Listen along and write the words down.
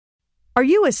Are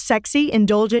you a sexy,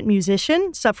 indulgent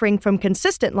musician suffering from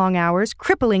consistent long hours,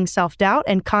 crippling self-doubt,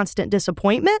 and constant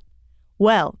disappointment?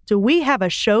 Well, do we have a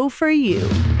show for you?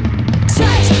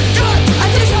 Sex, drugs,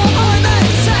 and disappointment.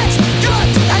 Sex,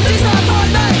 drugs, and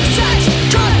disappointment.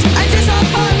 Sex, drugs, and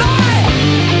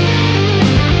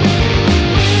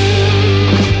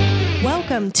disappointment.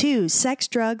 Welcome to Sex,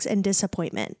 Drugs, and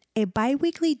Disappointment, a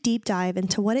bi-weekly deep dive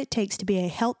into what it takes to be a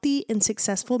healthy and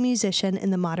successful musician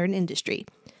in the modern industry.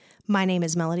 My name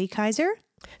is Melody Kaiser.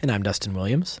 And I'm Dustin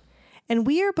Williams. And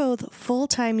we are both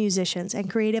full-time musicians and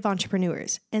creative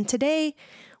entrepreneurs. And today,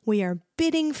 we are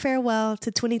bidding farewell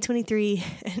to 2023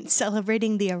 and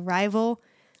celebrating the arrival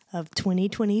of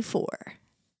 2024.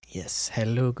 Yes,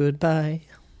 hello, goodbye.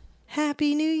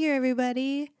 Happy New Year,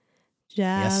 everybody.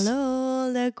 Yes. Shall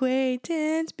old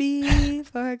acquaintance be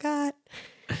forgot?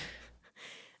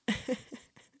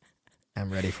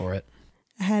 I'm ready for it.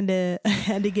 I had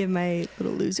to give my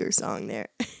little loser song there.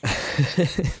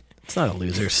 It's not a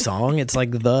loser song. It's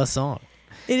like the song.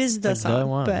 It is the song. The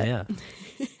one, but yeah.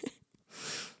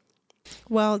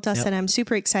 Well, Dustin, I'm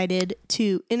super excited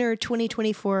to enter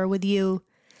 2024 with you.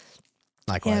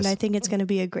 Likewise. And I think it's going to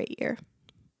be a great year.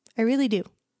 I really do.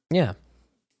 Yeah,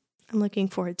 I'm looking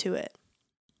forward to it.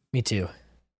 me too.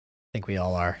 I think we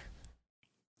all are.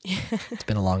 It's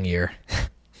been a long year.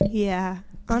 Yeah.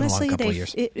 Honestly, couple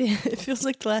years. It feels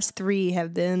like the last 3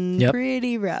 have been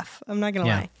pretty rough. I'm not going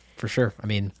to lie. For sure. I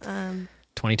mean,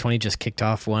 2020 just kicked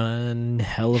off one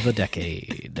hell of a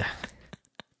decade.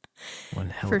 One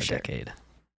hell of a decade.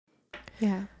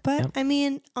 Yeah. But I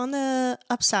mean, on the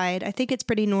upside, I think it's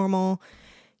pretty normal.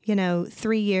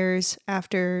 3 years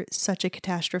after such a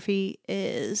catastrophe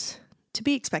is to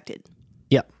be expected.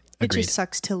 Yep. It Agreed. just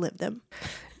sucks to live them.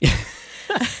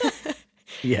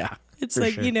 Yeah. It's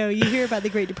like, sure. You hear about the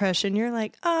Great Depression. You're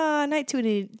like,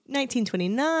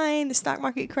 1929, the stock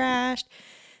market crashed.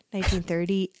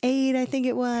 1938, I think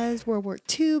it was. World War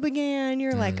II began.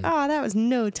 You're like, that was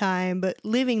no time. But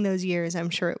living those years, I'm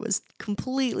sure it was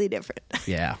completely different.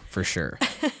 Yeah, for sure.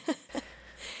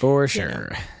 For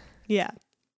sure. Yeah.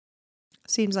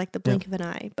 Seems like the blink of an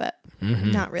eye, but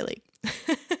not really.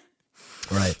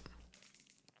 Right.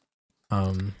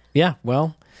 Yeah,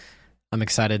 well, I'm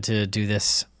excited to do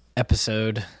this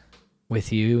episode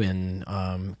with you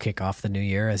and kick off the new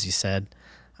year, as you said.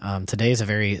 Today is a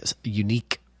very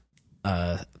unique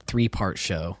 3-part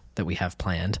show that we have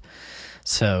planned.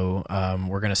 So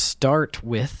we're going to start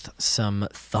with some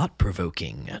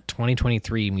thought-provoking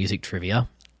 2023 music trivia,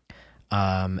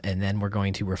 and then we're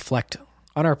going to reflect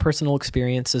on our personal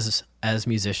experiences as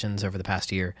musicians over the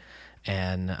past year,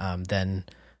 and then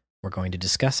we're going to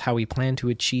discuss how we plan to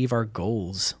achieve our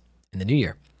goals in the new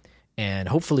year. And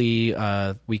hopefully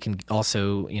we can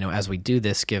also, as we do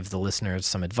this, give the listeners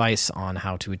some advice on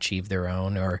how to achieve their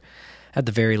own, or at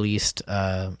the very least,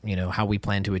 how we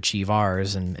plan to achieve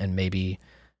ours, and maybe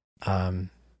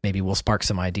we'll spark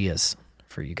some ideas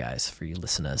for you guys, for you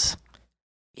listeners.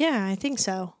 Yeah, I think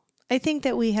so. I think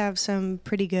that we have some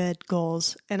pretty good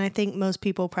goals, and I think most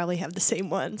people probably have the same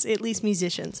ones, at least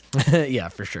musicians. Yeah,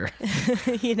 for sure.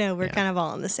 We're kind of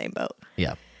all in the same boat.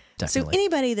 Yeah, definitely. So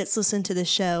anybody that's listened to the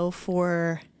show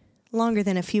for longer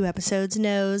than a few episodes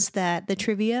knows that the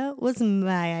trivia was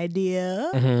my idea.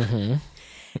 Mm-hmm.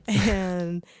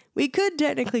 And we could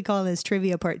technically call this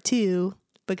Trivia Part 2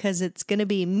 because it's going to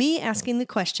be me asking the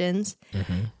questions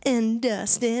and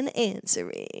Dustin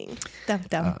answering. Dum,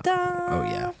 dum, dum. Oh,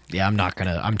 yeah. Yeah, I'm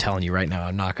telling you right now,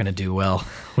 I'm not going to do well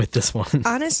with this one.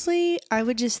 Honestly, I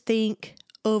would just think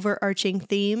overarching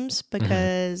themes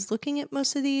because looking at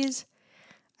most of these,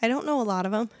 I don't know a lot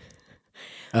of them.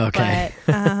 Okay.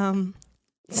 But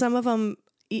some of them,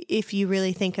 if you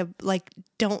really think of,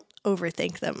 don't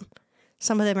overthink them.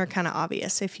 Some of them are kind of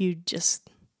obvious if you just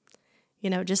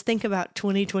think about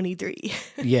 2023.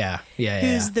 Yeah.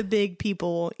 Who's the big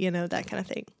people, that kind of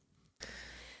thing.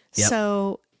 Yep.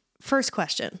 So, first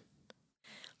question.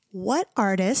 What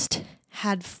artist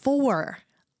had 4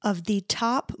 of the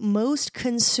top most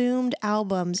consumed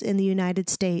albums in the United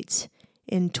States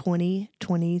in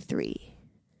 2023?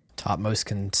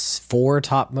 4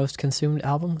 top most consumed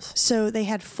albums? So, they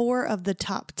had 4 of the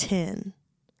top 10.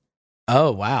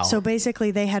 Oh, wow. So basically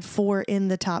they had 4 in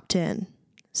the top 10.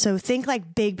 So think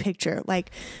like big picture,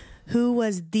 like who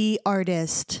was the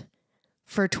artist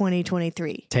for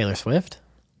 2023? Taylor Swift?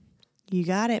 You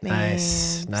got it, man.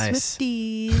 Nice.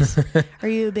 Swifties. Are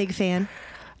you a big fan?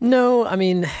 No, I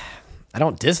mean, I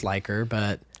don't dislike her,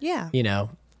 but yeah,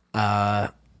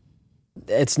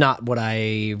 it's not what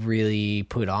I really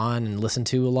put on and listen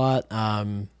to a lot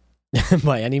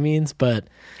by any means, but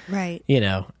right.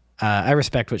 I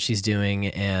respect what she's doing,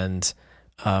 and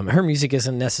her music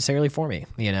isn't necessarily for me,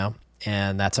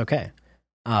 and that's okay.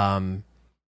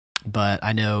 But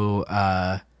I know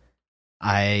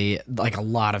I like a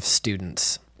lot of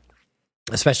students,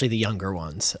 especially the younger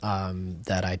ones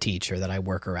that I teach or that I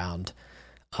work around.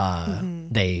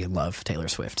 They love Taylor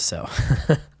Swift. So,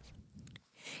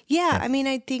 yeah, I mean,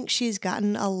 I think she's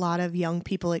gotten a lot of young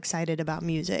people excited about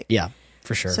music. Yeah,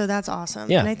 for sure. So that's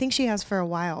awesome. Yeah. And I think she has for a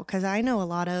while, because I know a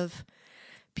lot of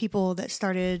people that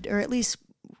started, or at least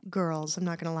girls, I'm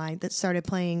not going to lie, that started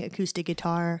playing acoustic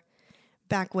guitar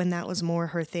back when that was more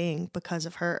her thing because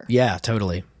of her. Yeah,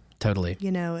 totally.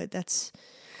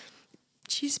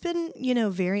 She's been,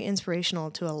 very inspirational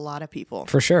to a lot of people.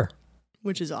 For sure.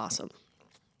 Which is awesome.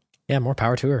 Yeah, more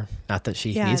power to her. Not that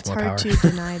she needs more power. Yeah, it's hard to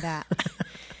deny that.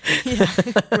 Yeah,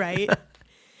 right.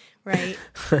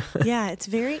 Yeah, it's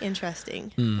very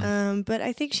interesting. But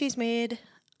I think she's made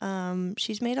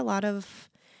a lot of,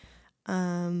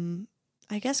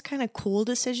 I guess, kind of cool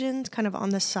decisions, kind of on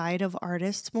the side of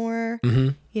artists more.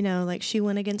 Like she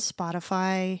went against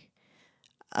Spotify,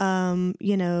 a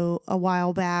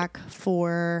while back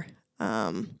for,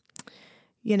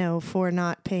 for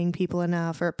not paying people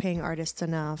enough or paying artists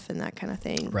enough and that kind of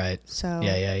thing. Right. So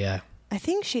yeah. I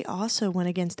think she also went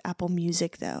against Apple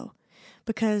Music, though,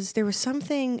 because there was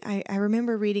something, I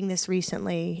remember reading this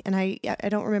recently, and I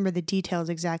don't remember the details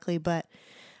exactly, but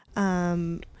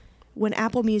when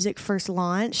Apple Music first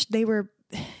launched, they were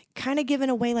kind of giving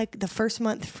away like the first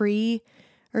month free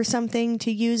or something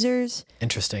to users.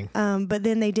 Interesting. But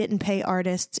then they didn't pay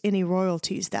artists any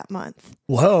royalties that month.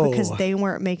 Whoa. Because they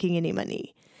weren't making any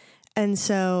money. And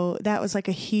so that was like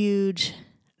a huge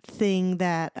thing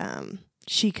that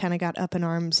she kind of got up in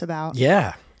arms about.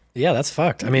 Yeah, that's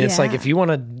fucked. I mean, it's like Yeah. if you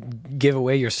want to give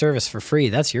away your service for free,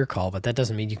 that's your call, but that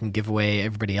doesn't mean you can give away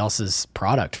everybody else's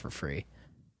product for free.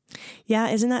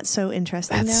 Yeah, isn't that so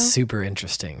interesting, That's though? super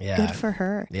interesting. Yeah. Good for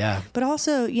her. Yeah. But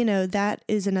also, that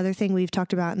is another thing we've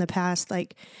talked about in the past.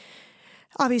 Like,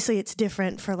 obviously it's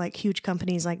different for like huge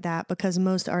companies like that because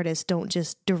most artists don't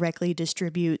just directly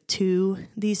distribute to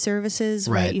these services,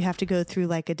 right? You have to go through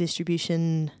like a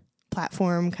distribution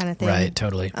platform kind of thing. Right,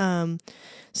 totally.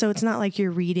 So it's not like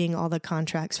you're reading all the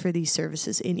contracts for these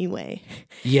services anyway.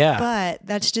 Yeah. But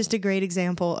that's just a great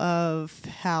example of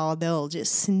how they'll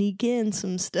just sneak in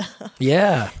some stuff.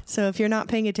 Yeah. So if you're not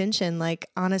paying attention, like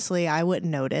honestly, I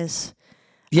wouldn't notice.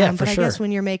 Yeah, But for sure. I guess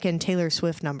when you're making Taylor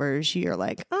Swift numbers, you're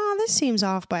like, oh, this seems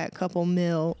off by a couple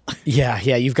mil. Yeah,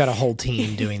 you've got a whole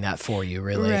team doing that for you,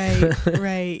 really.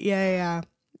 Right. Yeah.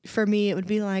 For me, it would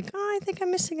be like, oh, I think I'm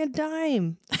missing a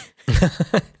dime.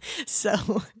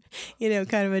 So,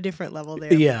 kind of a different level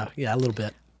there. Yeah, a little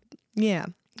bit. Yeah,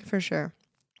 for sure.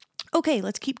 Okay,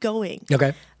 let's keep going.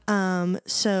 Okay.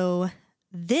 So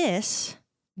this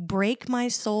Break My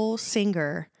Soul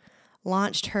singer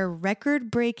launched her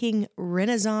record-breaking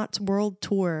Renaissance World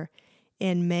Tour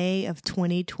in May of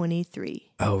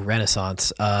 2023. Oh,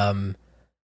 Renaissance.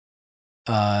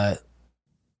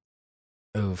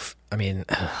 Oof. I mean,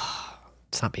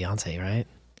 it's not Beyonce, right?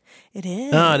 It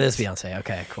is. Oh, it is Beyonce.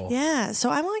 Okay, cool. Yeah. So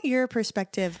I want your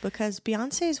perspective because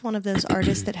Beyonce is one of those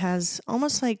artists that has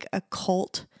almost like a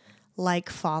cult-like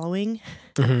following.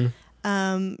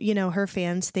 Mm-hmm. Her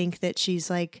fans think that she's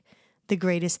like the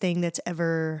greatest thing that's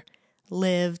ever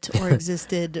lived or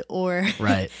existed or,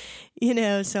 Right.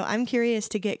 So I'm curious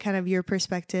to get kind of your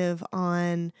perspective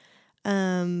on,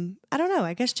 I don't know,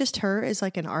 I guess just her as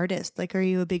like an artist. Like, are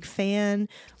you a big fan?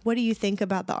 What do you think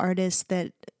about the artists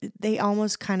that they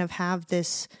almost kind of have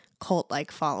this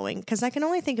cult-like following? Because I can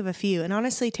only think of a few. And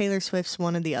honestly, Taylor Swift's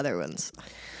one of the other ones.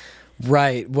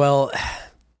 Right. Well,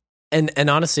 and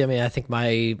honestly, I mean, I think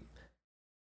my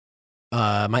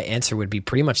answer would be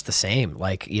pretty much the same.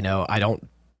 Like, I don't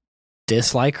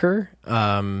dislike her.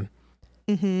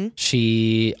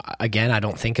 She, again, I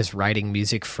don't think is writing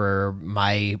music for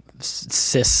my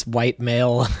cis white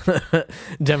male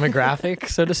demographic,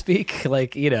 so to speak.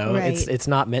 Like, Right. it's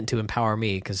not meant to empower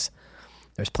me because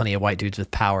there's plenty of white dudes with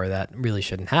power that really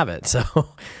shouldn't have it. So,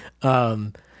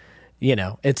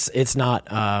 it's not,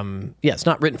 it's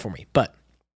not written for me, but,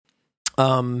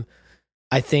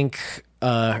 I think,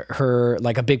 her,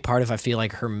 like a big part of, I feel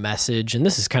like her message, and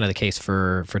this is kind of the case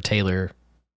for Taylor,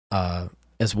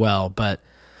 as well, but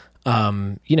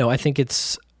I think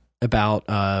it's about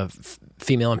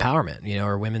female empowerment,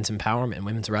 or women's empowerment,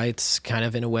 women's rights, kind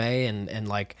of in a way, and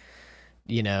like,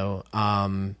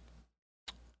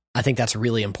 I think that's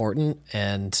really important,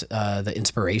 and the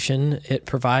inspiration it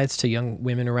provides to young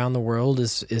women around the world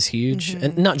is huge,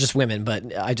 and not just women,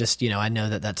 but I just I know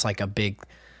that that's like a big,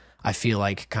 I feel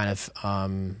like kind of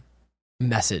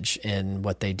message in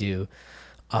what they do.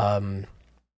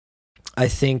 I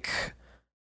think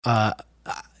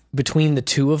between the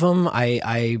two of them,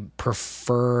 I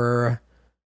prefer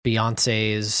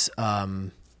Beyonce's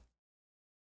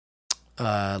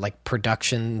like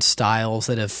production styles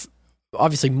that have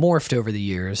obviously morphed over the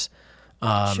years.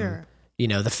 Sure. You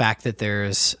know, the fact that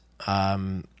there's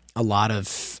a lot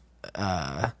of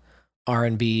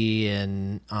R&B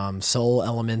and soul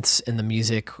elements in the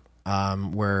music,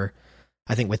 where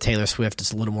I think with Taylor Swift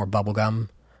it's a little more bubblegum,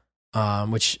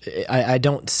 which I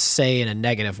don't say in a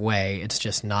negative way. It's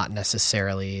just not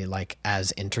necessarily like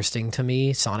as interesting to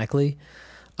me sonically.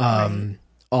 Right.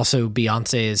 Also,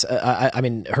 Beyonce's, I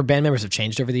mean, her band members have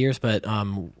changed over the years, but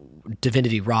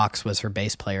Divinity Rocks was her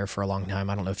bass player for a long time.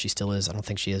 I don't know if she still is. I don't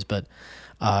think she is, but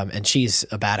and she's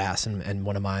a badass and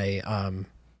one of my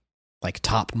like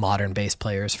top modern bass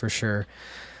players for sure.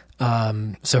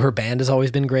 So her band has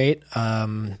always been great.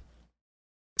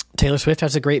 Taylor Swift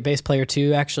has a great bass player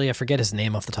too. Actually, I forget his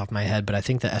name off the top of my head, but I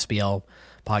think the SBL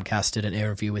podcast did an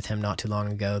interview with him not too long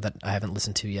ago that I haven't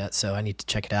listened to yet, so I need to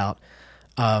check it out.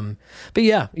 But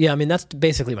yeah, I mean, that's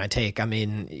basically my take. I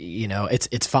mean, you know,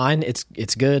 it's fine.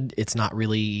 It's good. It's not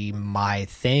really my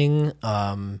thing.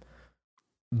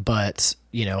 But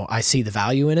you know, I see the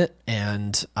value in it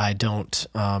and I don't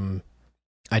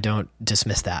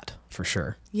dismiss that for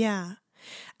sure. Yeah.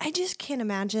 I just can't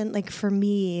imagine, like for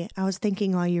me, I was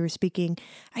thinking while you were speaking,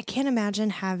 I can't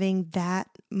imagine having that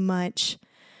much,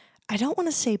 I don't want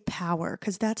to say power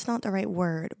because that's not the right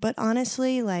word, but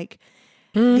honestly, like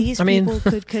these people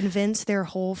could convince their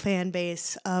whole fan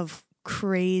base of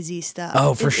crazy stuff.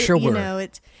 Oh, for sure. You know,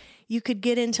 you could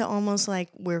get into almost like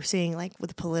we're seeing like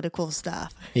with political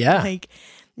stuff. Yeah. Like,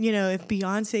 you know, if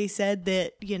Beyonce said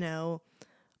that, you know,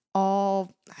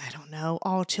 all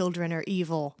children are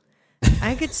evil,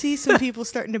 I could see some people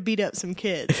starting to beat up some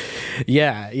kids.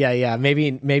 Yeah.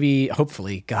 Maybe,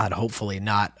 hopefully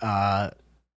not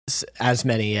as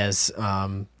many as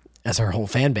her whole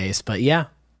fan base, but yeah,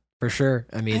 for sure.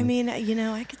 I mean, you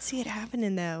know, I could see it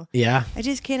happening though. Yeah. I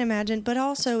just can't imagine, but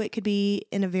also it could be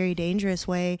in a very dangerous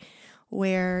way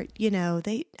where, you know,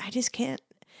 I just can't,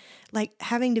 like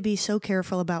having to be so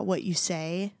careful about what you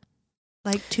say,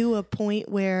 like to a point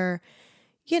where,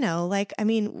 you know, like, I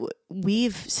mean,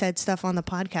 we've said stuff on the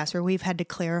podcast where we've had to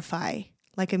clarify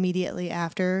like immediately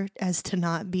after as to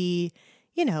not be,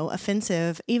 you know,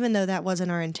 offensive, even though that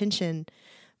wasn't our intention.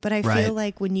 But I feel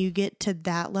like when you get to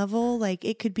that level, like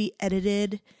it could be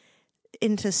edited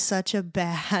into such a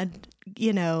bad,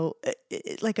 you know,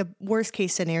 like a worst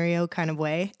case scenario kind of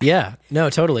way. Yeah, no,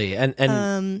 totally.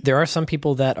 And there are some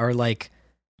people that are like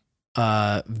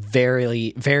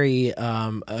very, very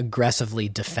aggressively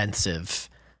defensive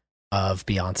of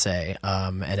Beyonce.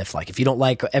 And if you don't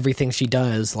like everything she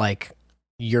does, like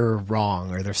you're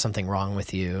wrong or there's something wrong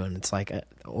with you. And it's like,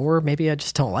 or maybe I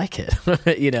just don't like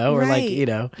it, you know, or like, you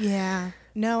know. Yeah,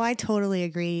 no, I totally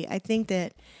agree. I think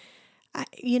that,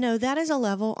 you know, that is a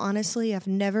level, honestly, I've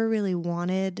never really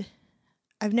wanted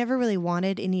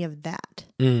any of that,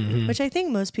 which I think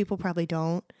most people probably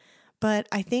don't. But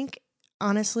I think,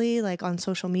 honestly, like on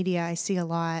social media, I see a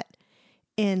lot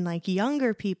in like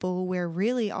younger people where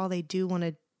really all they do want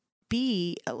to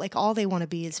be, like all they want to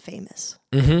be is famous.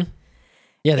 Mm-hmm.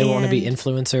 Yeah, they want to be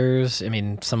influencers. I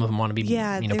mean, some of them want to be,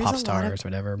 you know, pop stars or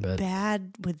whatever, but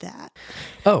bad with that.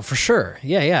 Oh, for sure.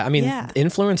 Yeah. I mean,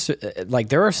 like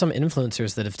there are some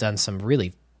influencers that have done some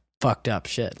really fucked up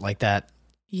shit like that.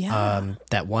 Yeah.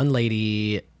 That one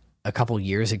lady a couple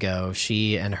years ago,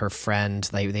 she and her friend,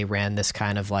 they ran this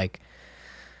kind of like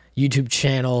YouTube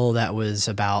channel that was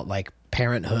about like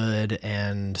parenthood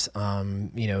and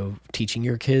you know, teaching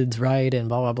your kids right and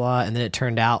blah blah blah, and then it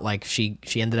turned out like she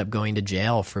ended up going to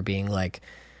jail for being like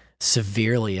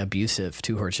severely abusive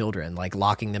to her children, like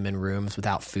locking them in rooms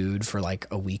without food for like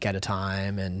a week at a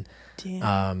time and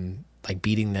like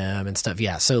beating them and stuff.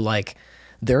 Yeah, so like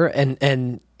there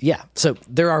so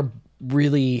there are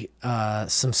really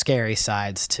some scary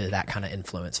sides to that kind of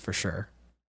influence for sure.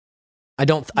 I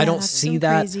don't see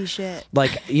that crazy shit.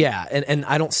 Like, yeah. And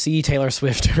I don't see Taylor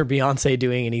Swift or Beyonce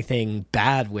doing anything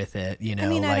bad with it, you know. I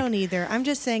mean, like, I don't either. I'm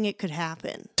just saying it could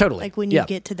happen. Totally. Like when you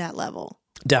get to that level.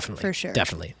 Definitely. For sure.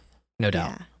 Definitely. No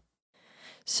doubt. Yeah.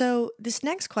 So this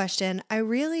next question, I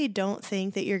really don't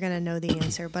think that you're going to know the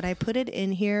answer, but I put it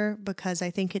in here because I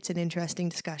think it's an interesting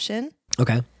discussion.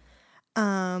 Okay.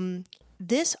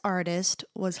 This artist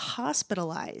was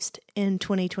hospitalized in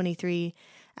 2023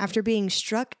 after being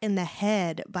struck in the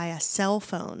head by a cell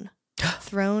phone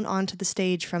thrown onto the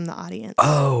stage from the audience.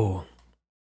 Oh.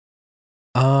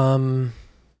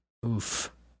 Oof.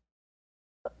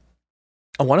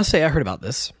 I want to say I heard about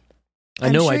this.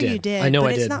 I'm know sure I did. you did. I know but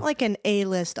I it's did. not like an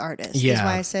A-list artist. Is Yeah.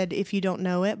 why I said if you don't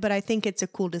know it. But I think it's a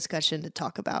cool discussion to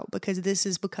talk about because this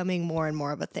is becoming more and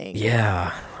more of a thing.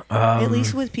 Yeah. At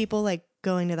least with people like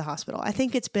going to the hospital. I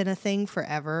think it's been a thing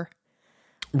forever.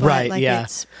 But, Right, like, yeah.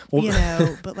 It's,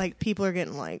 Well- but like people are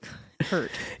getting like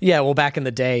hurt. Yeah, well, back in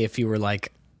the day, if you were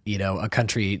like, a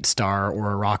country star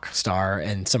or a rock star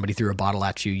and somebody threw a bottle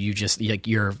at you, you just, like,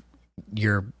 your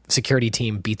security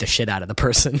team beat the shit out of the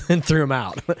person and threw him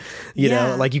out. You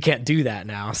know, like, you can't do that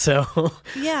now. So,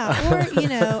 Yeah.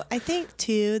 Or, I think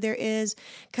too, there is,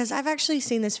 because I've actually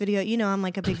seen this video, I'm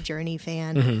like a big Journey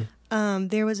fan.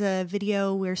 There was a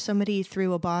video where somebody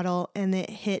threw a bottle and it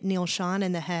hit Neil Sean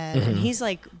in the head and he's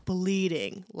like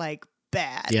bleeding like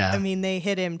bad. Yeah. I mean, they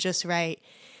hit him just right.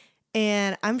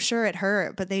 And I'm sure it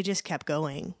hurt, but they just kept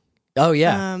going. oh,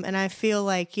 yeah. And I feel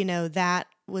like, that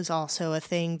was also a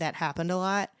thing that happened a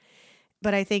lot.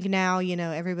 But I think now,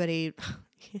 everybody,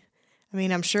 I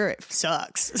mean, I'm sure it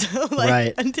sucks. So, like,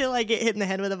 Right. until I get hit in the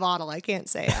head with a bottle, I can't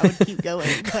say I would keep going.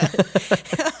 But,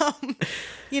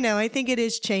 I think it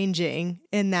is changing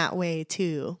in that way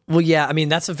too. Well, yeah, I mean,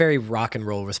 that's a very rock and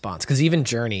roll response because even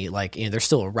Journey, like, they're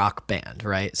still a rock band,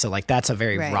 right? So, like, that's a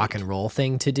very Right. rock and roll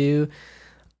thing to do.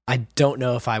 I don't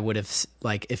know if I would have,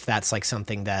 like, if that's like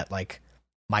something that like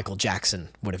Michael Jackson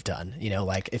would have done,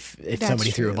 like if That's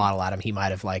somebody threw a true. bottle at him, he might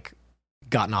have like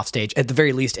gotten off stage at the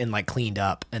very least and like cleaned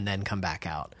up and then come back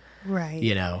out, Right.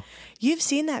 You've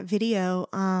seen that video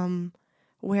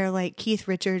where like Keith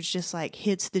Richards just like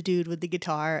hits the dude with the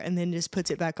guitar and then just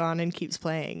puts it back on and keeps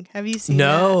playing. Have you seen that?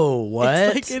 No,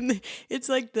 what? It's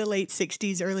like the late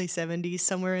 60s, early 70s,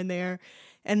 somewhere in there.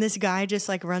 And this guy just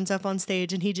like runs up on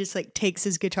stage and he just like takes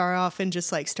his guitar off and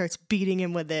just like starts beating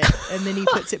him with it. And then he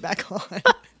puts it back on.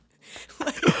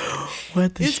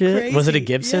 What the It's shit? Was it a crazy.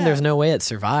 Gibson? Yeah. There's no way it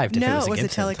survived. If No, it was it was a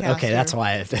Gibson. Telecaster. Okay, that's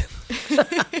why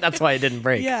that's why it didn't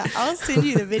break. Yeah, I'll send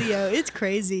you the video. It's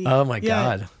crazy. Oh my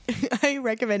Yeah. God. I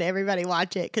recommend everybody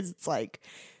watch it because it's like,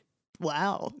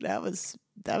 wow, that was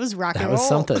rock That and was roll.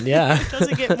 something, yeah. It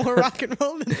doesn't get more rock and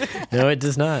roll than that. No, it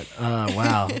does not.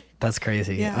 Wow. That's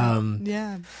crazy. Yeah.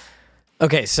 Yeah.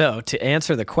 Okay, so to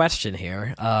answer the question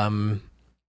here,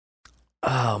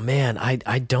 oh man,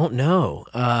 I don't know.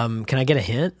 Can I get a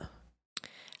hint?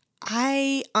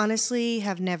 I honestly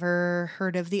have never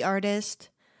heard of the artist,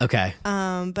 Okay.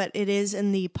 but it is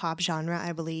in the pop genre,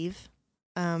 I believe.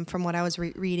 From what I was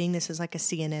reading, this is like a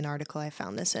CNN article I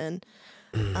found this in.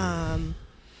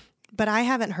 But I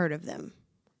haven't heard of them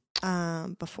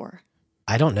before.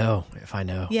 I don't know if I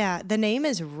know. Yeah, the name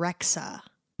is Rexa.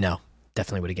 No,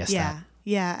 definitely would have guessed Yeah. that.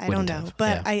 Yeah, I Wouldn't don't know. have,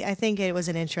 But yeah. I think it was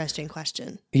an interesting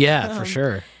question. Yeah, for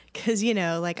sure. Because,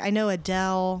 like I know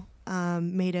Adele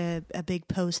made a big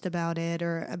post about it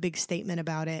or a big statement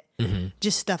about it. Mm-hmm.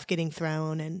 Just stuff getting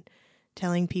thrown and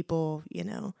telling people,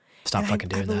 Stop And fucking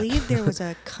doing I that. believe there was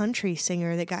a country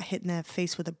singer that got hit in the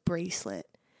face with a bracelet.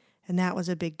 And that was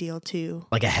a big deal too.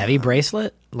 Like a heavy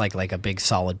bracelet? Like a big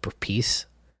solid piece?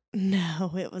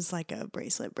 No, it was like a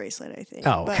bracelet, I think.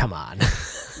 Oh, But- come on.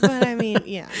 But I mean,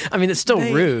 yeah. I mean, it's still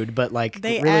They- rude, but like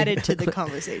They really- added to the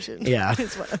conversation. Yeah.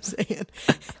 Is what I'm saying.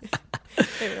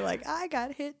 They were like, I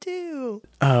got hit too.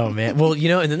 Oh man. Well,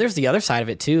 and then there's the other side of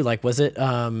it too. Like, was it?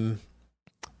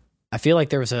 I feel like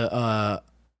there was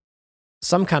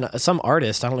some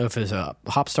artist. I don't know if it was a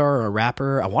pop star or a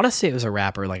rapper. I want to say it was a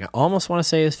rapper. Like, I almost want to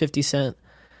say it was 50 Cent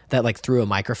that like threw a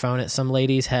microphone at some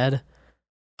lady's head.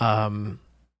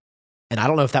 And I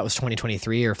don't know if that was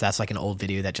 2023 or if that's like an old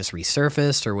video that just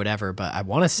resurfaced or whatever. But I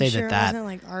want to say Sure, that it wasn't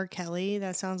like R. Kelly.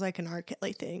 That sounds like an R.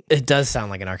 Kelly thing. it does sound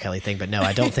like an R. Kelly thing, but no,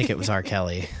 I don't think it was R.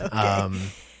 Kelly.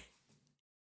 Okay.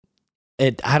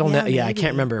 I don't know. Yeah, I maybe.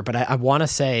 can't remember, but I want to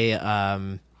say,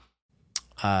 yeah,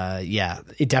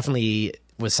 it definitely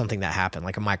was something that happened.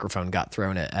 Like a microphone got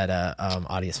thrown at a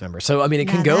audience member. So I mean, it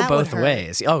can Now go that would both hurt.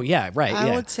 ways. Oh yeah, right. I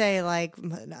Yeah. would say like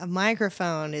a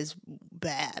microphone is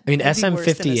bad. I mean, It'd be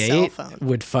worse than a cell SM58 phone.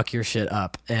 would fuck your shit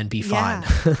up and be Yeah.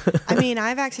 fine. I mean,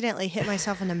 I've accidentally hit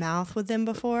myself in the mouth with them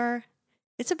before.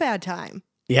 It's a bad time.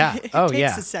 Yeah. It Oh takes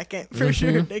yeah. a second for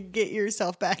sure to get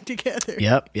yourself back together.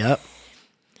 Yep.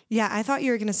 Yeah, I thought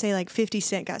you were gonna say like 50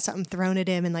 Cent got something thrown at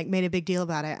him and like made a big deal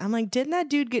about it. I'm like, didn't that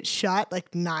dude get shot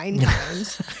like 9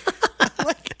 times?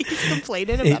 Like he's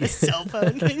complaining about a cell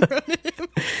phone getting thrown at him.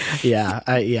 Yeah.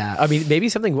 I mean, maybe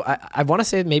something. I want to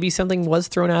say maybe something was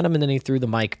thrown at him, and then he threw the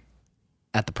mic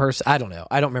at the person. I don't know.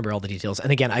 I don't remember all the details. And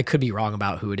again, I could be wrong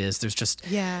about who it is. There's just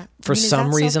Yeah. for I mean, is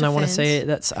some that reason I want to say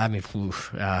self-defense? that's. I mean,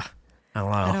 I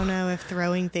don't know. I don't know if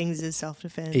throwing things is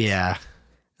self-defense. Yeah.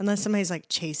 Unless somebody's like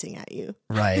chasing at you.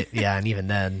 Right. Yeah. And even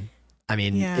then, I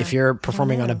mean, Yeah, if you're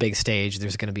performing on a know. big stage,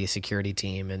 there's going to be a security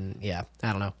team, and yeah,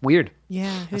 I don't know. Weird.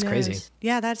 Yeah, who That's knows? crazy.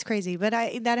 Yeah, that's crazy. But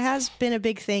that has been a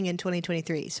big thing in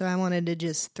 2023. So I wanted to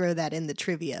just throw that in the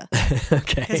trivia because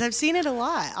Okay. I've seen it a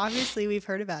lot. Obviously, we've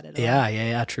heard about it a Yeah, lot.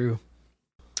 yeah, true.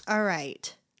 All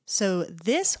right. So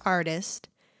this artist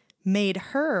made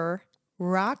her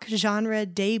rock genre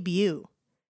debut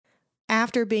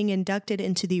after being inducted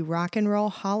into the Rock and Roll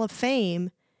Hall of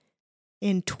Fame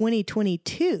in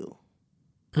 2022.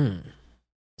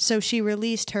 So she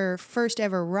released her first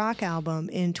ever rock album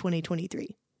in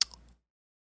 2023.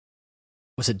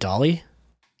 Was it Dolly?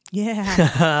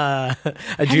 Yeah. I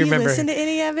Have do you remember. listened to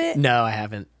any of it? No, I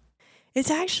haven't.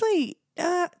 It's actually,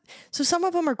 so some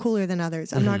of them are cooler than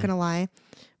others. I'm not going to lie.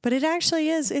 But it actually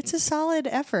is. It's a solid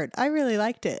effort. I really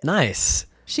liked it. Nice.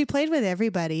 She played with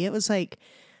everybody. It was like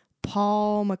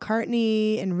Paul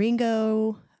McCartney and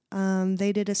Ringo.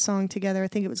 They did a song together. I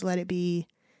think it was Let It Be.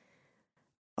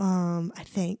 I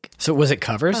think. So was it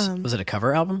covers? Was it a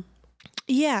cover album?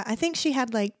 Yeah, I think she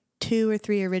had like 2 or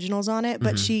 3 originals on it,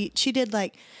 but she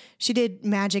did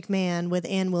Magic Man with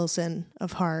Ann Wilson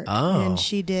of Heart. Oh. And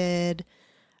she did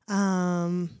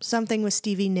something with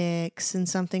Stevie Nicks and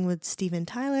something with Steven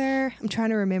Tyler. I'm trying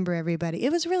to remember everybody.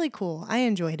 It was really cool. I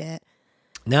enjoyed it.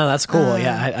 No, that's cool.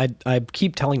 Yeah, I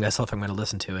keep telling myself I'm going to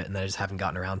listen to it, and I just haven't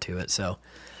gotten around to it. So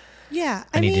Yeah,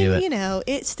 I need to do it. you know,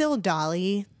 it's still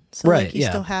Dolly. So Right, like, you yeah.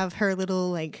 still have her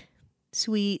little like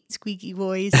sweet squeaky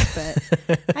voice, but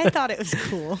I thought it was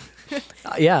cool.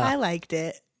 yeah. I liked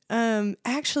it.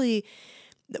 Actually,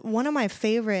 one of my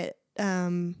favorite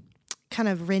kind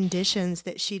of renditions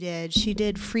that she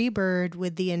did Freebird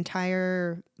with the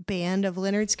entire band of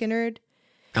Leonard Skinner.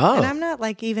 Oh, And I'm not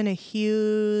like even a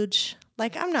huge,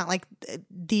 like I'm not like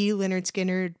the Leonard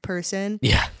Skinner person,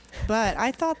 yeah. but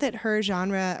I thought that her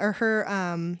genre or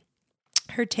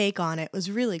her take on it was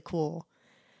really cool.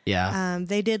 Yeah.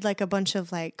 They did like a bunch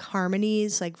of like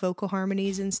harmonies, like vocal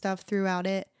harmonies and stuff throughout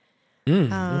it.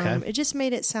 Okay. It just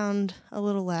made it sound a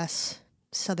little less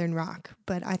Southern rock,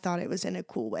 but I thought it was in a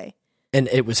cool way. And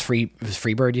it was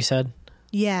Freebird, you said?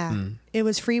 Yeah, it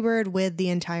was Freebird with the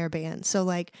entire band. So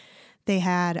like they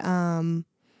had,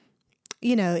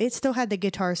 you know, it still had the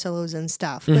guitar solos and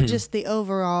stuff, but just the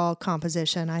overall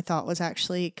composition I thought was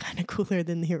actually kind of cooler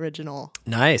than the original.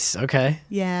 Nice. Okay.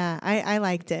 Yeah, I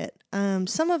liked it.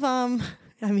 Some of them,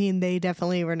 I mean, they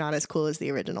definitely were not as cool as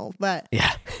the original, but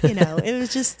Yeah. you know, it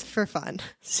was just for fun.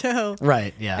 So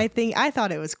Right. Yeah. I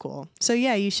thought it was cool. So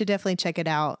yeah, you should definitely check it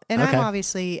out. And Okay. I'm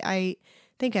obviously, I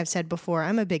think I've said before,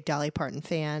 I'm a big Dolly Parton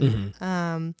fan.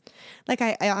 Like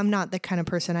I'm not the kind of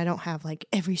person, I don't have like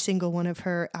every single one of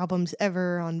her albums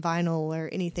ever on vinyl or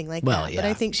anything like Well, that. But I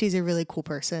yeah. think she's a really cool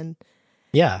person.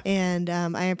 yeah. And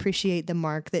I appreciate the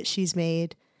mark that she's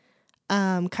made.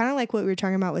 Kind of like what we were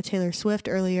talking about with Taylor Swift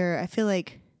earlier. I feel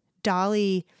like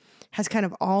Dolly has kind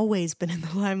of always been in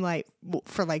the limelight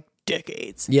for like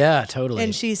decades. Yeah. Totally.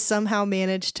 And she's somehow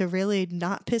managed to really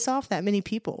not piss off that many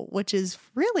people, which is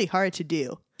really hard to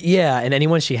do. yeah. And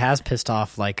anyone she has pissed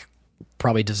off, like,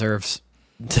 probably deserves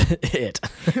it.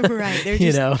 Right. They're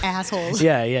You just know? assholes.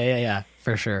 Yeah.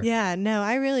 For sure. Yeah, no,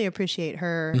 I really appreciate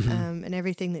her and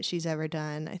everything that she's ever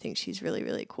done. I think she's really,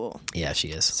 really cool. Yeah, she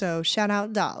is. So shout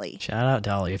out Dolly. Shout out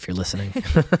Dolly if you're listening.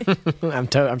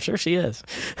 I'm sure she is.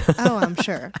 Oh, I'm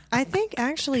sure. I think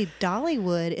actually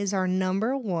Dollywood is our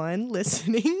number 1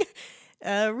 listening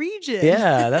region.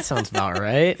 Yeah, that sounds about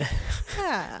right.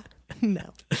 Yeah.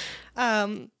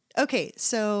 No. Okay,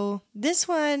 so this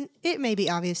one, it may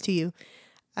be obvious to you.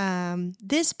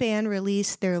 This band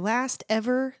released their last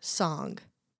ever song,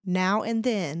 Now and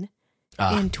Then,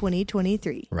 in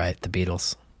 2023. Right, the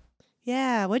Beatles.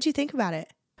 Yeah, what'd you think about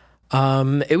it?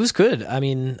 It was good. I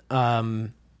mean,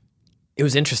 it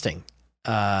was interesting.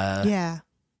 Yeah.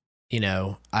 You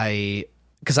know,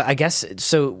 because I guess,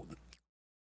 so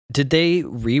did they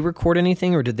re-record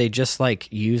anything, or did they just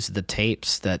like use the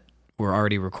tapes that were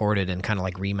already recorded and kind of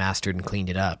like remastered and cleaned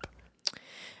it up?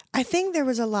 I think there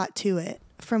was a lot to it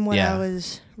from what Yeah. I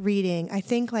was reading. I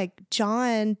think like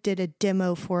John did a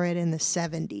demo for it in the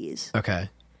 70s. Okay.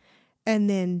 And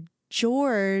then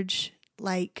George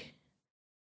like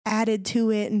added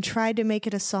to it and tried to make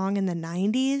it a song in the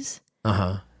 90s.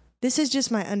 Uh-huh. This is just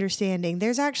my understanding.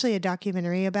 There's actually a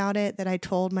documentary about it that I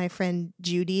told my friend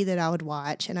Judy that I would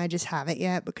watch, and I just haven't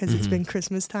yet because it's been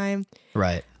Christmas time.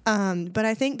 Right. But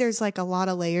I think there's like a lot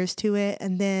of layers to it.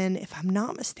 And then if I'm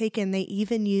not mistaken, they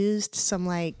even used some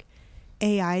like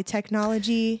AI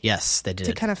technology Yes, they to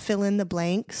did. kind of fill in the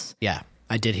blanks. Yeah,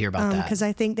 I did hear about that. Because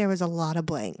I think there was a lot of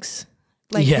blanks.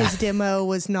 Like Yeah. his demo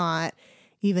was not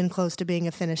even close to being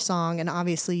a finished song. And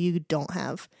obviously you don't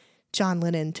have John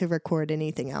Lennon to record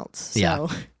anything else. So,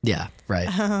 yeah, right.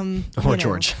 Or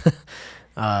George.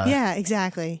 Yeah,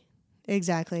 exactly.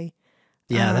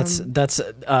 Yeah, that's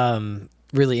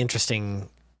really interesting,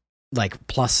 like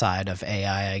plus side of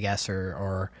AI, I guess,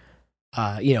 or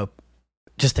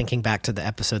just thinking back to the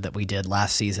episode that we did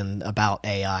last season about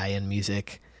AI and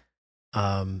music.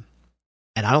 And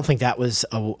I don't think that was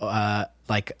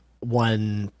like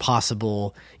one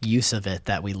possible use of it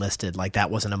that we listed. Like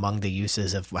that wasn't among the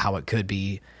uses of how it could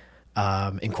be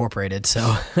incorporated.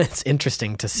 So it's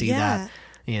interesting to see that,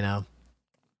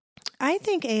 I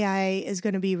think AI is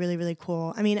going to be really, really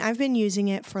cool. I mean, I've been using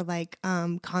it for like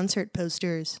concert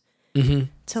posters to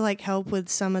like help with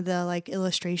some of the like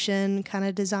illustration kind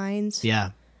of designs.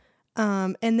 Yeah.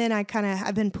 And then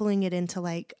I've been pulling it into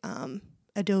like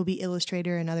Adobe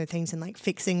Illustrator and other things and like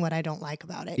fixing what I don't like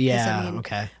about it. Yeah. I mean,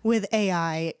 okay. With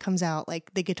AI, it comes out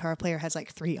like the guitar player has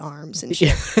like 3 arms and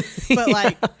shit.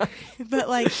 but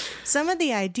like some of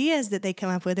the ideas that they come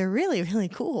up with are really, really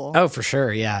cool. Oh, for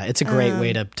sure. Yeah. It's a great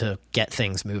way to get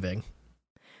things moving.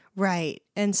 Right.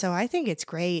 And so I think it's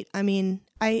great. I mean,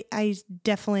 I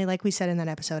definitely, like we said in that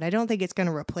episode, I don't think it's going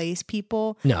to replace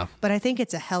people. No. But I think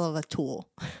it's a hell of a tool.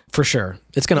 For sure.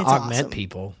 It's going to augment awesome.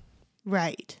 people.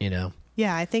 Right.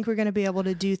 Yeah, I think we're going to be able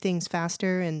to do things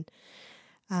faster and,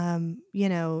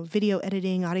 video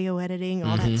editing, audio editing,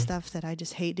 all that stuff that I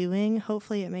just hate doing.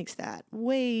 Hopefully it makes that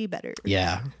way better.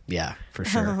 Yeah, for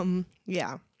sure.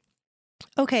 Yeah.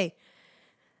 Okay.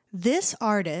 This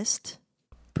artist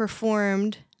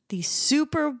performed the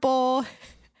Super Bowl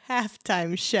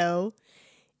halftime show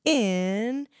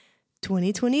in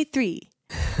 2023.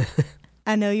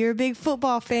 I know you're a big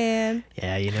football fan.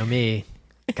 Yeah, you know me.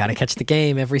 Got to catch the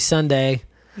game every Sunday.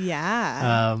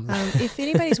 Yeah. If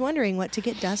anybody's wondering what to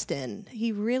get Dustin,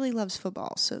 he really loves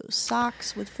football. So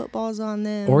socks with footballs on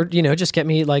them. Or, just get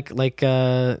me like in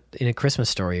A Christmas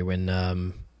Story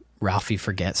when Ralphie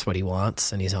forgets what he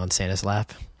wants and he's on Santa's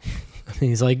lap.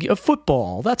 He's like, a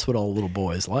football. That's what all little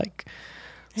boys like.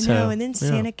 I know. And then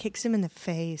Santa kicks him in the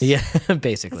face. Yeah,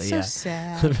 basically. That's so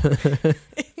sad.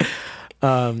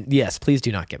 Yes, please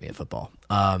do not get me a football.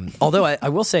 Although I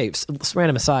will say,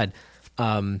 random aside,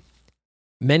 not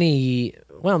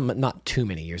too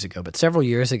many years ago, but several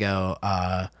years ago,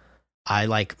 I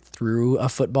like threw a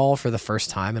football for the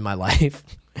first time in my life.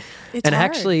 It's and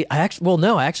hard. I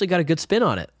actually got a good spin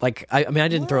on it. Like, I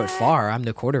didn't throw it far. I'm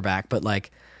the quarterback, but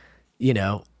like, I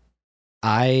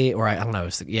don't know.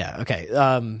 Yeah. Okay.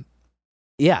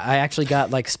 I actually got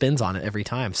like spins on it every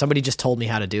time. Somebody just told me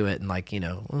how to do it and like,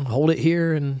 hold it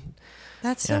here and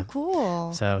that's so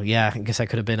cool. So yeah, I guess I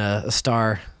could have been a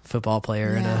star football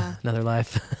player in another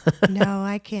life. No,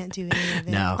 I can't do any of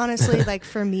it. No. Honestly, like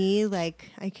for me, like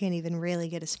I can't even really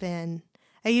get a spin.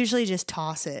 I usually just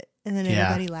toss it and then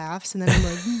everybody laughs and then I'm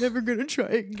like, never going to try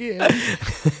again.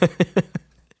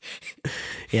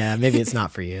 Yeah, maybe it's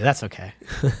not for you. That's okay.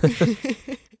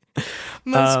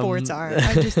 Most sports are.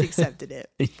 I just accepted it.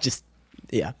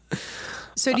 Yeah.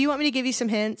 So do you want me to give you some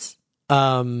hints?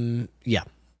 Yeah.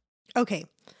 Okay.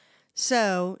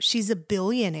 So she's a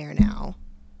billionaire now.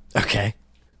 Okay.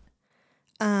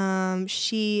 I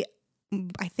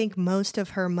think most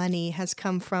of her money has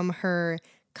come from her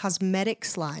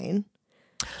cosmetics line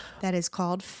that is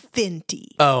called Fenty.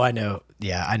 Oh, I know.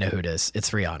 Yeah, I know who it is.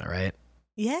 It's Rihanna, right?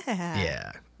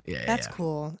 Yeah. Yeah. That's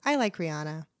cool. I like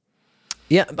Rihanna.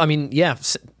 Yeah, I mean, yeah,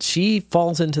 she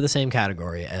falls into the same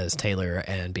category as Taylor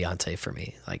and Beyonce for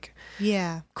me. Like,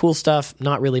 cool stuff,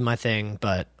 not really my thing,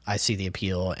 but I see the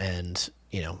appeal and,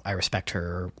 I respect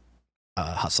her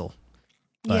hustle.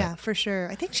 But, yeah, for sure.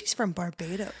 I think she's from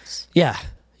Barbados. Yeah,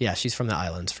 she's from the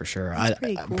islands for sure. That's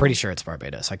pretty cool. I'm pretty sure it's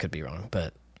Barbados. I could be wrong,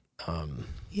 but...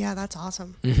 yeah, that's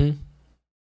awesome. Mm-hmm.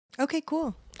 Okay,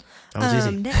 cool. That was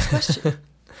easy. Next question.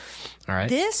 All right.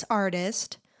 This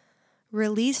artist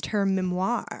released her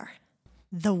memoir,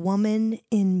 The Woman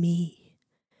in Me,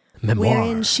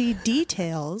 wherein she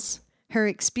details her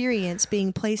experience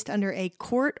being placed under a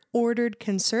court-ordered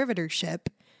conservatorship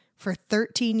for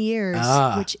 13 years,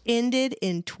 which ended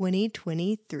in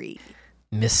 2023.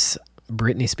 Miss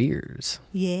Britney Spears.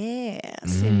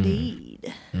 Yes,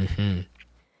 indeed. Mm-hmm.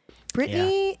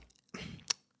 Britney,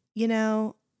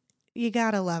 you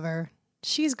gotta love her.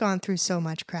 She's gone through so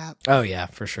much crap. Oh, yeah,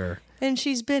 for sure. And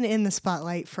she's been in the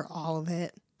spotlight for all of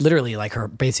it. Literally, like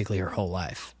basically her whole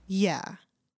life. Yeah.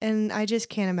 And I just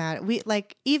can't imagine.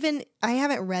 I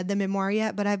haven't read the memoir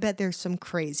yet, but I bet there's some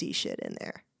crazy shit in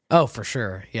there. Oh, for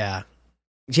sure. Yeah.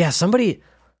 Yeah. Somebody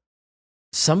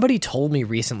told me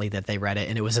recently that they read it,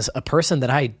 and it was a person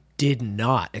that I did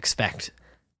not expect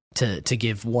to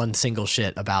give one single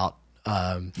shit about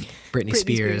Britney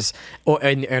Spears, or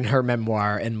and her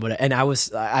memoir and what. And I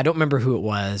don't remember who it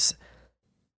was.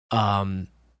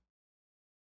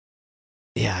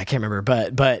 Yeah, I can't remember,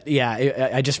 but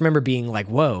yeah, I just remember being like,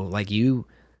 whoa, like you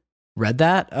read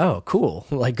that? Oh, cool.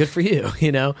 Like good for you,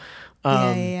 you know?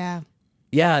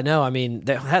 Yeah, no, I mean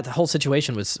that the whole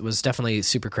situation was definitely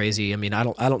super crazy. I mean, I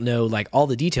don't know like all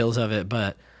the details of it,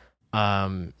 but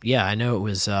yeah, I know it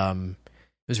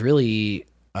was really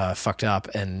fucked up,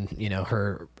 and you know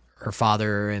her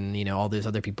father and you know all those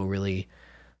other people, really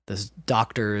those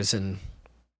doctors and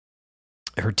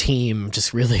her team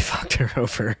just really fucked her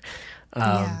over.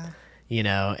 You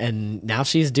know, and now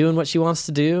she's doing what she wants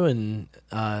to do, and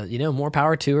you know, more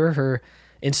power to her. Her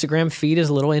Instagram feed is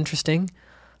a little interesting.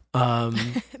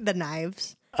 The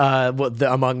knives. Well,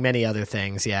 among many other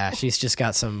things, yeah, she's just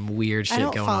got some weird shit going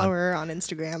on. I don't follow her on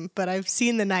Instagram, but I've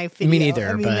seen the knife video. Me neither.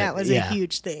 I mean, but that was a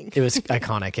huge thing. It was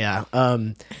iconic, yeah.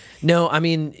 No, I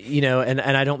mean, you know, and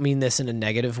I don't mean this in a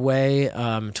negative way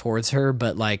towards her,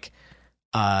 but like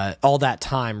all that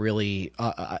time really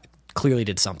clearly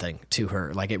did something to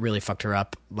her. Like it really fucked her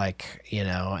up. Like, you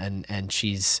know, and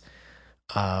she's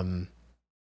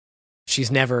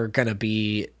never gonna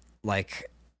be like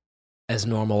as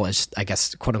normal as, I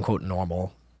guess, quote unquote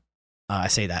normal. I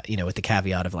say that, you know, with the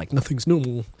caveat of like nothing's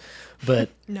normal, but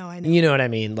no, I know. You know what I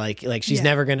mean? Like she's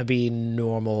never gonna be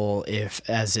normal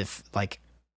as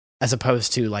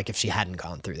opposed to like if she hadn't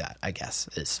gone through that, I guess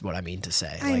is what I mean to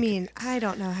say. I mean, I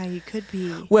don't know how you could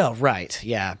be. Well, right,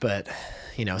 yeah, but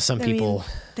you know, some people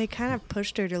they kind of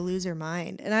pushed her to lose her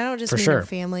mind, and I don't just mean her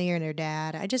family or her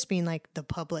dad. I just mean like the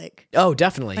public. Oh,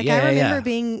 definitely. Like I remember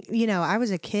being, you know, I was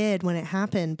a kid when it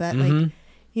happened, but like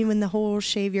you know, when the whole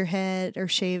shave your head or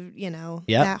shave, you know,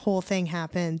 that whole thing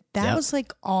happened. That was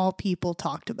like all people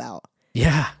talked about.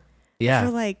 Yeah, yeah,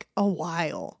 for like a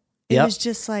while. It was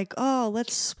just like, oh,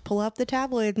 let's pull up the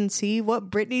tabloid and see what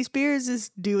Britney Spears is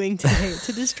doing today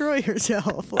to destroy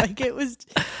herself. Like it was,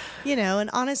 you know, and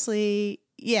honestly,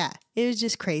 yeah, it was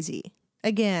just crazy.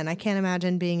 Again, I can't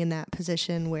imagine being in that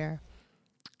position where,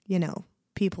 you know,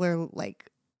 people are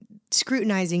like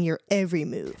scrutinizing your every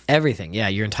move. Everything. Yeah.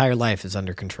 Your entire life is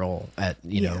under control at,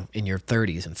 you know, in your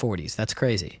 30s and 40s. That's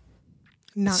crazy.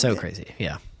 Not so good. Crazy.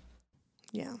 Yeah.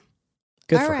 Yeah.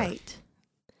 Good All for right. her.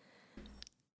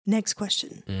 Next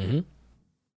question. Mm-hmm.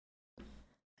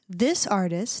 This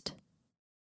artist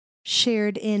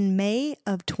shared in May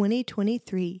of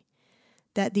 2023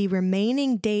 that the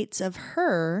remaining dates of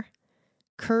her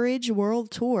Courage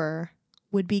World Tour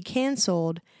would be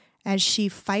canceled as she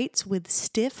fights with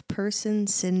stiff person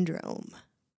syndrome.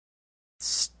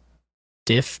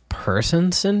 Stiff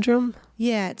person syndrome?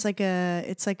 Yeah, it's like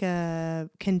a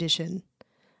condition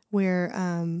where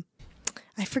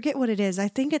I forget what it is. I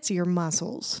think it's your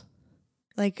muscles.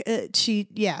 Like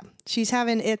she's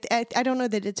having it. I don't know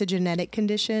that it's a genetic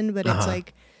condition, but it's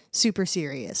like super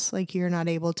serious. Like you're not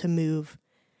able to move.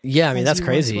 Yeah, I mean that's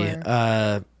crazy.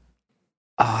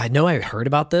 I know I heard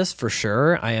about this for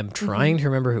sure. I am trying to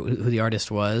remember who the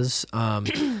artist was.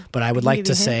 But I would like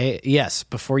to say, yes,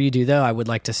 before you do though, I would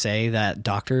like to say that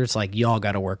doctors, like y'all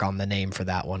got to work on the name for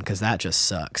that one because that just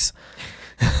sucks.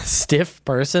 Stiff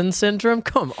person syndrome?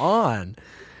 Come on.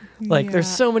 Like there's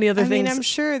so many other things. I mean, I'm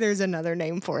sure there's another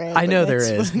name for it. I know there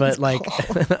is, but like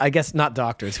I guess not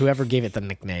doctors, whoever gave it the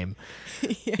nickname.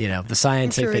 You know, the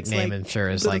scientific name like, I'm sure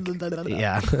is like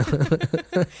yeah.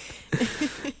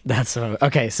 That's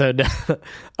okay, so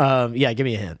yeah, give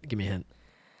me a hint.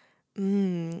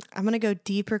 I'm going to go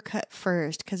deeper cut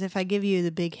first cuz if I give you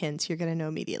the big hints, you're going to know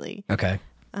immediately. Okay.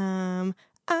 I'm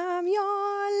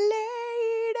your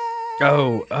lady.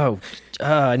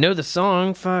 I know the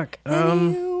song. Fuck.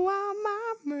 You are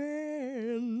my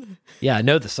man. Yeah, I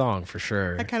know the song for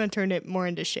sure. I kind of turned it more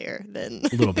into Cher than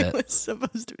a little bit. It was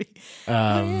supposed to be.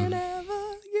 Whenever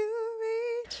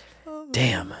you reach for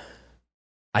damn.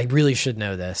 I really should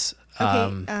know this.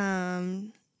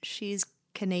 Okay. She's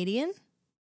Canadian.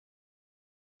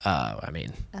 I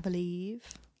mean, I believe.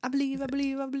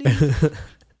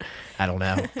 I don't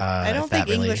know. I don't think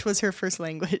English was her first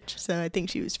language, so I think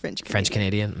she was French Canadian. French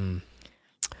Canadian.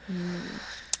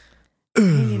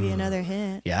 I'll give you another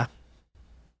hint. Yeah.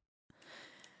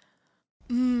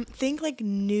 Think like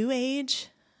new age.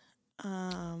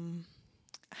 I'm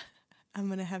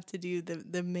gonna have to do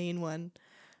the main one.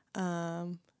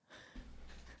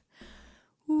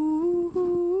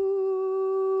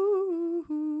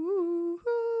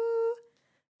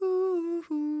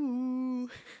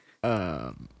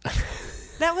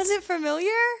 That wasn't familiar?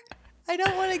 I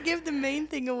don't want to give the main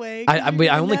thing away. I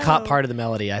only caught part of the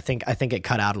melody. I think it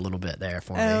cut out a little bit there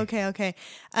for me. Okay.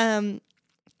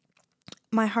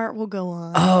 My Heart Will Go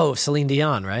On. Oh, Celine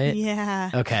Dion, right?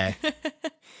 Yeah. Okay.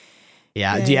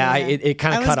 Yeah, It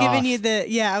kind of cut off.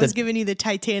 I was giving you the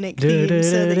Titanic theme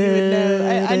so that you would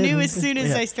know. I knew as soon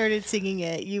as I started singing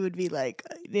it, you would be like,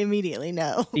 immediately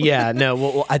know. Yeah, no.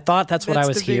 Well, I thought that's what I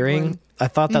was the big hearing. one. I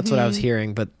thought that's what I was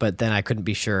hearing, but then I couldn't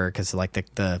be sure because like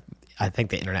the I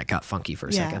think the internet got funky for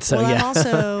a second. So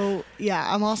well,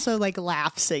 I'm also like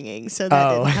laugh singing, so that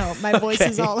didn't help. My voice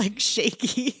is all like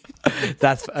shaky.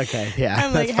 That's okay. Yeah,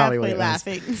 I'm like that's probably what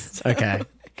halfway it was. laughing. Okay,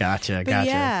 gotcha. But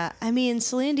yeah, I mean,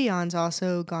 Celine Dion's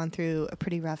also gone through a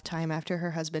pretty rough time after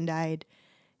her husband died.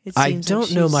 I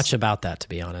don't know much about that, to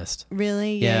be honest.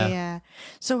 Really? Yeah.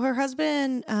 So her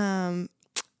husband, I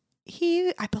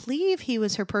believe he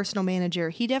was her personal manager.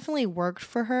 He definitely worked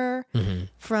for her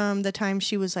from the time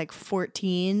she was like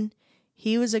 14.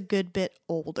 He was a good bit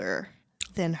older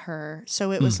than her.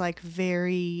 So it was like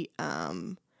very,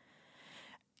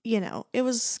 it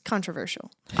was controversial.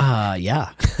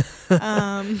 Yeah.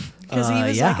 Because he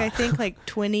was like, I think like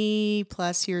 20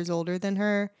 plus years older than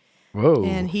her. Whoa.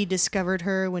 And he discovered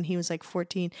her when he was like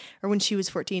 14 or when she was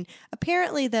 14.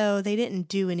 Apparently, though, they didn't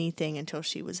do anything until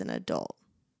she was an adult.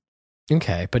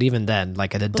 Okay, but even then,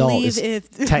 like an adult Believe is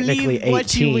technically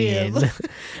 18.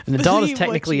 An adult is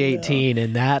technically 18,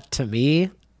 and that to me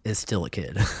is still a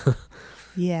kid.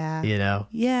 Yeah. You know?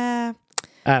 Yeah.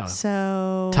 I don't know.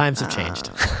 So Times have changed.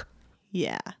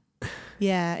 Yeah.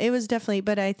 Yeah, it was definitely,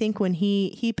 but I think when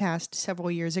he passed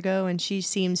several years ago, and she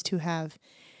seems to have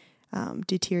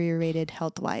deteriorated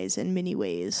health-wise in many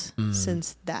ways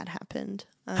since that happened.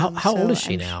 How old is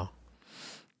she now?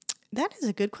 That is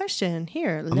a good question.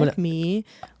 Here, let me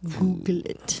Google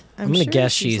it. I'm going to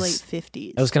guess she's late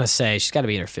 50s. I was going to say she's got to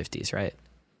be in her 50s, right?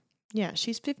 Yeah,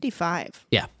 she's 55.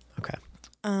 Yeah. Okay.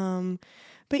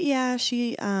 But yeah,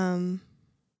 she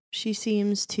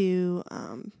seems to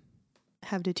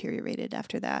have deteriorated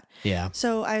after that. Yeah.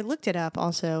 So I looked it up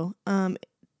also.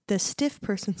 The stiff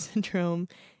person syndrome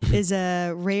is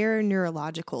a rare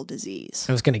neurological disease.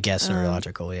 I was going to guess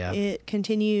neurological, yeah. It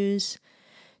continues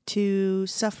to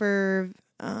suffer,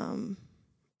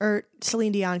 or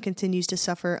Celine Dion continues to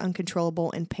suffer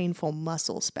uncontrollable and painful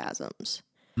muscle spasms.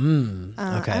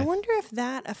 Okay. I wonder if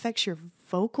that affects your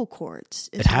vocal cords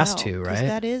as It has well, to, right?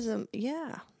 That is,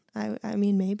 yeah. I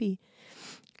mean, maybe.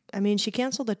 I mean, she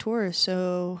canceled the tour,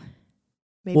 so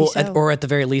maybe so. Or at the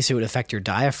very least, it would affect your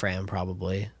diaphragm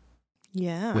probably.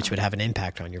 Yeah. Which would have an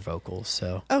impact on your vocals,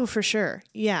 so. Oh, for sure.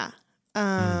 Yeah.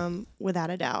 Without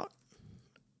a doubt.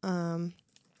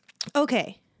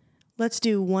 Okay. Let's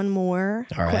do one more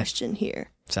question here.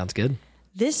 Sounds good.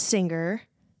 This singer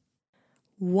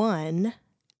won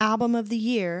Album of the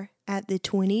Year at the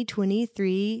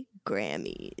 2023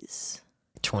 Grammys.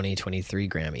 2023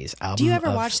 Grammys. Album Do you ever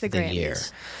of watch the Grammys? Year.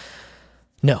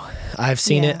 No, I've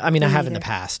seen it. I mean, I have in the neither.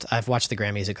 past. I've watched the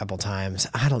Grammys a couple times.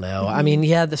 I don't know. I mean,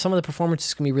 yeah, some of the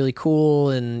performances can be really cool.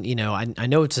 And, I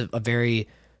know it's a very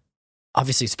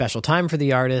obviously special time for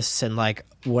the artists. And like,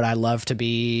 would I love to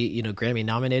be, Grammy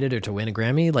nominated or to win a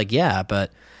Grammy? Like, yeah,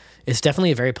 but it's definitely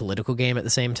a very political game at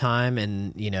the same time.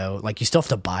 And, like you still have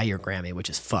to buy your Grammy, which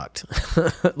is fucked.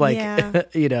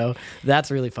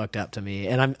 That's really fucked up to me.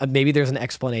 And maybe there's an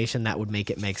explanation that would make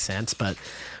it make sense. But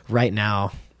right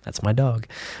now, that's my dog.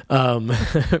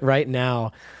 Right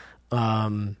now,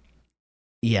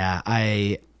 yeah,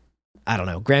 I don't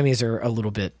know. Grammys are a little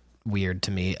bit weird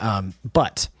to me.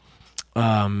 But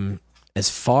as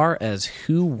far as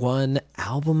who won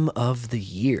Album of the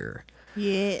Year,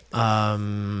 yeah.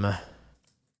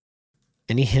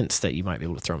 Any hints that you might be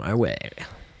able to throw my way?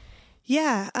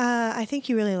 Yeah, I think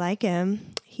you really like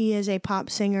him. He is a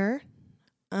pop singer.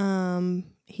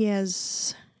 He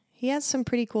has some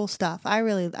pretty cool stuff.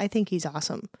 I think he's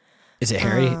awesome. Is it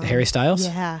Harry Styles?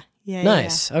 Yeah.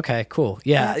 Nice. Yeah. Okay, cool.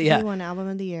 Yeah. He won Album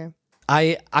of the Year.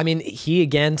 I mean, he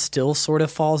again still sort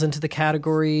of falls into the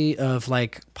category of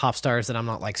like pop stars that I'm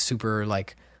not like super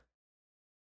like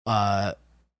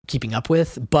keeping up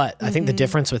with. But I think the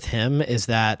difference with him is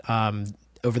that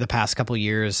over the past couple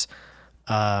years,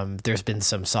 there's been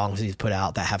some songs he's put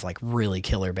out that have like really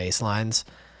killer bass lines.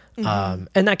 And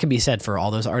that can be said for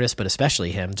all those artists, but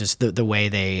especially him, just the way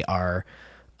they are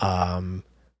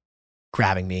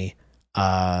grabbing me.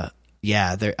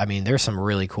 Yeah, there's some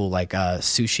really cool like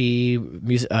sushi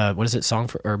music. What is it?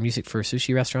 Music for a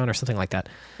sushi restaurant or something like that.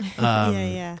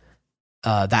 Yeah.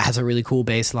 That has a really cool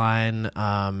bass line.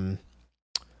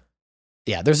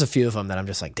 Yeah, there's a few of them that I'm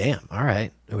just like, damn. All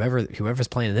right, whoever's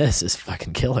playing this is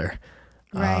fucking killer.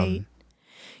 Right.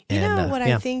 What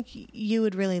yeah. I think you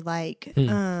would really like?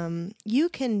 You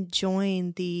can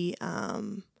join the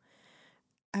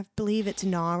I believe it's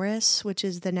NARIS, which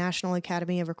is the National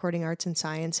Academy of Recording Arts and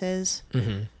Sciences.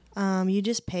 Mm-hmm. You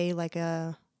just pay like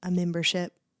a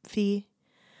membership fee.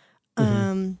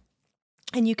 Mm-hmm.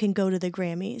 And you can go to the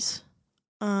Grammys.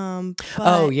 But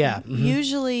Oh, yeah. Mm-hmm.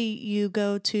 Usually you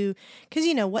go to, because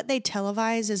what they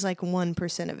televise is like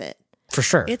 1% of it. For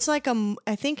sure. It's like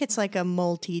I think it's like a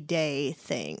multi-day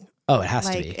thing. Oh, it has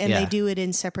like, to be. And yeah. they do it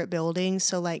in separate buildings.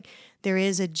 So like there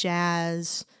is a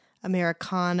jazz,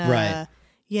 Americana, Right.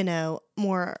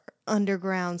 More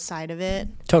underground side of it.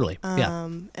 Totally. Yeah.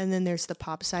 And then there's the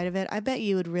pop side of it. I bet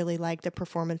you would really like the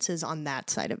performances on that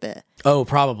side of it. Oh,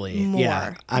 probably. More.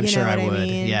 Yeah. I'm You sure know I what I would.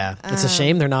 mean? Yeah. It's a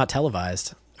shame they're not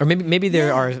televised. Or maybe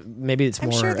there are, maybe it's I'm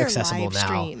more sure they're accessible live now.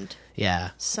 streamed Yeah.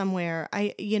 somewhere.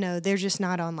 They're just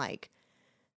not on like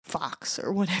Fox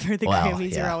or whatever the Well,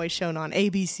 Grammys are yeah. always shown on.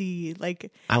 ABC,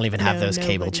 like I don't even have those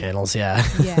cable nobody. channels. Yeah.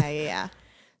 Yeah.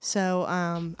 So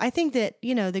I think that,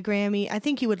 the Grammy, I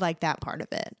think you would like that part of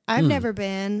it. I've never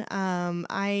been.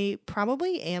 I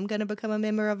probably am going to become a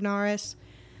member of NARIS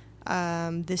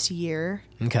this year.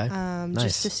 Okay. Just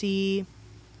Nice. to see,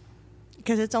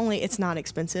 because it's not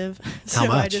expensive. So How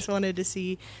much? I just wanted to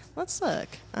see. Let's look.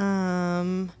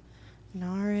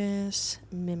 NARIS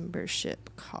membership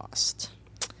cost.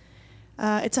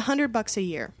 It's $100 a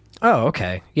year. Oh,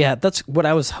 okay. Yeah, that's what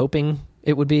I was hoping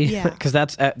it would be. Yeah. Because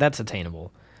that's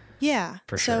attainable. Yeah.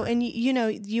 For So, sure. and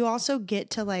you also get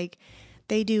to like,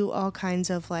 they do all kinds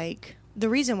of like, the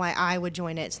reason why I would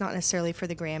join it, it's not necessarily for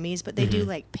the Grammys, but they do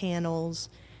like panels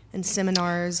and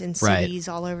seminars in Right. cities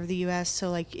all over the U.S. So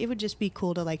like, it would just be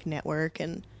cool to like network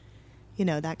and,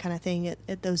 that kind of thing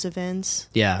at those events.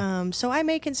 Yeah. So I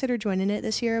may consider joining it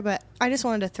this year, but I just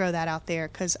wanted to throw that out there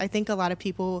because I think a lot of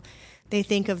people, they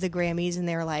think of the Grammys and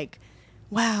they're like,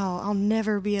 wow, I'll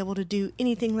never be able to do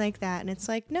anything like that. And it's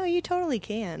like, no, you totally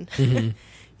can.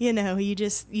 You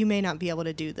may not be able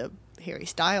to do the Harry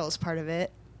Styles part of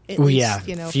it. At Well, least,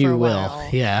 yeah. for Few a will. while.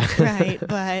 Yeah. Right.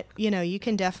 But, you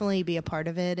can definitely be a part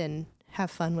of it and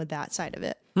have fun with that side of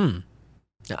it. I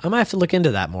might have to look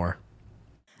into that more.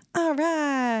 All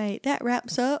right. That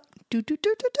wraps up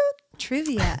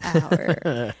Trivia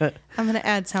Hour. I'm going to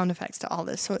add sound effects to all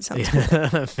this so it sounds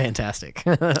cool. Fantastic.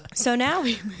 So now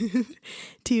we move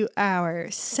to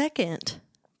our second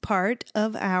part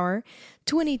of our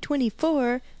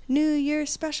 2024 New Year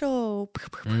special.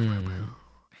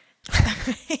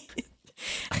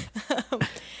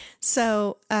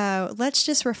 So let's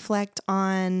just reflect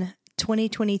on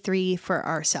 2023 for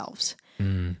ourselves.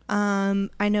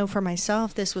 I know for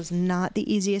myself, this was not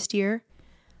the easiest year.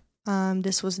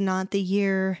 This was not the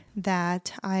year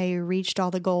that I reached all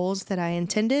the goals that I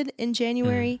intended in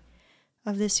January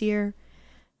of this year.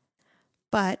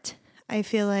 But I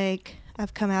feel like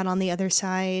I've come out on the other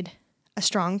side a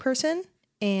strong person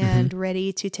and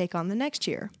ready to take on the next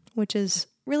year, which is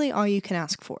really all you can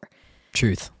ask for.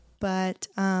 Truth. But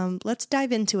let's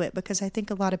dive into it because I think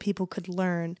a lot of people could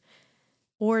learn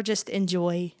or just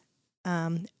enjoy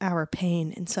our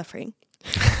pain and suffering.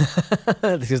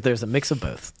 Because there's a mix of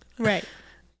both. Right.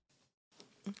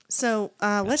 So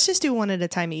let's just do one at a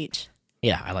time each.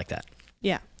 Yeah, I like that.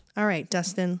 Yeah. All right,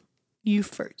 Dustin, you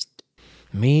first.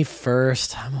 Me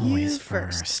first. I'm always You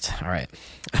first. All right.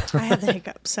 I have the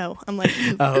hiccup, so I'm like,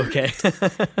 you, Oh, okay.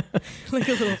 like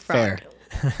a little frog. Fair.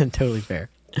 Totally fair.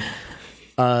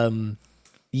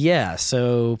 Yeah,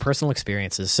 so personal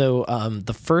experiences. So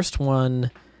the first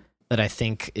one that I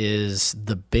think is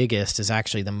the biggest is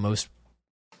actually the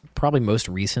probably most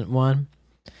recent one.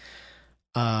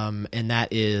 And that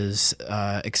is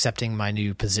accepting my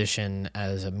new position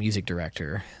as a music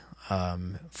director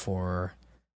for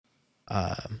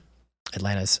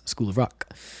Atlanta's School of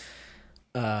Rock.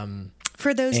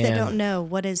 For those that don't know,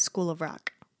 what is School of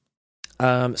Rock?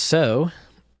 So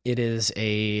it is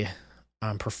a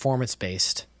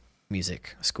performance-based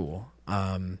music school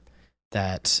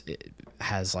that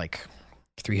has like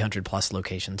 300 plus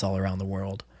locations all around the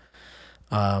world.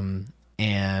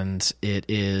 And it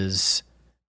is,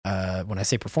 when I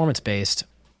say performance-based,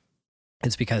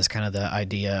 it's because kind of the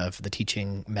idea of the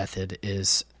teaching method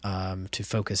is to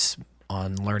focus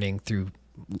on learning through,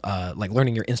 like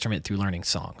learning your instrument through learning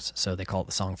songs. So they call it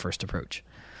the song first approach.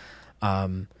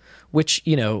 Which,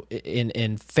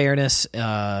 in fairness,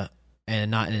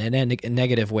 and not in a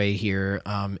negative way here,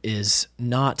 is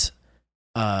not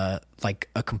like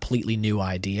a completely new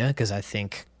idea, because I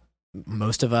think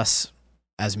most of us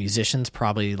as musicians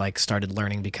probably like started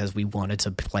learning because we wanted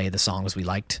to play the songs we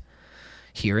liked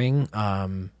hearing.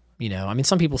 Some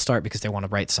people start because they want to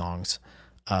write songs.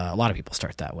 A lot of people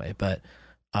start that way, but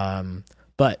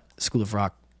School of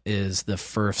Rock is the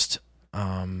first,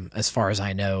 as far as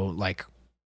I know, like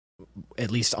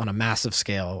at least on a massive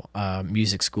scale,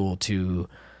 music school to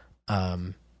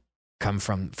come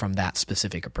from that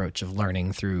specific approach of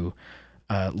learning through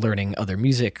learning other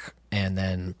music and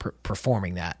then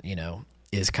performing that,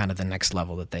 is kind of the next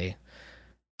level that they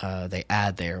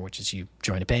add there, which is you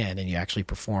join a band and you actually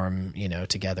perform,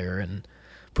 together and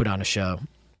put on a show.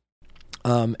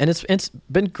 And it's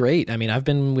been great. I mean, I've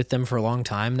been with them for a long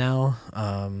time now,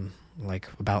 like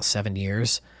about 7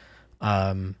 years,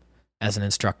 as an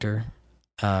instructor.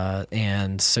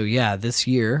 And so, yeah, this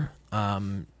year,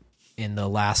 in the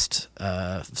last,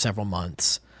 several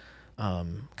months,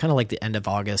 kind of like the end of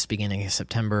August, beginning of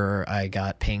September, I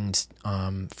got pinged,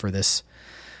 for this,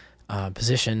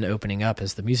 position opening up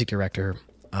as the music director.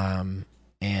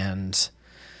 And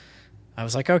I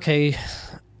was like, okay,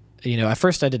 at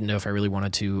first I didn't know if I really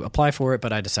wanted to apply for it,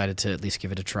 but I decided to at least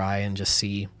give it a try and just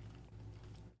see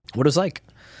what it was like.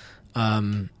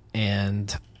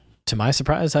 And to my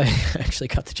surprise, I actually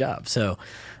got the job. So,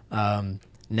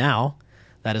 now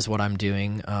that is what I'm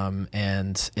doing.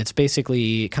 And it's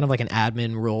basically kind of like an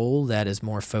admin role that is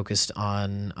more focused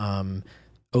on,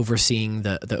 overseeing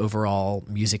the overall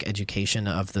music education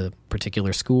of the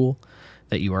particular school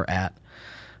that you are at.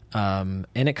 And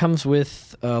it comes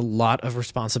with a lot of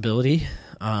responsibility,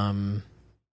 and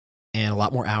a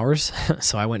lot more hours.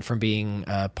 So I went from being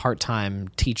a part-time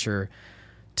teacher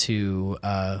to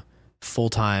a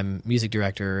full-time music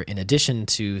director, in addition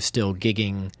to still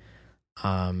gigging,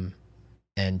 and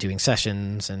doing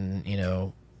sessions and,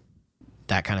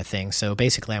 that kind of thing. So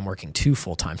basically I'm working 2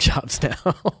 full-time jobs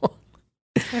now.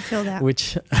 I feel that.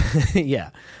 Which, yeah,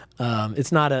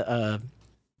 it's not a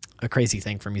crazy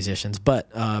thing for musicians, but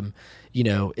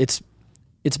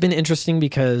it's been interesting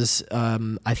because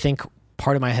I think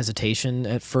part of my hesitation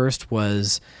at first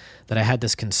was that I had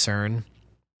this concern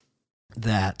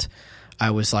that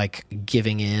I was like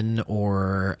giving in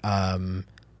or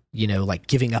like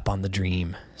giving up on the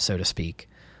dream, so to speak,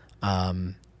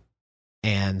 and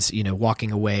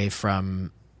walking away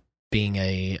from being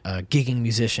a gigging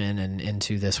musician and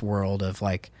into this world of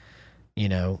like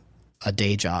a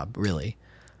day job, really.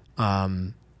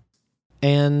 And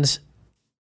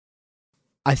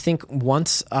I think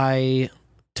once I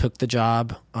took the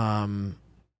job,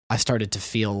 I started to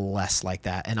feel less like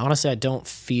that. And honestly, I don't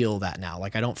feel that now.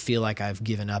 Like, I don't feel like I've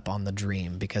given up on the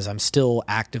dream, because I'm still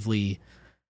actively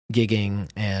gigging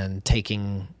and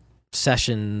taking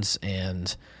sessions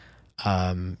and,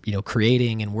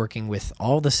 creating and working with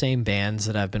all the same bands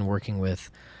that I've been working with.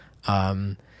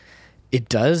 It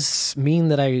does mean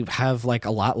that I have like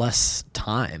a lot less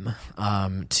time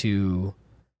to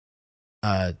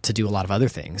do a lot of other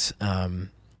things.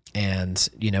 And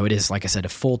it is, like I said, a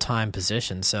full-time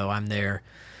position. So I'm there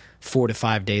 4 to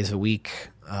 5 days a week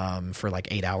for like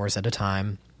 8 hours at a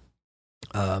time.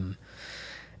 And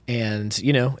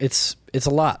it's a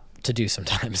lot to do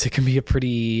sometimes. It can be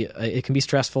it can be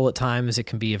stressful at times. It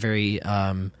can be a very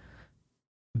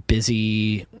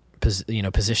busy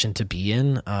position to be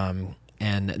in.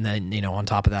 And then, on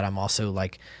top of that, I'm also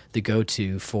like the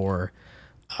go-to for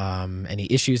any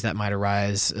issues that might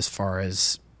arise as far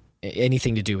as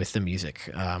anything to do with the music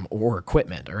or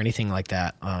equipment or anything like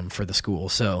that for the school.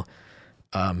 So,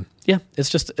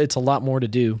 it's a lot more to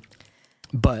do.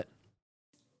 But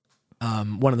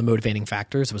one of the motivating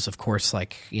factors was, of course,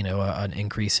 like, an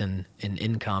increase in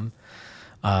income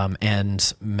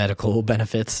and medical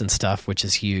benefits and stuff, which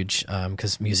is huge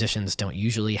because musicians don't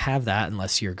usually have that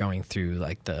unless you're going through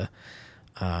like the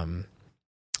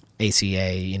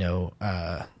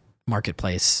ACA,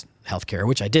 marketplace healthcare,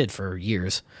 which I did for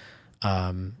years.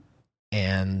 So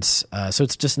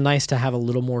it's just nice to have a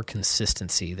little more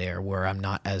consistency there where I'm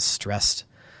not as stressed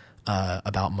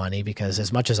about money, because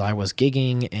as much as I was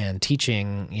gigging and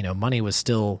teaching, money was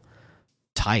still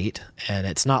tight, and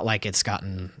it's not like it's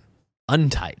gotten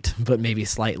untight, but maybe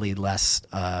slightly less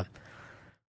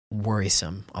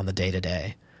worrisome on the day to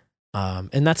day.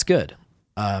 And that's good.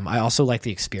 I also like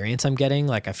the experience I'm getting.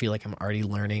 Like, I feel like I'm already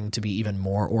learning to be even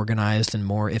more organized and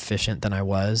more efficient than I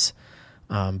was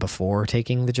before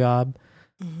taking the job.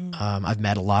 Mm-hmm. I've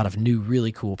met a lot of new,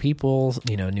 really cool people,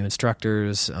 new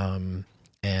instructors,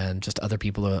 and just other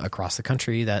people across the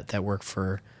country that work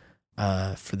for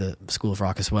the School of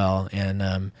Rock as well.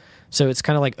 And so it's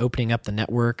kind of like opening up the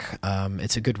network.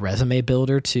 It's a good resume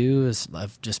builder too,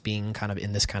 of just being kind of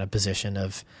in this kind of position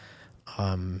of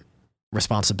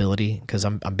responsibility, because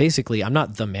I'm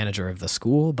not the manager of the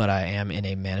school, but I am in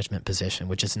a management position,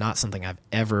 which is not something I've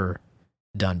ever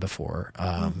done before.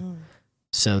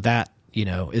 So that,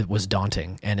 it was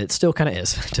daunting, and it still kind of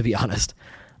is, to be honest.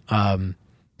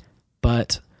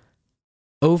 But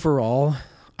overall,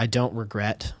 I don't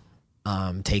regret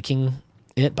taking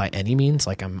it by any means.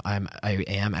 Like I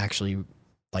am actually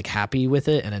like happy with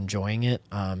it and enjoying it.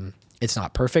 It's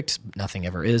not perfect. Nothing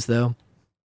ever is though.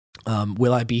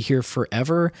 Will I be here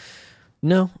forever?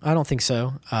 No, I don't think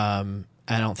so.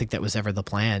 I don't think that was ever the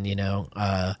plan, you know.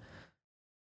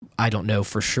 I don't know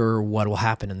for sure what will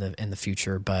happen in the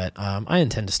future, but I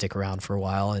intend to stick around for a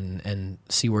while and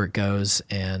see where it goes,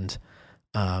 and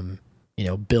you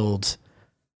know, build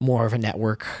more of a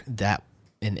network that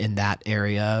in that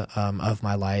area of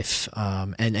my life,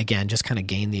 and again, just kind of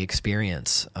gain the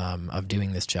experience of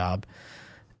doing this job,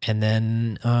 and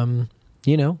then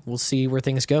you know, we'll see where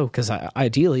things go. Because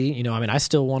ideally, you know, I mean, I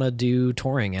still want to do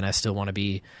touring, and I still want to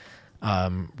be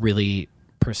really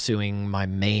pursuing my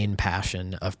main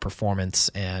passion of performance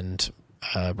and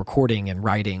recording and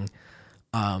writing,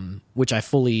 which I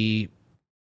fully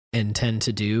intend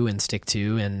to do and stick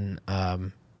to.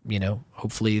 And, you know,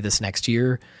 hopefully this next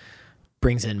year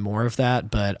brings in more of that.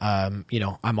 But, you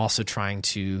know, I'm also trying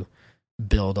to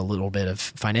build a little bit of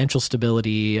financial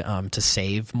stability to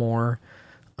save more,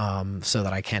 so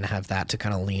that I can have that to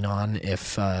kind of lean on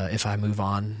if I move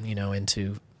on, you know,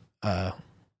 into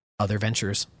other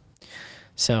ventures.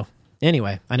 So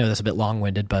anyway, I know that's a bit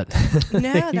long-winded, but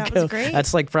No, that was great.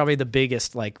 That's like probably the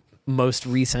biggest, like most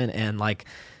recent and like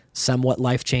somewhat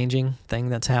life-changing thing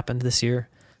that's happened this year.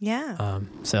 Yeah.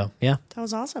 So yeah, That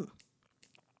was awesome.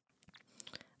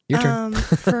 your turn.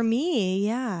 For me,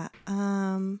 yeah.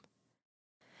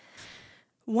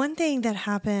 One thing that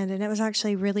happened, and it was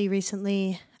actually really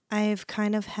recently, I've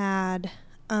kind of had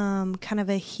kind of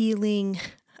a healing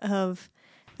of,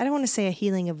 I don't want to say a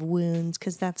healing of wounds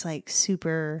because that's like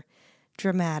super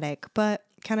dramatic, but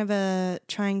kind of a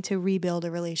trying to rebuild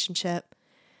a relationship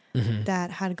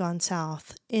that had gone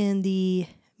south in the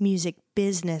music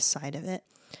business side of it.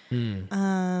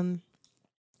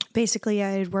 Basically,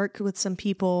 I had worked with some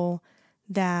people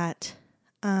that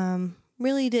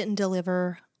really didn't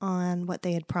deliver on what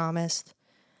they had promised.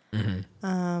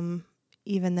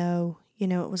 Even though, you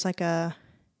know, it was like a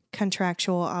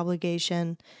contractual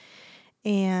obligation.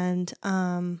 And,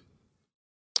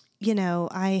 you know,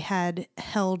 I had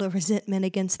held a resentment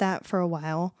against that for a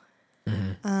while,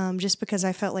 just because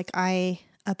I felt like I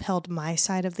upheld my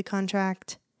side of the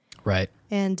contract. Right.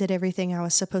 And did everything I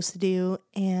was supposed to do.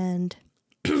 And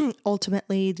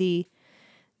ultimately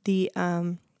the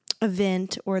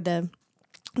event or the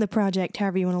project,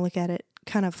 however you want to look at it,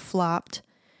 kind of flopped.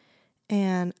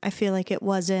 And I feel like it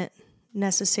wasn't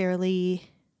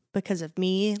necessarily because of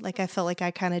me. Like I felt like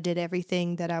I kind of did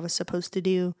everything that I was supposed to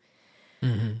do.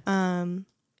 And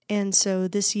so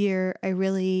this year I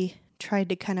really tried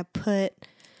to kind of put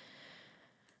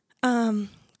kind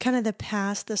of the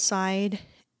past aside,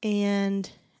 and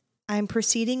I'm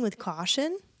proceeding with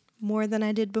caution more than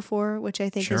I did before, which I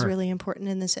think is really important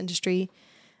in this industry.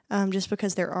 Just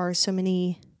because there are so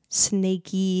many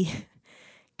snaky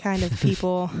kind of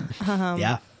people.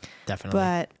 Yeah, definitely.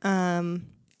 But,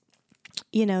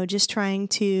 you know, just trying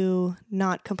to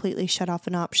not completely shut off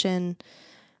an option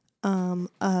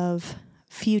of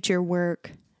future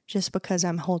work just because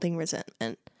I'm holding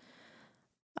resentment.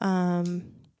 And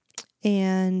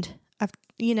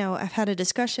I've had a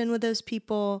discussion with those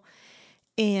people,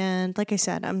 and like I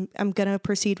said, I'm going to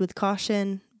proceed with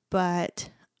caution, but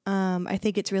I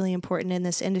think it's really important in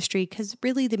this industry because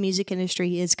really the music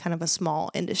industry is kind of a small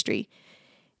industry.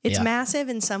 It's massive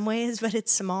in some ways, but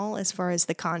it's small as far as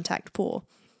the contact pool.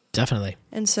 Definitely.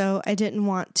 And so I didn't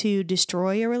want to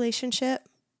destroy a relationship,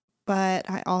 but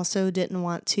I also didn't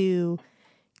want to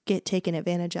get taken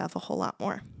advantage of a whole lot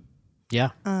more. Yeah.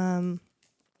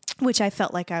 Which I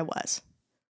felt like I was.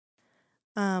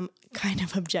 Kind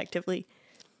of objectively.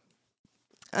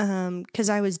 Because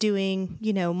I was doing,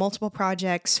 you know, multiple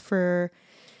projects for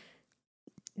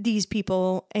these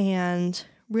people and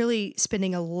really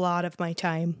spending a lot of my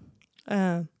time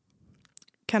kind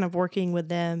of working with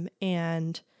them,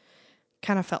 and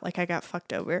kind of felt like I got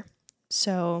fucked over.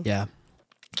 So, Yeah.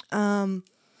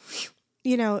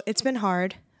 You know, it's been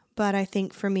hard, but I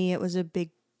think for me it was a big,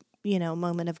 you know,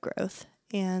 moment of growth.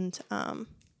 And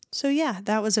so, yeah,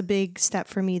 that was a big step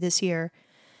for me this year.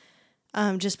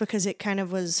 Just because it kind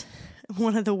of was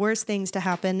one of the worst things to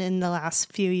happen in the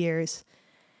last few years.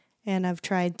 And I've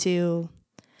tried to,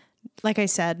 like I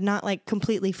said, not like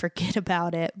completely forget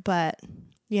about it, but,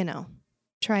 you know,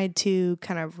 tried to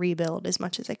kind of rebuild as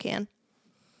much as I can.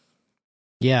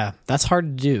 Yeah, that's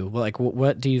hard to do. Like,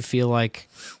 what do you feel like?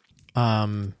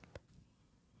 Because,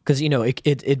 you know,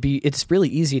 it's really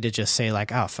easy to just say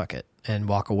like, oh, fuck it, and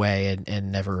walk away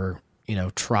and never, you know,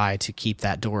 try to keep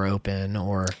that door open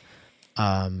or.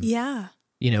 Yeah.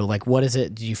 like what is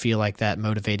it? Do you feel like that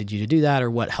motivated you to do that, or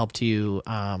what helped you,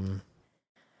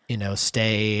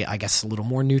 stay, I guess, a little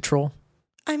more neutral?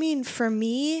 I mean, for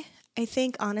me, I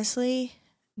think honestly,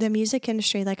 the music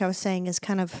industry, like I was saying, is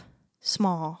kind of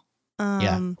small.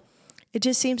 It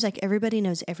just seems like everybody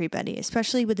knows everybody,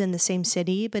 especially within the same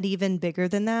city, but even bigger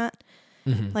than that.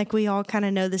 Mm-hmm. Like we all kind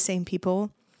of know the same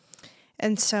people.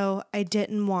 And so I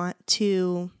didn't want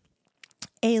to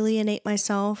alienate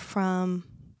myself from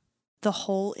the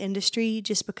whole industry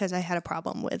just because I had a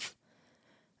problem with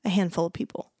a handful of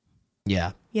people.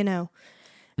 Yeah. Mm-hmm.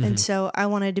 And so I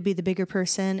wanted to be the bigger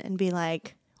person and be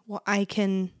like, well, I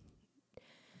can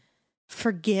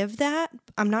forgive that.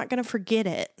 I'm not going to forget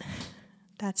it.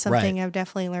 That's something I've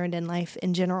definitely learned in life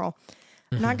in general.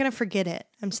 I'm not going to forget it.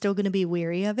 I'm still going to be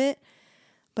weary of it,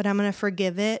 but I'm going to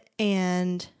forgive it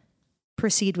and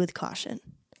proceed with caution.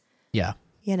 Yeah.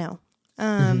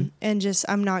 And just,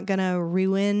 I'm not going to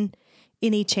ruin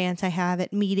any chance I have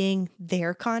at meeting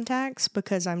their contacts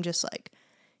because I'm just like,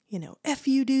 F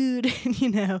you, dude,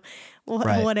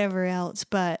 whatever else.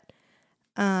 But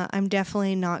I'm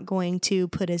definitely not going to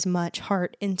put as much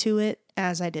heart into it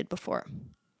as I did before.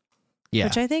 Yeah.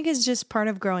 Which I think is just part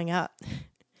of growing up,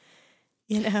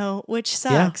 which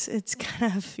sucks. Yeah. It's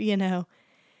kind of, you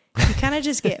kind of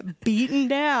just get beaten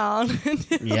down.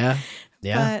 Yeah.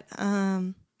 Yeah.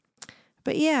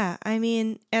 But yeah, I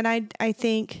mean, and I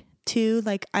think too,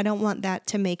 like, I don't want that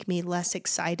to make me less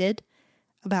excited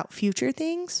about future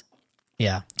things.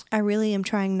 Yeah. I really am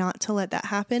trying not to let that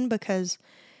happen because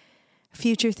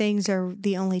future things are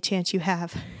the only chance you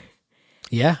have.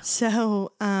 Yeah.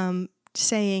 So,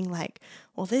 saying like,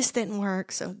 well, this didn't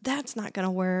work, so that's not going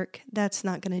to work. That's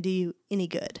not going to do you any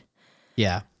good.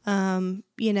 Yeah.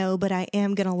 But I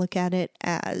am going to look at it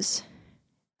as,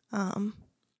 I'm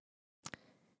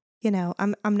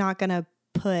not going to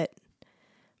put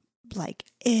like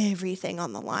everything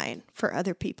on the line for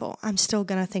other people. I'm still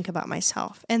going to think about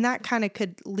myself. And that kind of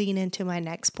could lean into my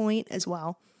next point as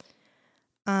well.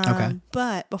 Okay.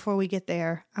 But before we get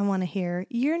there, I want to hear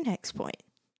your next point.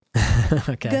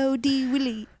 Okay. Go D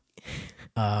Willie.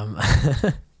 Well,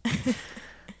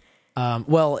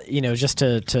 just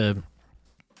to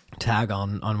tag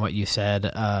on what you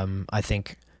said, I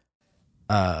think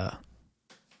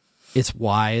it's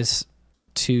wise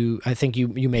I think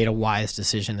you made a wise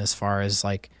decision as far as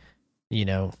like,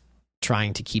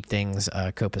 trying to keep things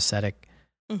copacetic.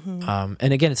 Mm-hmm.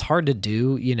 And again, it's hard to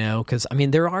do, because I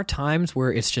mean, there are times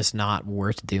where it's just not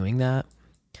worth doing that.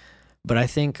 But I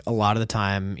think a lot of the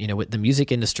time, with the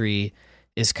music industry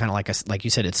is kind of like you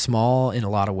said, it's small in a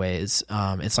lot of ways.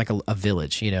 It's like a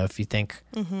village, if you think,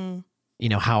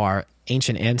 how our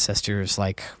ancient ancestors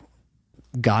like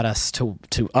got us to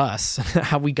us,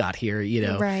 how we got here,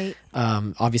 Right.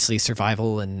 Obviously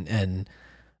survival and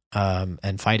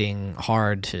fighting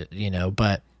hard to,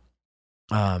 but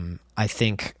I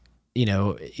think,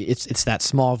 it's that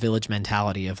small village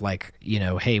mentality of like,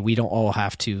 hey, we don't all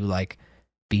have to like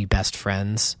be best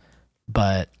friends,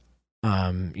 but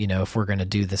if we're going to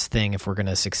do this thing, if we're going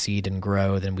to succeed and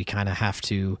grow, then we kind of have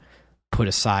to put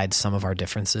aside some of our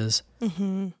differences.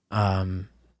 Mm-hmm.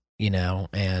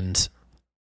 And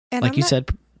like you said.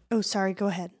 Oh, sorry. Go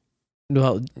ahead.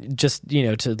 Well, just,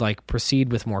 to like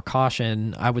proceed with more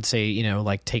caution, I would say,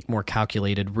 like take more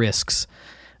calculated risks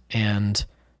and,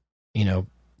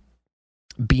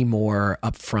 be more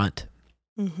upfront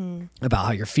about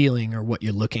how you're feeling or what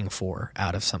you're looking for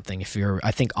out of something.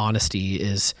 I think honesty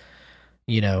is,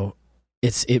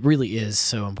 it really is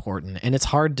so important, and it's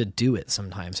hard to do it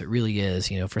sometimes. It really is,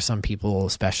 for some people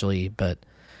especially, but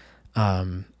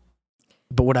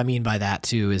what I mean by that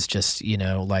too is just,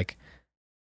 like,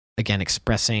 again,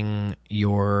 expressing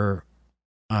your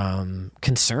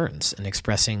concerns and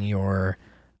expressing your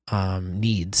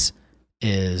needs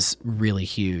is really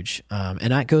huge.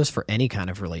 And that goes for any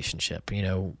kind of relationship,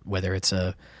 whether it's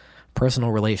a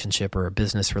personal relationship or a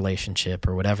business relationship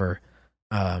or whatever.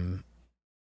 That's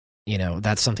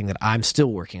something that I'm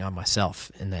still working on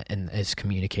myself, and is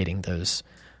communicating those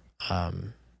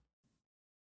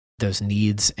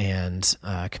needs and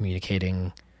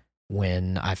communicating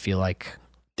when I feel like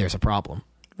there's a problem.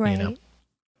 Right.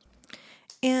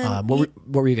 And what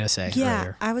were you going to say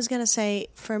earlier? I was going to say,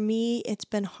 for me, it's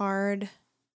been hard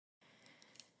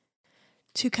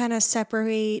to kind of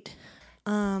separate.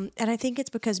 And I think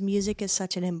it's because music is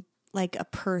such a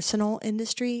personal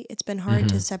industry. It's been hard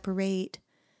to separate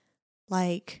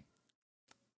like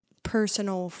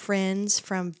personal friends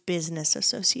from business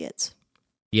associates.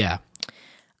 Yeah.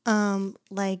 And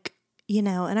I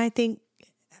think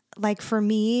like for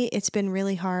me, it's been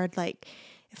really hard. Like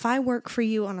if I work for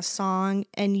you on a song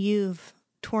and you've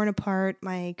torn apart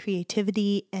my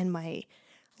creativity and my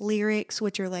lyrics,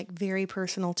 which are like very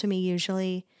personal to me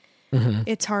usually.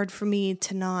 It's hard for me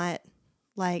to not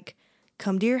like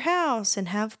come to your house and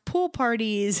have pool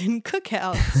parties and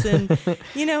cookouts and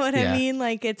you know what I mean?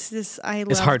 Like it's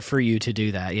hard for you to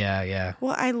do that. Yeah. Yeah.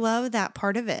 Well, I love that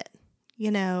part of it,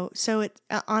 you know? So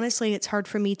honestly, it's hard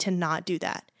for me to not do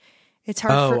that. It's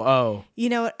hard you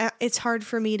know, it's hard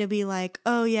for me to be like,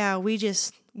 oh yeah, we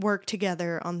just worked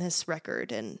together on this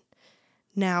record and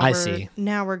now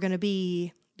we're going to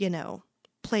be, you know,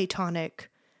 platonic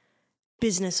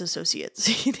business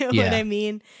associates. You know what I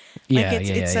mean? Like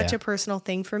it's such a personal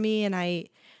thing for me. And I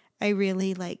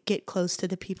really like get close to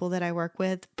the people that I work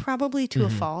with, probably to a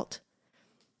fault.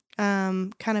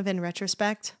 Kind of in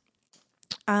retrospect.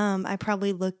 I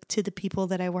probably look to the people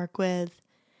that I work with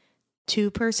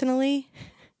too personally.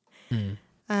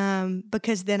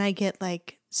 Because then I get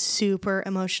like super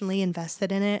emotionally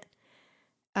invested in it.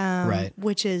 Right.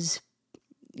 Which is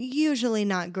usually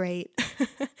not great.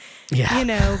 You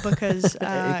know, because it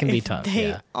can be tough.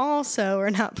 They also are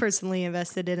not personally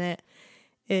invested in it.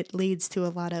 It leads to a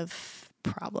lot of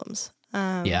problems.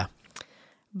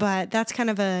 But that's kind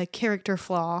of a character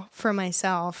flaw for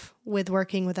myself with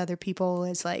working with other people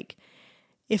is like,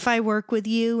 if I work with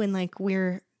you and like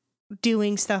we're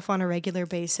doing stuff on a regular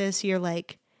basis, you're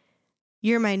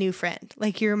my new friend.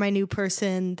 Like you're my new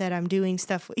person that I'm doing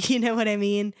stuff with. You know what I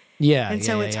mean? Yeah. And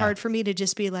so it's hard for me to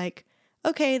just be like,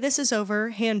 okay, this is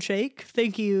over. Handshake.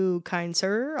 Thank you, kind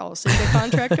sir. I'll send the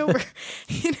contract over.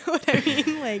 You know what I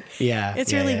mean? Like,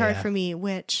 it's really hard for me,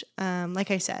 which,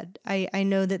 like I said, I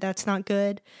know that that's not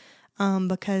good,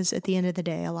 because at the end of the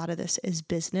day, a lot of this is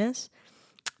business,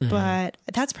 but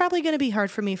that's probably going to be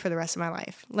hard for me for the rest of my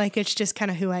life. Like, it's just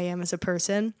kind of who I am as a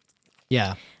person.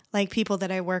 Yeah. Like people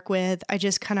that I work with, I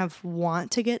just kind of want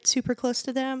to get super close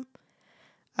to them.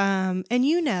 And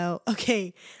you know,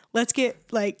 okay, let's get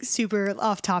like super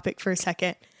off topic for a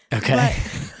second. Okay.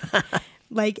 But,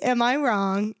 like, am I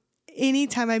wrong?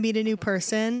 Anytime I meet a new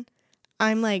person,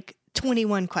 I'm like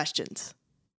 21 questions.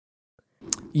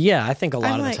 Yeah, I think a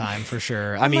lot of the time for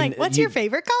sure. I mean, like, what's your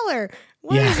favorite color?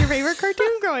 What is your favorite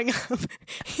cartoon growing up?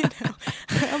 You know,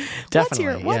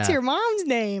 what's your mom's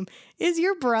name? Is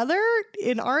your brother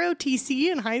in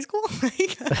ROTC in high school?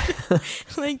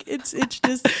 Like it's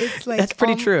like that's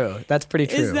pretty true. That's pretty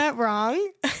true. Is that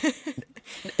wrong?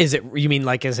 Is it? You mean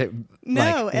like? Is it?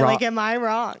 No, like am I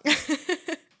wrong?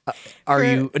 Are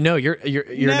you? No, you're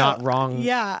no, not wrong.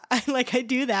 Yeah, I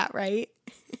do that, right?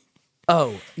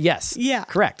 Oh, yes. Yeah.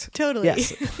 Correct. Totally.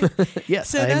 Yes. Yes.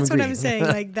 So that's what I'm saying.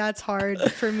 Like, that's hard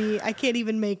for me. I can't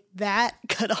even make that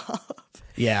cut off.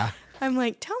 Yeah. I'm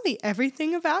like, tell me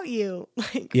everything about you.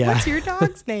 Like, what's your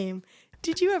dog's name?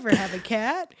 Did you ever have a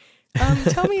cat?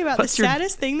 Tell me about the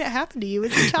saddest thing that happened to you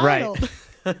as a child.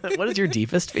 Right. What is your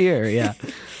deepest fear? Yeah.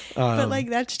 But like,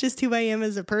 that's just who I am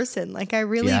as a person. Like, I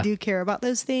really do care about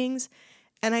those things.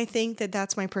 And I think that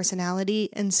that's my personality.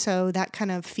 And so that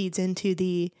kind of feeds into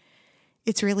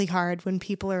it's really hard when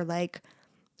people are like,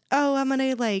 oh, I'm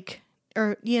going to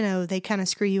or, you know, they kind of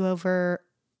screw you over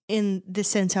in the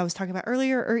sense I was talking about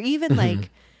earlier, or even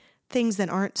like things that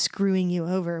aren't screwing you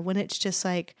over when it's just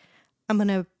like, I'm going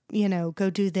to, you know, go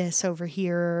do this over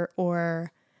here,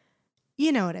 or,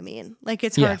 you know what I mean? Like,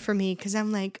 it's hard for me because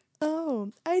I'm like,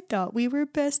 oh, I thought we were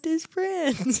best as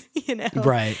friends, you know?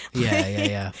 Right. Yeah,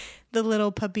 yeah. The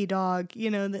little puppy dog, you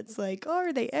know, that's like, oh,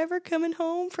 are they ever coming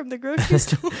home from the grocery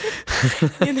store?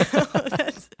 You know,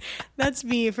 that's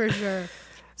me for sure.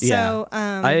 So,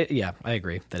 I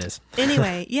agree. That is.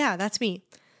 Anyway, that's me.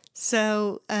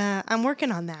 So, I'm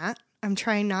working on that. I'm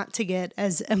trying not to get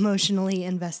as emotionally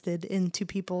invested into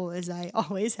people as I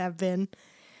always have been.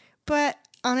 But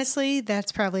honestly,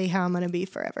 that's probably how I'm going to be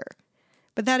forever.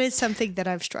 But that is something that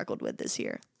I've struggled with this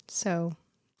year. So,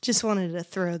 just wanted to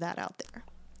throw that out there.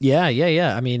 Yeah.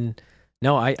 I mean,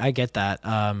 no, I get that.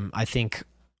 I think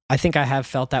I have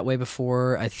felt that way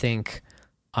before. I think,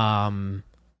 cause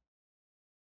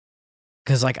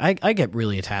like I get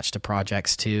really attached to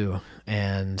projects too.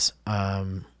 And,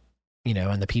 you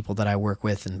know, and the people that I work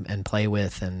with and play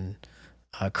with and,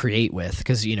 create with,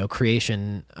 cause you know,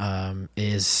 creation,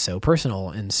 is so personal.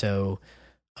 And so,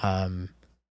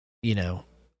 you know,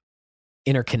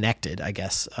 interconnected, I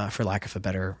guess, for lack of a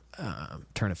better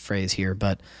turn of phrase here.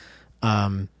 But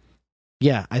I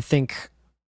think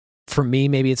for me,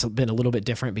 maybe it's been a little bit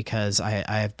different because I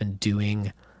have been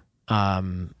doing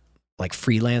like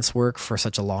freelance work for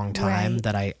such a long time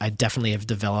that I definitely have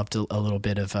developed a little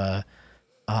bit of a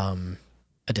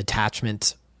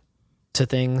detachment to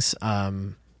things.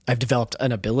 I've developed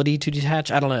an ability to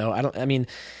detach. I don't know. I mean,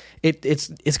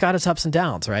 it's got its ups and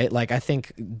downs, right? Like I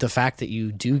think the fact that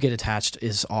you do get attached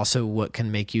is also what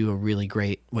can make you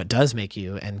what does make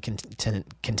you and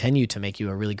continue to make you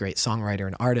a really great songwriter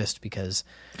and artist, because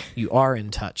you are in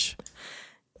touch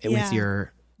with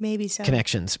your maybe so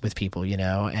connections with people,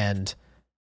 and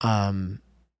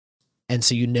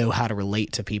so you know how to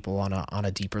relate to people on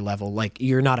a deeper level. Like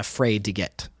you're not afraid to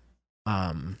get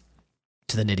to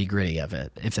the nitty gritty of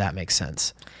it, if that makes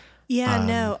sense. Yeah,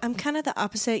 no, I'm kind of the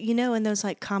opposite. In those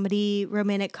like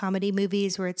romantic comedy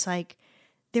movies where it's like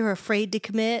they're afraid to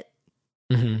commit.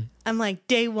 Mm-hmm. I'm like,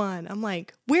 day one, I'm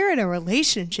like, we're in a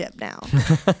relationship now.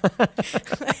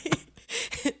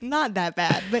 Not that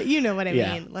bad, but you know what I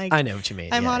mean. Like, I know what you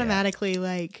mean. I'm automatically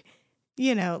like,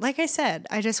 like I said,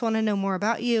 I just want to know more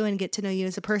about you and get to know you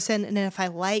as a person. And then if I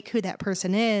like who that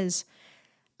person is,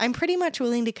 I'm pretty much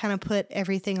willing to kind of put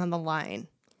everything on the line.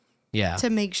 Yeah. To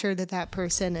make sure that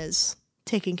person is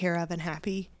taken care of and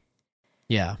happy.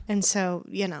 Yeah. And so,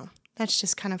 that's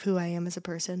just kind of who I am as a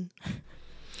person.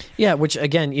 Yeah, which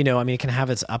again, it can have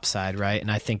its upside, right? And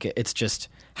I think it's just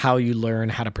how you learn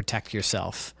how to protect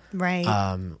yourself.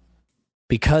 Right.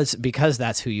 Because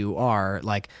that's who you are.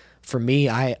 Like for me,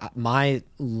 my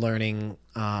learning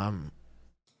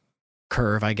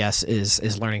curve, I guess,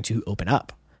 is learning to open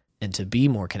up and to be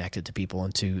more connected to people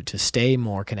and to stay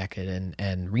more connected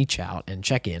and reach out and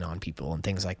check in on people and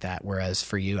things like that. Whereas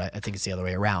for you, I think it's the other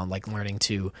way around, like learning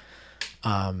to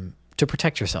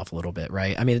protect yourself a little bit,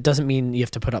 right? I mean, it doesn't mean you have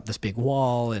to put up this big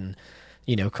wall and,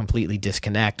 completely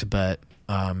disconnect, but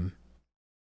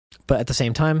at the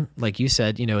same time, like you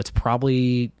said, it's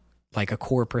probably like a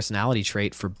core personality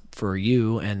trait for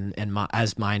you and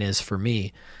as mine is for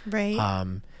me. Right.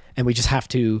 And we just have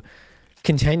to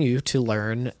continue to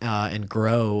learn and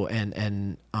grow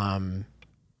and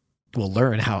we'll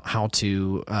learn how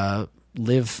to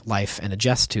live life and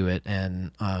adjust to it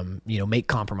and make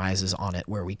compromises on it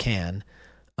where we can,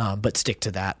 but stick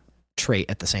to that trait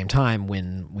at the same time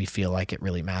when we feel like it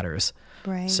really matters.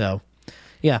 Right. So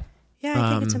yeah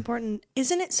I think it's important.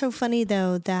 Isn't it so funny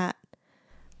though that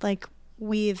like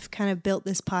we've kind of built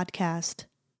this podcast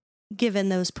given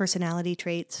those personality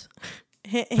traits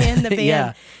in the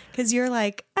band, because you're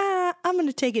like, I'm going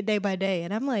to take it day by day.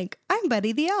 And I'm like, I'm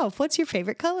Buddy the Elf. What's your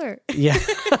favorite color? Yeah.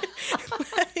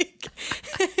 Like,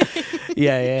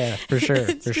 yeah, for sure.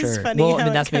 It's For just sure. funny Well, how I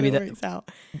mean, it that's maybe works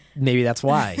out. maybe that's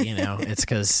why, it's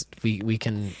because we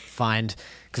can find,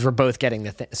 because we're both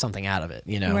getting something out of it,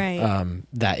 Right.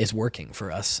 That is working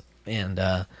for us. And,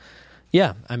 I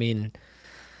mean,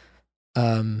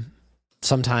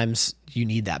 sometimes you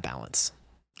need that balance.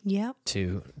 Yep.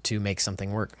 To make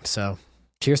something work. So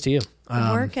cheers to you.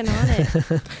 Working on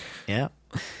it. Yeah.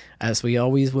 As we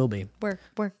always will be. Work.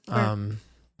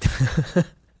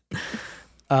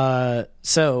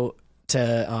 So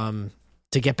to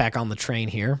get back on the train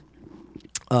here,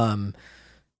 I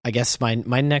guess my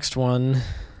next one,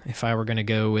 if I were going to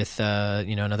go with,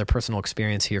 another personal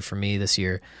experience here for me this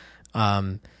year,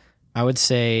 I would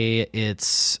say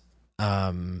it's,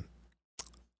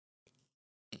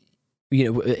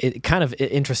 it kind of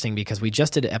interesting because we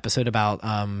just did an episode about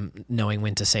knowing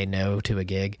when to say no to a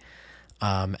gig.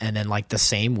 And then like the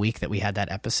same week that we had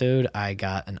that episode, I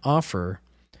got an offer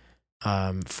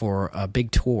for a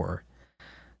big tour.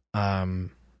 I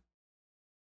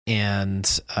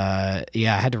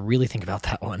had to really think about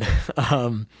that one.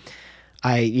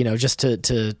 Just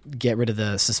to get rid of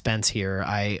the suspense here,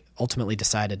 I ultimately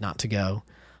decided not to go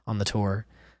on the tour.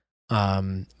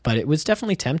 But it was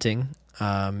definitely tempting.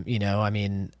 I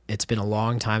mean, it's been a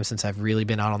long time since I've really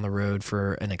been out on the road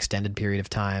for an extended period of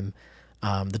time.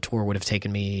 The tour would have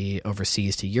taken me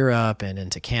overseas to Europe and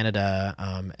into Canada.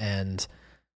 And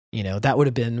that would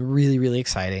have been really, really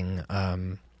exciting.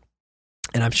 And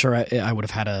I'm sure I would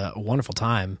have had a wonderful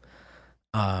time,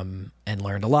 and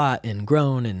learned a lot and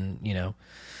grown and,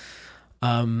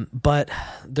 but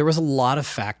there was a lot of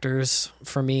factors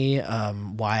for me,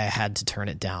 why I had to turn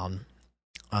it down.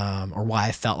 Or why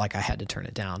I felt like I had to turn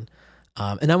it down.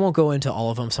 And I won't go into all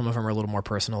of them. Some of them are a little more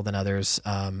personal than others.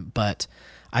 But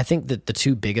I think that the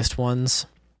two biggest ones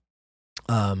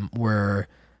were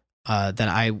that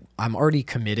I'm already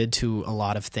committed to a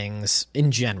lot of things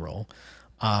in general.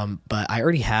 But I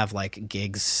already have like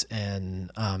gigs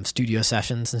and studio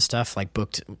sessions and stuff like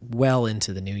booked well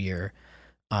into the new year.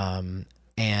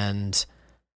 And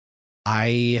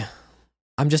I'm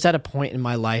just at a point in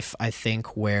my life, I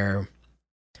think, where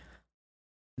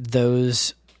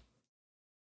those,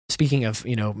 speaking of,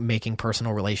 making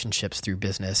personal relationships through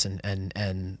business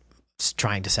and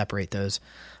trying to separate those,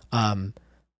 the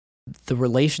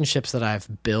relationships that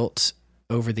I've built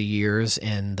over the years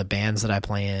in the bands that I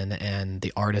play in and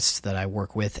the artists that I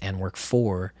work with and work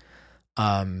for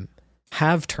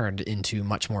have turned into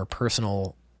much more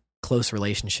personal, close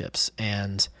relationships.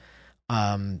 And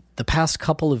the past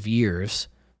couple of years,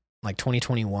 like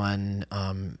 2021,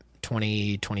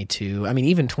 2022, I mean,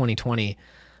 even 2020,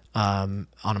 on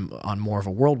more of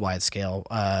a worldwide scale,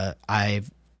 I've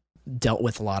dealt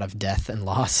with a lot of death and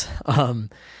loss.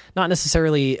 Not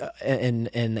necessarily in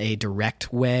a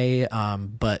direct way,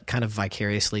 but kind of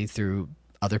vicariously through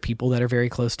other people that are very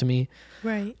close to me.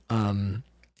 Right.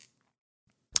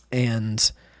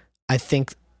 And I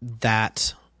think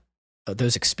that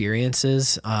those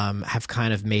experiences have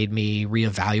kind of made me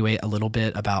reevaluate a little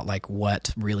bit about like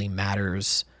what really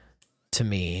matters to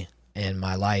me in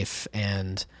my life.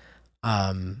 And,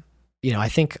 I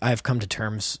think I've come to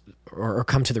terms or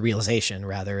come to the realization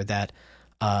rather that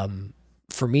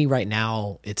for me right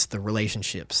now, it's the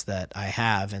relationships that I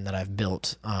have and that I've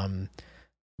built,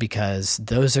 because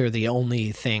those are the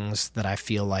only things that I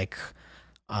feel like,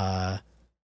 are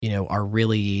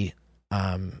really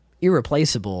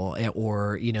irreplaceable,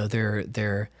 or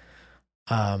they're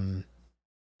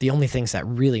the only things that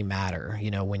really matter.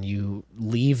 When you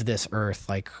leave this earth,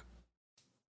 like,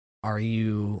 are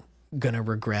you gonna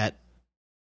regret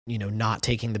not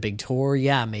taking the big tour?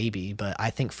 Yeah, maybe. But I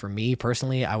think for me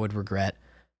personally, I would regret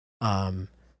the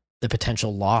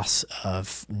potential loss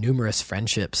of numerous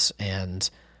friendships and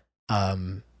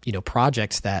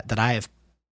projects that I have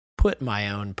put my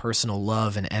own personal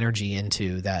love and energy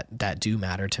into that do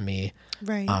matter to me,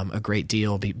 right, a great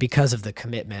deal because of the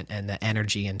commitment and the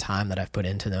energy and time that I've put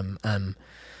into them. And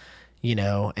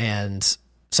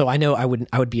so I know I am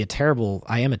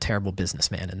a terrible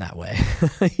businessman in that way.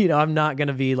 I'm not going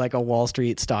to be like a Wall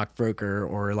Street stockbroker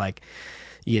or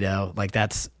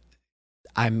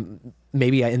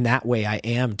maybe in that way I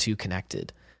am too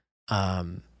connected.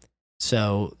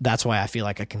 So that's why I feel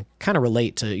like I can kind of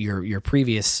relate to your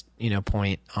previous,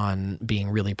 point on being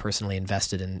really personally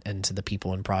invested into the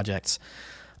people and projects.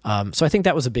 So I think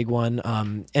that was a big one.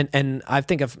 And I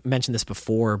think I've mentioned this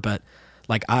before, but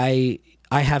like I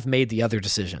have made the other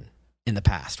decision in the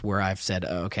past where I've said,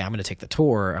 oh, okay, I'm going to take the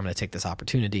tour, I'm going to take this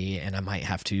opportunity, and I might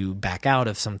have to back out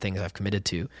of some things I've committed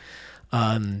to.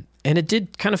 And it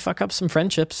did kind of fuck up some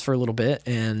friendships for a little bit,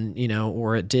 and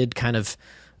or it did kind of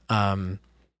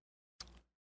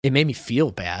it made me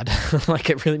feel bad. Like,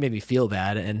 it really made me feel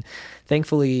bad. And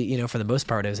thankfully, for the most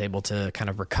part, I was able to kind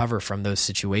of recover from those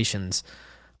situations.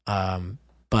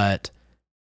 But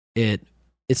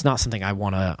it's not something I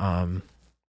want to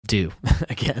do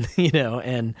again,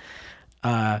 and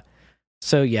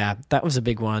so yeah, that was a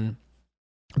big one,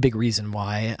 a big reason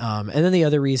why. And then the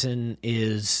other reason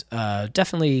is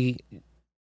definitely,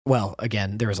 well,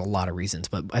 again, there's a lot of reasons,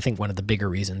 but I think one of the bigger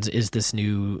reasons is this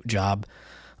new job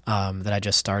that I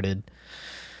just started.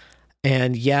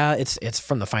 And yeah, it's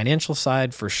from the financial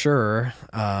side for sure.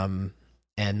 And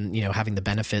having the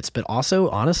benefits, but also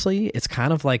honestly, it's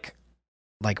kind of like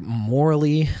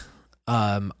morally,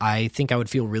 I think I would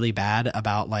feel really bad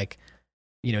about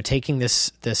taking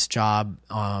this job,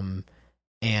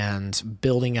 and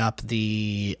building up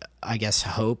the, I guess,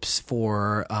 hopes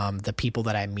for, the people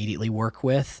that I immediately work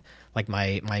with, like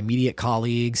my immediate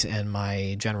colleagues and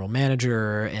my general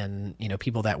manager and,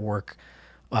 people that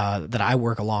I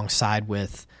work alongside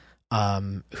with,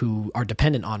 who are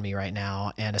dependent on me right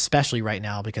now. And especially right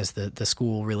now, because the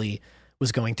school really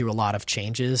was going through a lot of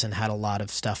changes and had a lot of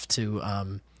stuff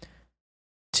to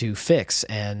fix.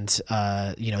 And,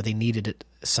 they needed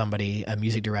a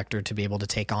music director, to be able to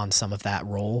take on some of that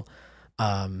role,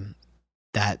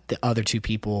 that the other two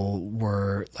people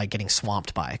were like getting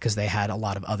swamped by, because they had a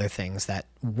lot of other things that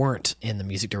weren't in the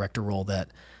music director role that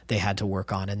they had to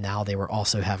work on. And now they were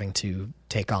also having to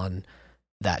take on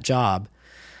that job.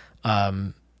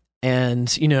 And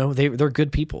they're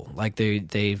good people. Like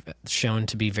they've shown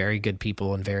to be very good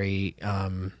people and very,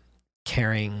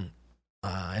 caring,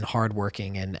 and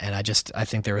hardworking. And I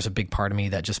think there was a big part of me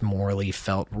that just morally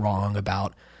felt wrong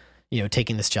about,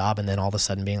 taking this job and then all of a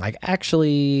sudden being like,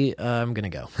 actually, I'm going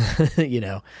to go,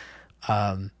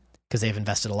 because they've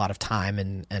invested a lot of time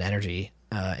and energy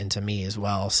into me as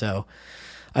well. So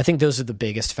I think those are the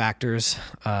biggest factors,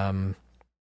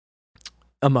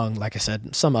 among, like I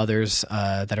said, some others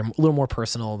that are a little more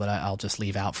personal that I'll just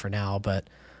leave out for now. But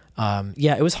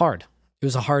yeah, it was hard. It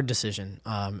was a hard decision.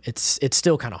 It's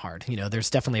still kind of hard. There's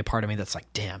definitely a part of me that's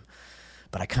like, damn,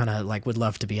 but I kind of would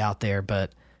love to be out there,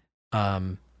 but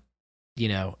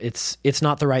it's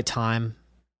not the right time.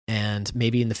 And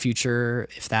maybe in the future,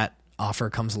 if that offer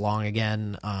comes along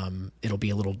again, it'll be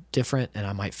a little different and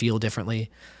I might feel differently.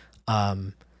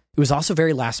 it was also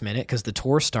very last minute because the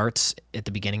tour starts at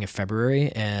the beginning of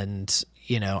February, and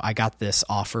I got this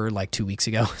offer like 2 weeks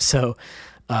ago. So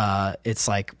it's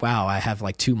like, wow, I have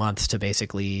like 2 months to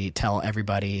basically tell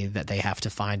everybody that they have to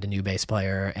find a new bass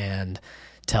player and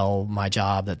tell my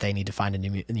job that they need to find a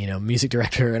new, music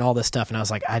director and all this stuff. And I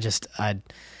was like,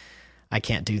 I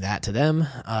can't do that to them.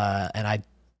 And I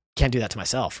can't do that to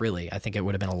myself, really. I think it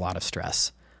would have been a lot of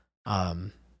stress.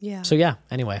 Yeah. So yeah,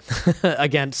 anyway,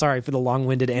 again, sorry for the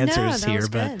long-winded answers here,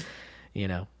 but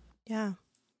good. Yeah.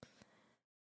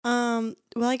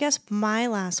 Well, I guess my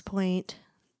last point,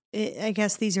 I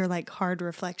guess these are like hard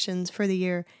reflections for the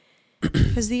year,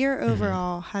 because the year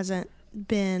overall hasn't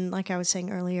been, like I was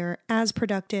saying earlier, as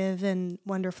productive and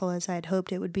wonderful as I had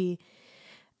hoped it would be.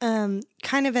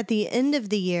 Kind of at the end of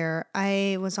the year,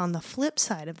 I was on the flip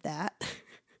side of that.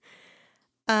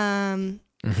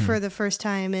 For the first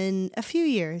time in a few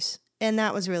years, and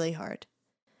that was really hard.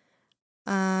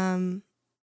 Kind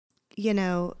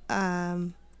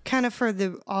of for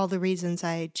all the reasons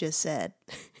I just said.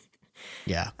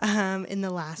 yeah. In the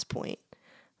last point.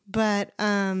 But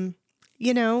I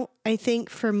think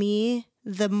for me,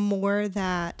 the more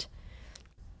that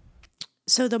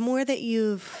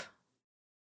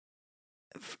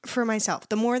for myself,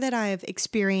 the more that I've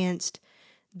experienced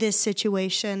this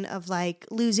situation of like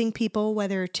losing people,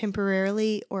 whether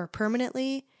temporarily or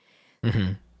permanently,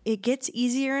 it gets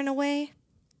easier in a way,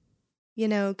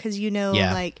 because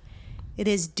like it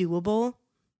is doable.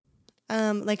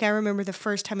 Like I remember the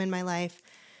first time in my life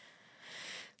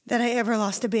that I ever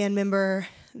lost a band member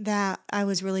that I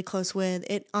was really close with.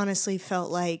 It honestly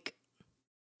felt like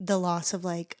the loss of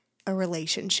like a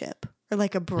relationship or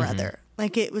like a brother.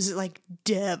 Like it was like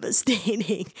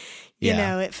devastating.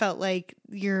 It felt like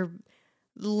your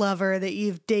lover that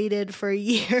you've dated for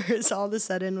years all of a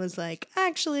sudden was like,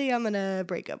 actually, I'm going to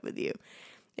break up with you.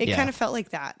 It kind of felt like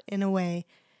that in a way.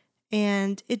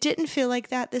 And it didn't feel like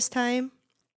that this time.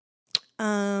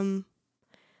 But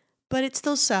it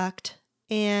still sucked.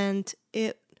 And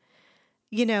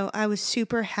I was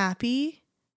super happy,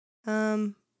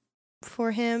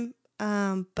 for him.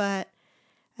 But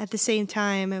at the same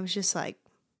time, I was just like,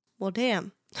 well,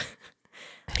 damn.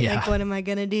 Like, what am I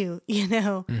going to do?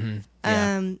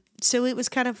 So it was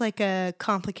kind of like a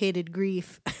complicated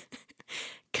grief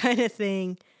kind of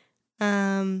thing.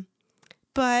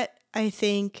 But I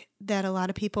think that a lot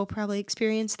of people probably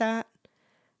experience that.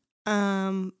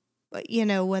 But,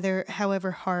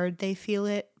 however hard they feel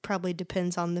it probably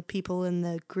depends on the people in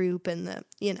the group and a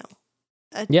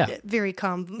very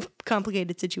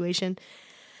complicated situation.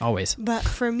 Always. But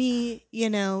for me,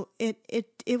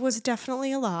 it was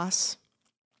definitely a loss.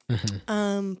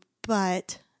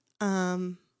 But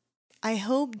I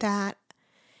hope that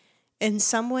in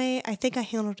some way, I think I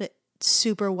handled it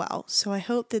super well. So I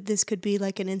hope that this could be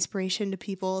like an inspiration to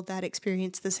people that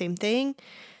experience the same thing,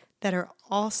 that are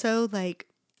also like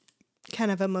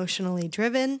kind of emotionally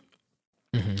driven.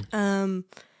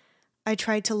 I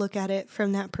tried to look at it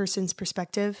from that person's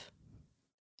perspective,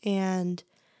 and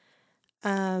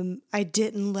I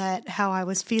didn't let how I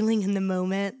was feeling in the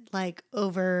moment like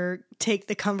overtake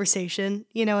the conversation.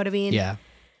 You know what I mean? Yeah.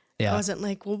 I wasn't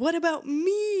like, well, what about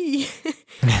me?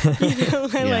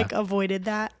 I like avoided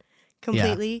that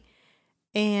completely.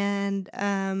 And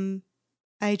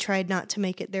I tried not to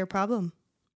make it their problem.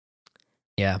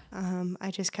 Yeah. I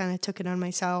just kind of took it on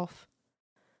myself,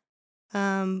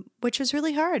 which was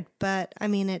really hard. But I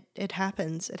mean, it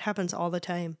happens. It happens all the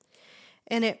time.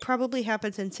 And it probably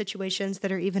happens in situations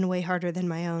that are even way harder than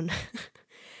my own.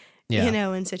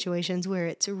 In situations where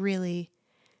it's really,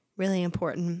 really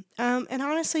important. And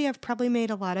honestly, I've probably made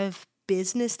a lot of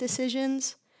business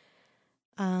decisions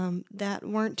that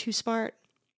weren't too smart,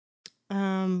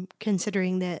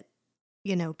 considering that,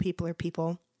 people are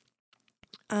people.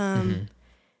 And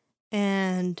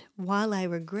while I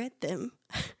regret them,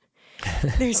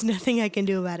 there's nothing I can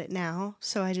do about it now.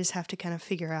 So I just have to kind of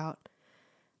figure out,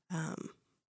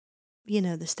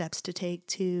 the steps to take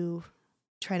to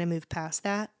try to move past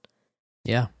that.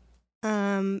 Yeah.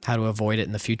 How to avoid it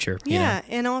in the future. Yeah.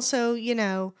 And also,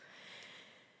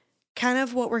 kind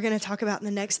of what we're going to talk about in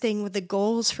the next thing with the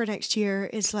goals for next year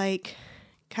is like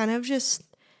kind of just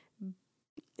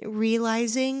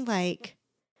realizing like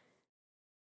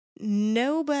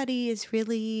nobody is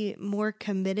really more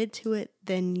committed to it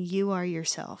than you are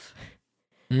yourself.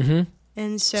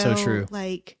 And so true.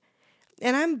 Like,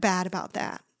 and I'm bad about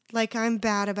that. Like, I'm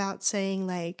bad about saying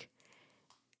like,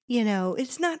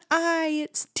 it's not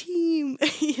it's team,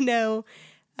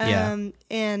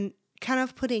 and kind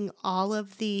of putting all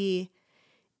of the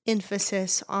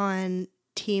emphasis on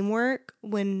teamwork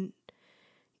when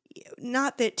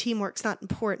not that teamwork's not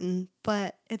important,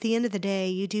 but at the end of the day,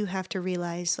 you do have to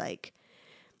realize like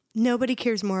nobody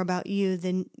cares more about you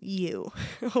than you,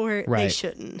 or they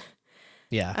shouldn't.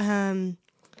 Yeah.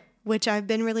 Which I've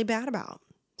been really bad about.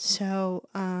 So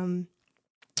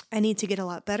I need to get a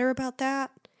lot better about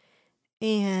that.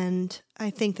 And I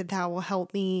think that will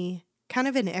help me kind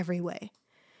of in every way.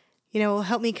 You know, it will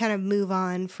help me kind of move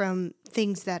on from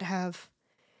things that have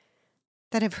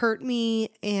hurt me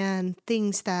and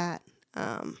things that,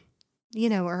 you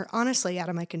know, are honestly out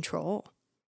of my control.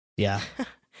 Yeah.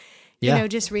 You know,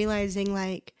 just realizing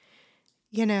like,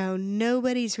 you know,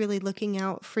 nobody's really looking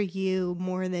out for you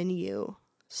more than you.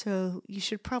 So you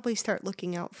should probably start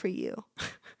looking out for you.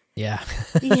 Yeah.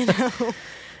 You know?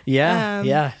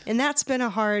 Yeah. And that's been a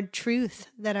hard truth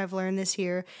that I've learned this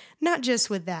year, not just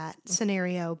with that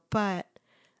scenario, but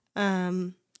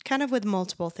kind of with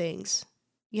multiple things.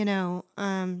 You know,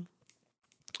 I've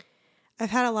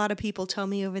had a lot of people tell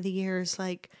me over the years,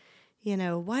 like, you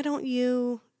know, why don't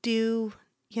you do,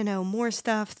 you know, more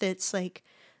stuff that's like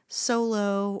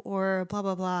solo or blah,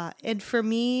 blah, blah. And for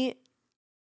me,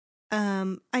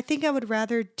 I think I would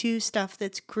rather do stuff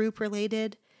that's group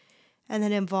related and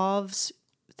that involves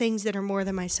things that are more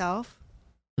than myself.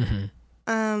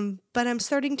 Mm-hmm. But I'm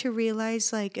starting to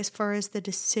realize, like, as far as the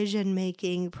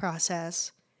decision-making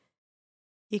process,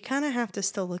 you kind of have to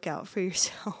still look out for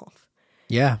yourself.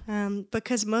 Yeah.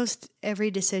 Because most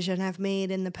every decision I've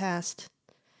made in the past,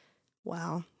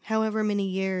 wow, however many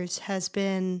years has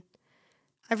been,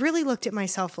 I've really looked at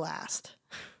myself last.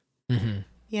 Mm-hmm.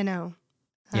 You know?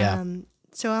 Yeah.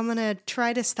 So I'm going to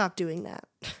try to stop doing that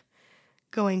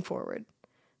going forward.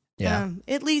 Yeah.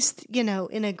 At least, you know,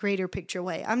 in a greater picture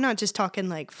way. I'm not just talking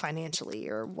like financially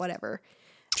or whatever.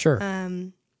 Sure.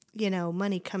 You know,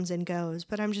 money comes and goes,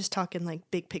 but I'm just talking like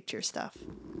big picture stuff.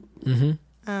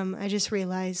 Mm-hmm. I just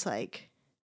realized like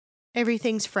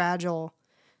everything's fragile.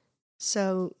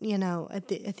 So, you know, at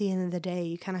the end of the day,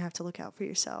 you kind of have to look out for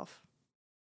yourself.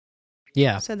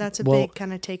 Yeah. So that's a big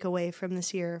kind of takeaway from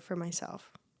this year for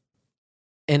myself.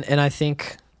 And I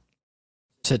think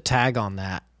to tag on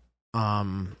that,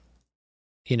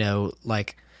 you know,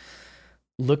 like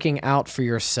looking out for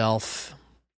yourself,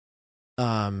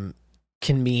 can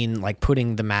mean like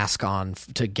putting the mask on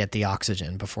to get the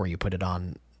oxygen before you put it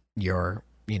on your,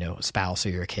 you know, spouse or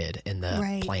your kid in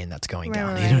the plane that's going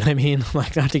down. Right. You know what I mean?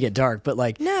 Like, not to get dark, but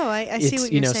like, no, I see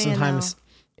what you're saying. Sometimes, now.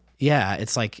 Yeah,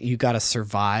 it's like you got to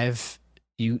survive.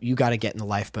 You got to get in the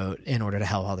lifeboat in order to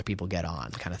help other people get on,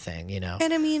 kind of thing, you know?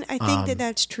 And I mean, I think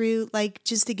that's true. Like,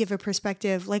 just to give a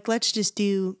perspective, like, let's just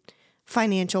do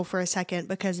financial for a second,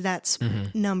 because that's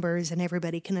numbers and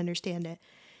everybody can understand it.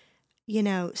 You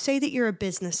know, say that you're a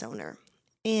business owner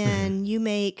and you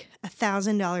make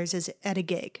 $1,000 at a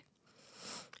gig,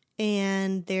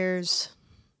 and there's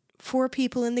 4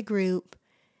 people in the group,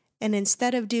 and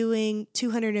instead of doing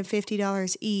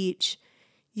 $250 each,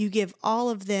 you give all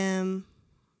of them,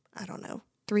 I don't know,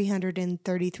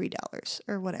 $333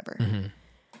 or whatever.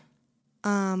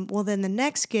 Well, then the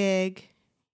next gig,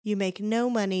 you make no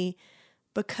money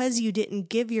because you didn't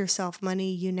give yourself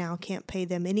money. You now can't pay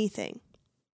them anything.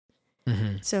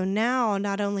 So now,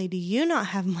 not only do you not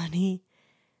have money,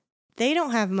 they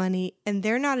don't have money, and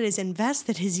they're not as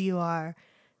invested as you are.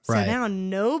 So now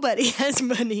nobody has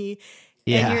money,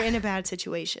 and you're in a bad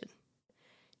situation.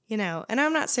 You know, and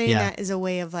I'm not saying that as a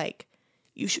way of like,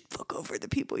 you should fuck over the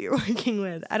people you're working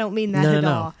with. I don't mean that at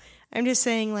all. I'm just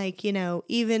saying, like, you know,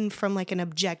 even from like an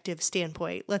objective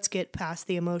standpoint, let's get past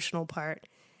the emotional part.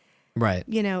 Right.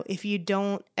 You know, if you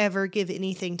don't ever give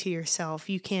anything to yourself,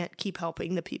 you can't keep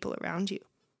helping the people around you.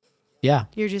 Yeah.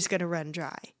 You're just going to run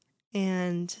dry.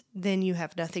 And then you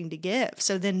have nothing to give.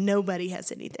 So then nobody has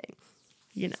anything,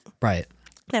 you know. Right.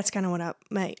 That's kind of what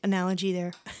my analogy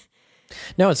there.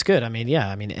 No, it's good. I mean, yeah.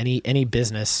 I mean, any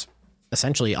business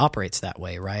essentially operates that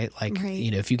way, right? Like,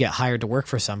 you know, if you get hired to work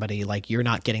for somebody, like you're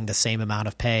not getting the same amount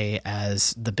of pay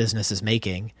as the business is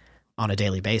making on a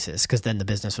daily basis, because then the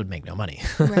business would make no money.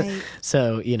 Right.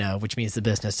 So, you know, which means the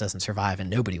business doesn't survive and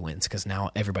nobody wins, because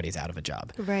now everybody's out of a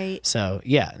job. Right. So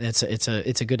yeah, it's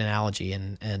a good analogy,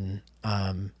 and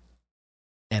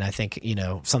I think, you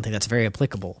know, something that's very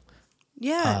applicable.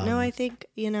 Yeah. No, I think,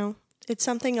 you know, it's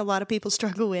something a lot of people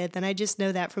struggle with, and I just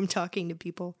know that from talking to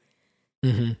people.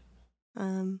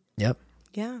 Yep.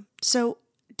 Yeah. So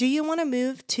do you want to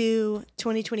move to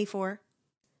 2024?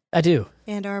 I do.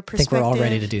 And our I perspective. think we're all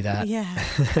ready to do that. Yeah,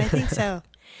 I think so.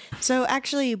 So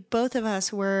actually, both of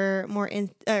us were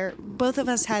both of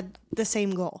us had the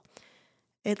same goal,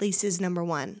 at least as number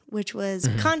one, which was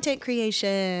content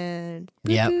creation.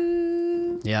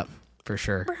 Yep. Yep. For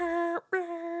sure.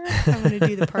 I'm going to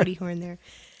do the party horn there.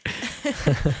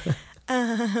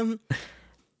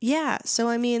 Yeah. So,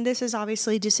 I mean, this is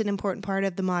obviously just an important part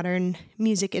of the modern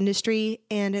music industry.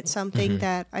 And it's something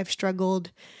that I've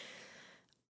struggled,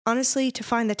 honestly, to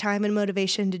find the time and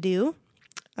motivation to do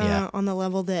on the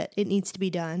level that it needs to be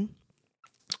done.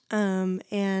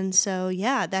 And so,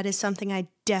 yeah, that is something I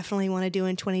definitely want to do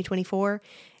in 2024.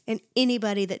 And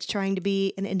anybody that's trying to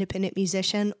be an independent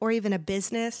musician or even a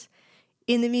business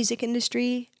in the music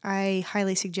industry, I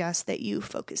highly suggest that you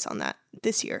focus on that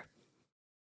this year.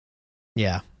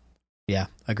 Yeah. Yeah.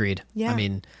 Agreed. Yeah. I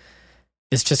mean,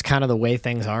 it's just kind of the way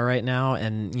things are right now.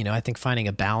 And, I think finding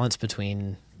a balance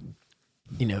between,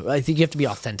 I think you have to be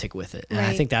authentic with it. And I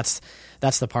Right. think that's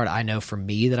the part I know for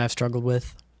me that I've struggled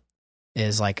with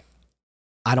is like,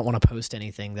 I don't want to post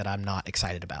anything that I'm not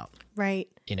excited about, Right.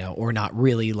 or not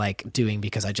really like doing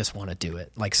because I just want to do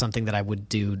it. Like something that I would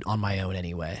do on my own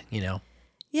anyway,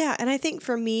 Yeah. And I think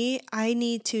for me, I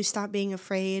need to stop being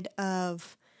afraid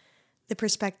of the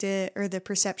perspective or the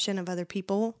perception of other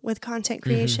people with content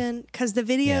creation. Because the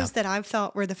videos that I've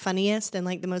thought were the funniest and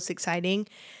like the most exciting,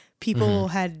 people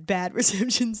had bad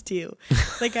receptions too.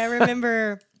 Like I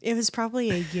remember it was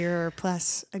probably a year or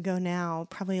plus ago now,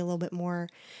 probably a little bit more.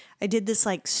 I did this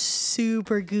like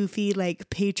super goofy like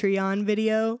Patreon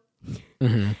video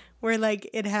where like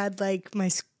it had like my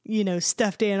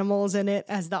stuffed animals in it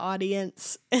as the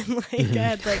audience, and like I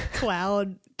had like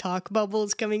cloud talk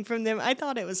bubbles coming from them. I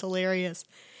thought it was hilarious,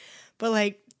 but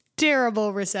like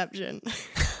terrible reception.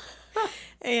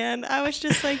 And I was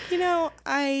just like,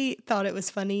 I thought it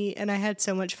was funny and I had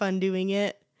so much fun doing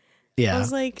it. Yeah. I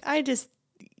was like,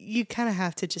 you kind of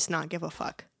have to just not give a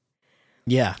fuck.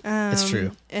 Yeah, it's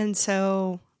true. And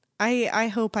so I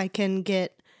hope I can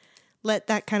let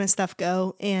that kind of stuff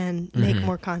go and make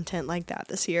more content like that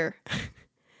this year.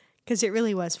 Because it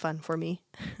really was fun for me.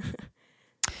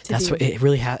 That's what it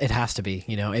really it has to be,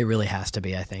 it really has to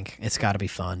be. I think it's got to be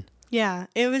fun. Yeah,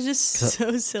 it was just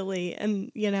so silly.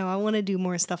 And, I want to do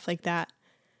more stuff like that.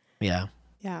 Yeah.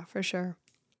 Yeah, for sure.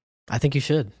 I think you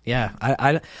should. Yeah.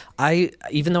 I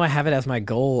even though I have it as my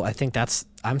goal, I think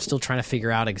I'm still trying to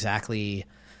figure out exactly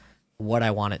what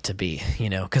I want it to be,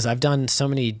 because I've done so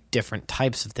many different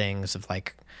types of things of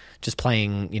like just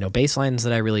playing, bass lines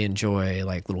that I really enjoy,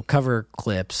 like little cover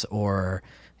clips or,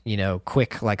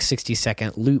 quick like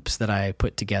 60-second loops that I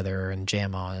put together and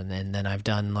jam on. And then I've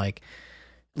done like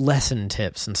lesson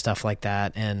tips and stuff like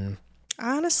that. And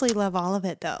I honestly love all of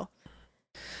it though.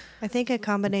 I think a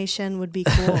combination would be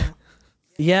cool.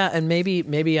 Yeah, and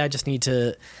maybe I just need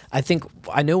to. I think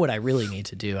I know what I really need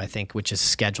to do. I think, which is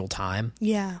schedule time.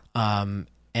 Yeah. And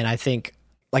I think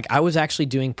like I was actually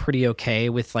doing pretty okay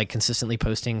with like consistently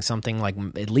posting something like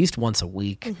at least once a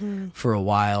week for a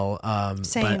while.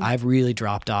 Same. But I've really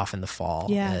dropped off in the fall.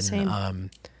 Yeah, and, same.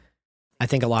 I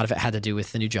think a lot of it had to do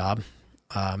with the new job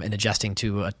and adjusting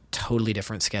to a totally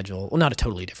different schedule. Well, not a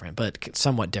totally different, but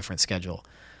somewhat different schedule.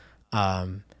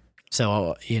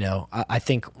 So, I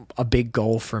think a big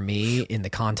goal for me in the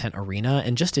content arena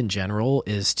and just in general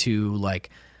is to like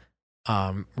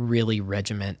really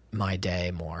regiment my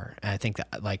day more. And I think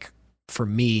that like for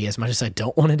me, as much as I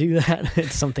don't want to do that,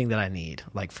 it's something that I need.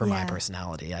 Like for my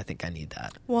personality, I think I need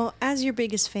that. Well, as your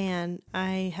biggest fan,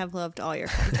 I have loved all your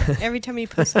content. Every time you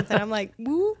post something, I'm like,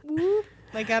 whoop, whoop.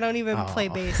 Like I don't even play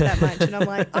bass that much. And I'm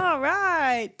like, all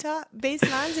right, top bass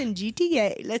lines in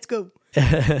GTA. Let's go.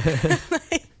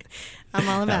 I'm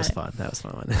all about it. That was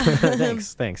fun.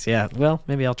 Thanks. Yeah. Well,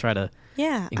 maybe I'll try to.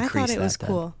 Yeah, I thought it was then.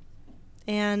 cool.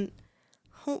 And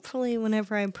hopefully,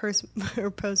 whenever I post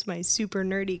my super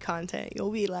nerdy content,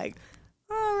 you'll be like,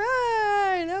 "All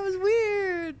right, that was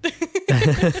weird."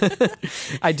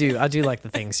 I do like the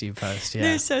things you post. Yeah,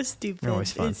 they're so stupid. They're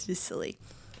always fun. It's just silly.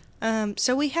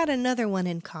 So we had another one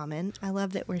in common. I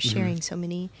love that we're sharing so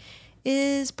many.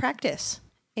 Is practice,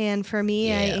 and for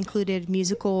me, I included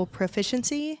musical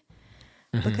proficiency.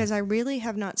 Because I really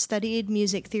have not studied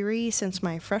music theory since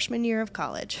my freshman year of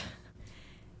college,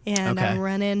 and I'm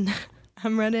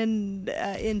running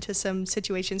into some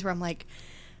situations where I'm like,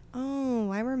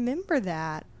 oh, I remember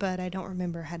that, but I don't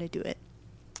remember how to do it.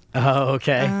 Oh,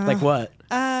 okay. Like what?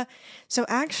 So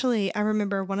actually, I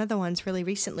remember one of the ones really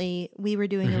recently. We were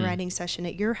doing a writing session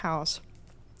at your house,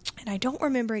 and I don't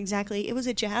remember exactly. It was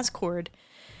a jazz chord,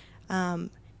 and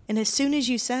as soon as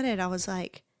you said it, I was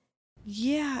like,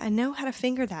 yeah, I know how to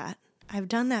finger that. I've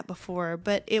done that before,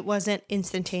 but it wasn't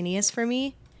instantaneous for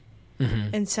me.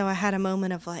 And so I had a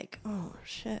moment of like, oh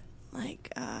shit,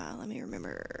 like, let me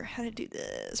remember how to do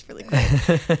this really quick.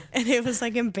 And it was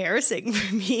like embarrassing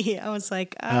for me. I was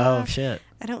like, oh shit.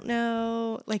 I don't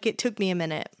know. Like it took me a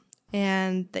minute,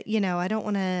 and that, I don't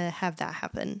want to have that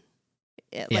happen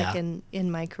like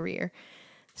in my career.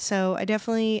 So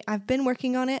I've been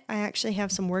working on it. I actually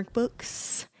have some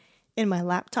workbooks in my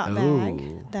laptop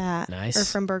bag that are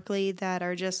from Berkeley that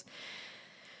are just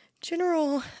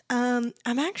general. I'm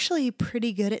actually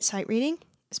pretty good at sight reading,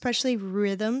 especially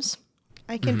rhythms.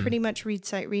 I can pretty much read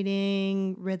sight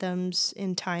reading rhythms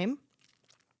in time.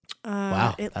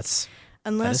 Wow,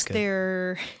 unless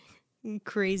they're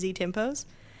crazy tempos.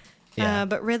 Yeah.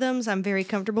 But rhythms I'm very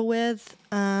comfortable with.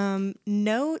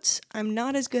 Notes I'm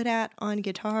not as good at on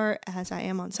guitar as I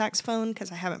am on saxophone because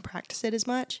I haven't practiced it as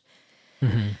much.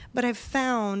 Mm-hmm. But I've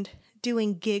found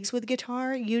doing gigs with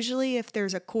guitar, usually if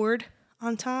there's a chord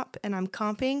on top and I'm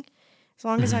comping, as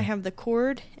long as I have the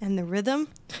chord and the rhythm,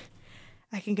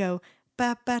 I can go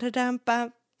ba ba da dum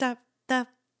ba da da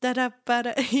da da ba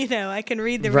da. You know, I can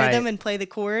read the rhythm and play the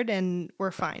chord, and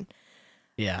we're fine.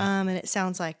 Yeah. And it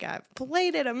sounds like I've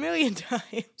played it a million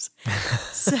times.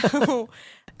 So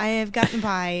I have gotten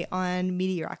by on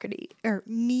mediocrity. There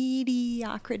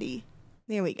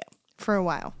we go. For a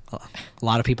while. A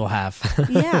lot of people have.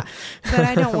 Yeah. But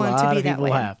I don't want to be that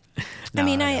way. Have. No,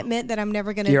 I admit that I'm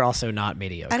never going to. You're also not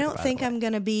mediocre. I don't think I'm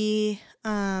going to be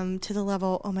to the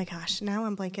level. Oh my gosh. Now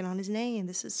I'm blanking on his name.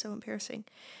 This is so embarrassing.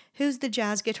 Who's the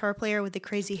jazz guitar player with the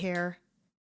crazy hair?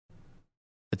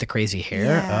 With the crazy hair?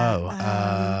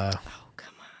 Yeah,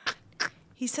 come on.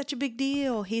 He's such a big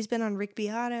deal. He's been on Rick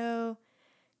Beato.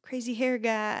 Crazy hair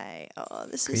guy. Oh,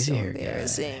 this is so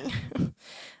embarrassing.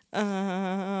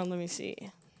 Let me see.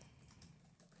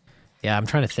 Yeah, I'm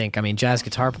trying to think. I mean, jazz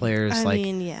guitar players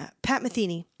Pat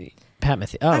Metheny.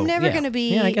 Oh, I'm never going to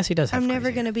be. Yeah, I guess he does have I'm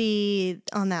never going to be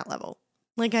on that level.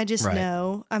 Like, I just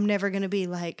know I'm never going to be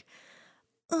like,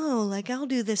 oh, like I'll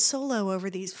do this solo over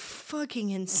these fucking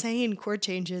insane chord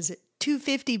changes at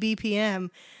 250 BPM.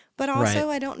 But also,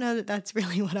 I don't know that that's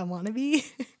really what I want to be.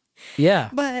 Yeah.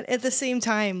 But at the same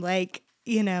time, like,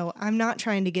 you know, I'm not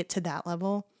trying to get to that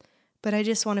level, but I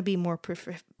just want to be more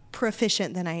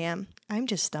proficient than I am. I'm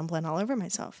just stumbling all over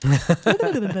myself.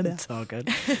 It's all good.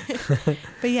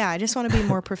 But yeah, I just want to be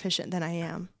more proficient than I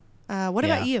am. What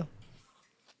about you?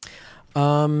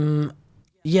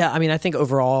 Yeah, I mean, I think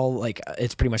overall, like,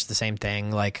 it's pretty much the same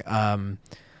thing. Like,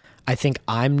 I think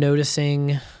I'm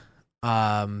noticing,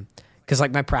 because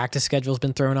like my practice schedule's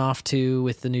been thrown off too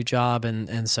with the new job,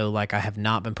 and so like I have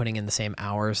not been putting in the same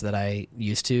hours that I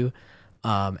used to,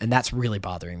 and that's really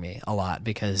bothering me a lot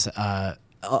because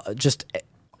just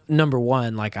number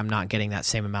one, like I'm not getting that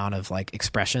same amount of like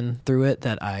expression through it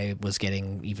that I was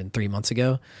getting even 3 months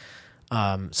ago.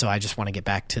 So I just want to get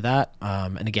back to that.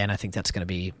 And again, I think that's going to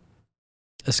be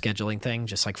a scheduling thing,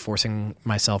 just like forcing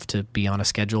myself to be on a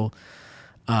schedule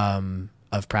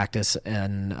of practice.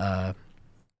 And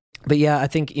but yeah, I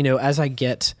think, you know, as I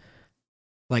get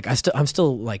like I'm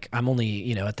still like I'm only,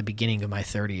 you know, at the beginning of my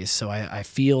 30s, so I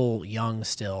feel young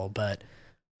still, but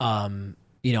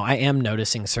you know, I am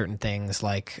noticing certain things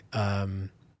like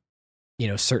you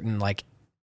know, certain like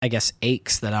I guess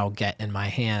aches that I'll get in my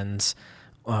hands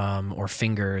or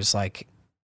fingers, like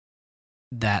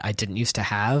that I didn't used to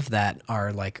have, that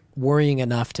are like worrying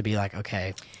enough to be like,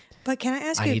 okay. But can I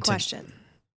ask you a question?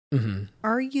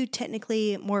 Are you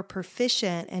technically more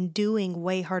proficient and doing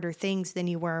way harder things than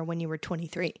you were when you were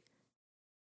 23?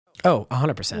 Oh,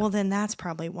 100%. Well, then that's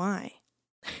probably why.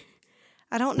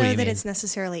 I don't know that it's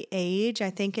necessarily age.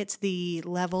 I think it's the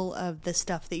level of the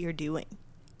stuff that you're doing.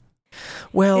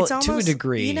 Well, almost, to a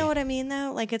degree. You know what I mean,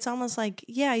 though? Like, it's almost like,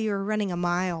 yeah, you were running a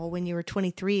mile when you were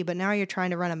 23, but now you're trying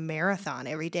to run a marathon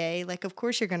every day. Like, of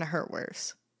course you're going to hurt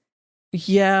worse.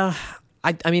 Yeah.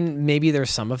 I mean, maybe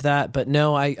there's some of that, but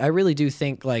no, I really do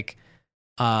think, like,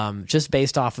 just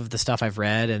based off of the stuff I've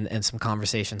read and some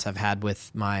conversations I've had with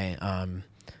my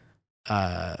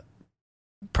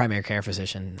primary care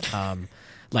physician,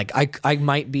 like I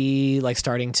might be like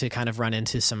starting to kind of run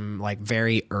into some like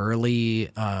very early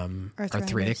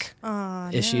arthritic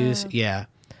issues. No.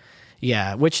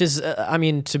 Yeah, which is I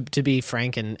mean, to be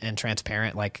frank and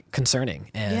transparent, like concerning.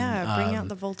 And bring out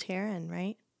the Voltaren,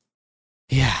 right?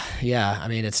 Yeah. I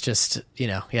mean, it's just, you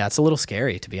know, it's a little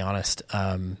scary, to be honest,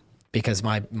 because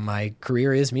my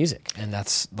career is music, and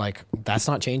that's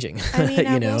not changing. I mean,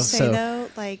 I will say though,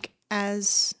 like,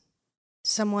 as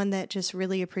someone that just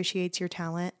really appreciates your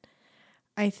talent,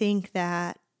 I think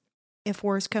that if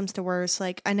worse comes to worse,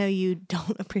 like, I know you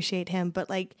don't appreciate him, but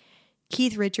like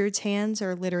Keith Richards' hands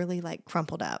are literally like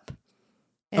crumpled up.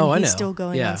 And I know. He's still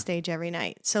going on stage every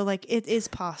night. So like it is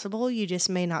possible. You just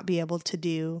may not be able to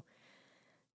do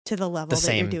to the level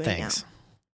that you're doing things now.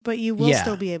 But you will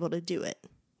still be able to do it.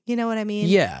 You know what I mean?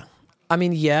 Yeah. I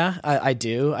mean, yeah, I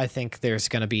do. I think there's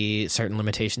going to be certain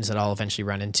limitations that I'll eventually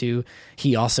run into.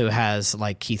 He also has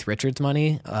like Keith Richards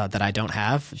money that I don't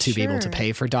have to be able to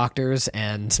pay for doctors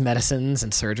and medicines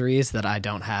and surgeries that I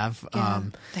don't have. Yeah.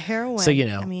 The heroin. So, you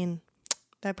know, I mean,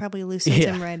 that probably loosens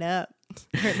him right up.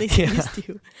 Or at least used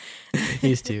to.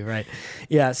 Used to, right.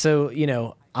 Yeah. So, you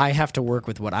know, I have to work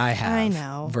with what I have I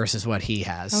know. versus what he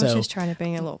has. I was just trying to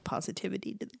bring a little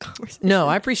positivity to the conversation. No,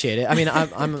 I appreciate it. I mean,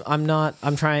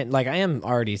 I'm trying, like, I am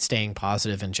already staying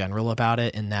positive in general about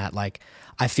it, in that, like,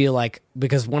 I feel like,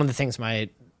 because one of the things my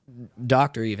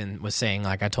doctor even was saying,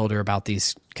 like, I told her about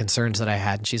these concerns that I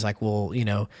had, and she's like, well, you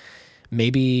know,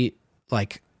 maybe,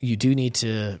 like, you do need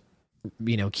to,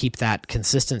 you know, keep that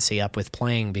consistency up with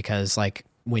playing, because, like,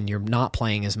 when you're not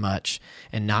playing as much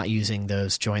and not using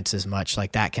those joints as much,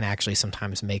 like, that can actually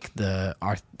sometimes make the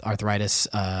arthritis,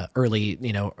 early,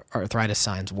 you know, arthritis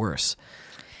signs worse.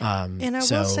 And I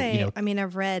will say, you know, I mean,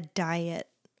 I've read diet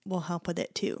will help with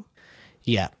it too.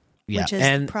 Yeah. Yeah. Which is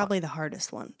and probably the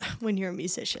hardest one when you're a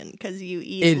musician, because you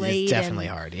eat late. It's definitely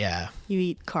hard. Yeah. You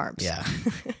eat carbs. Yeah.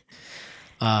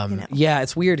 You know. Yeah,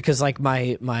 it's weird because, like,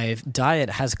 my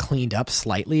diet has cleaned up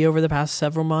slightly over the past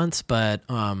several months, but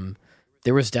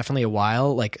there was definitely a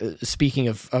while, like, speaking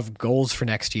of goals for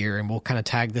next year, and we'll kind of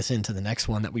tag this into the next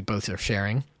one that we both are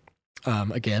sharing.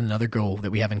 Again, another goal that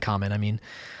we have in common, I mean,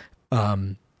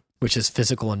 which is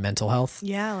physical and mental health.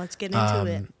 Yeah, let's get into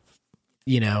it.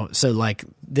 You know, so, like,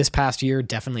 this past year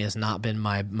definitely has not been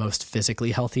my most physically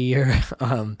healthy year.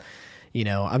 You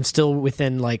know, I'm still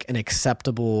within, like, an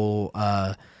acceptable,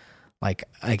 like,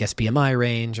 I guess, BMI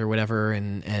range or whatever.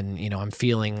 And, you know, I'm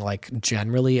feeling, like,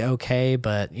 generally okay,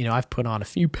 but, you know, I've put on a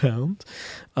few pounds.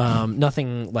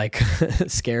 Nothing, like,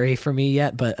 scary for me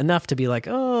yet, but enough to be like,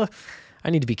 oh, I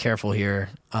need to be careful here.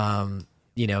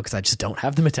 You know, because I just don't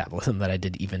have the metabolism that I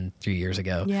did even 3 years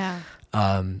ago. Yeah.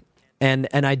 And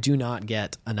I do not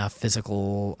get enough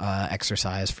physical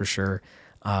exercise, for sure.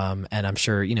 And I'm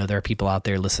sure, you know, there are people out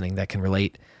there listening that can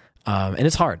relate. And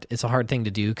it's hard. It's a hard thing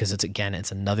to do, because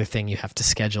it's another thing you have to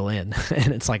schedule in.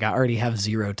 And it's like, I already have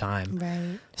zero time.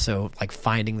 Right. So, like,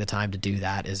 finding the time to do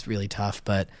that is really tough.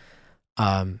 But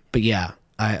yeah,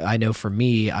 I know for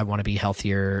me, I want to be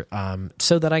healthier,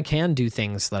 so that I can do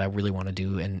things that I really want to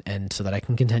do, and so that I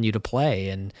can continue to play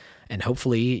and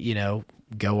hopefully, you know,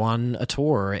 go on a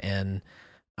tour and,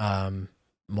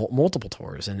 multiple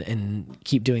tours and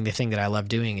keep doing the thing that I love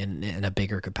doing in a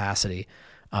bigger capacity.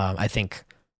 I think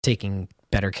taking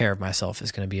better care of myself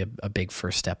is going to be a big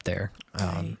first step there.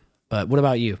 Right. But what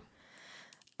about you?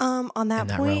 On that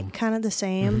point, realm? kind of the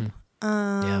same.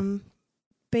 Yeah.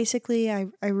 Basically,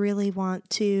 I really want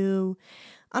to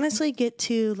honestly get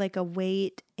to, like, a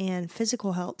weight and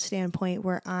physical health standpoint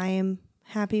where I am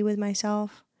happy with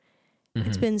myself.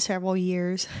 It's been several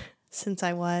years since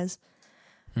I was.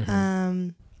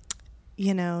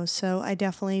 You know, so I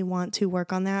definitely want to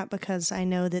work on that, because I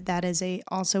know that is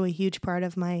also a huge part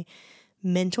of my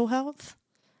mental health.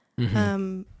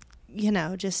 You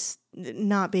know, just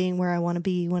not being where I want to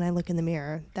be when I look in the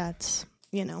mirror. That's,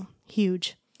 you know,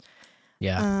 huge.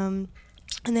 Yeah. And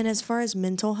then as far as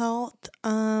mental health,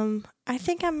 I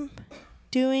think I'm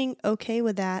doing okay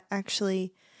with that,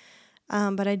 actually.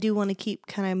 But I do want to keep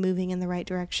kind of moving in the right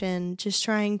direction, just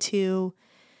trying to,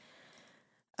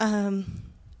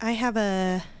 I have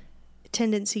a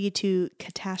tendency to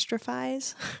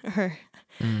catastrophize, or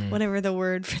whatever the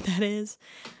word for that is.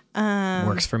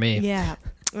 Works for me. Yeah.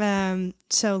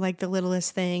 So, like, the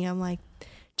littlest thing, I'm like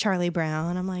Charlie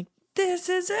Brown. I'm like, this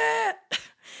is it.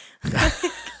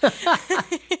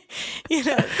 You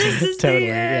know, this is Totally,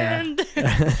 the end.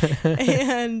 yeah.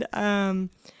 And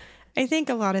I think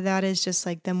a lot of that is just,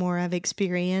 like, the more I've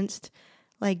experienced,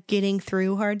 like, getting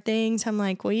through hard things, I'm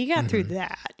like, well, you got through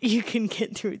that. You can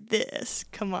get through this.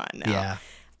 Come on now.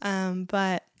 Yeah.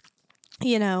 But,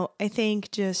 you know, I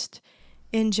think just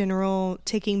in general,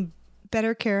 taking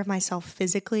better care of myself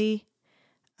physically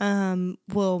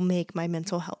will make my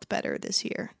mental health better this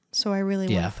year. So I really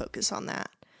want to focus on that.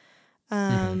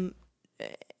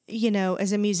 You know,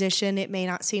 as a musician, it may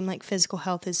not seem like physical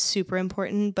health is super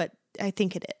important, but I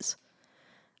think it is.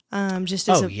 Just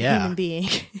as a human being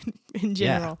in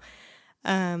general.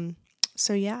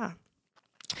 So yeah.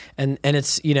 And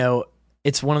it's, you know,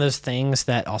 it's one of those things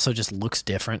that also just looks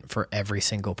different for every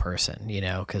single person, you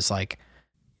know, because, like,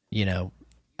 you know,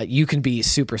 you can be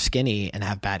super skinny and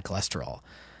have bad cholesterol,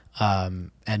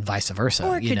 and vice versa.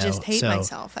 Or I could just hate so,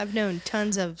 myself. I've known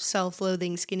tons of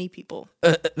self-loathing skinny people.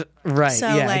 Right. So,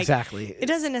 yeah, like, exactly. It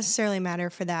doesn't necessarily matter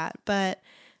for that, but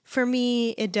for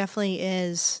me, it definitely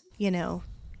is, you know,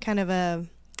 kind of a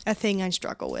thing I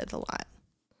struggle with a lot.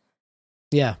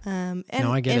 Yeah. And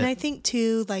No, I get it. I think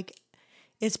too, like,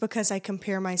 it's because I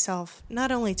compare myself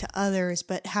not only to others,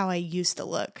 but how I used to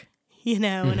look, and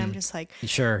I'm just like,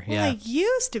 Sure. well, Yeah. I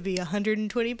used to be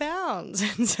 120 pounds.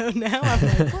 And so now I'm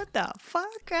like, what the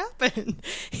fuck happened?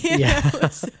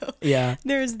 So Yeah.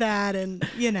 there's that. And,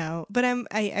 but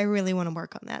I really want to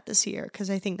work on that this year because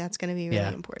I think that's going to be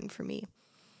really important for me.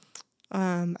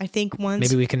 I think once.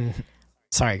 Maybe we can.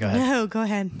 Sorry, go ahead. No, go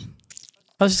ahead.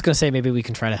 I was just going to say maybe we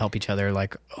can try to help each other,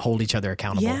 like hold each other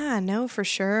accountable. Yeah, no, for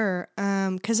sure.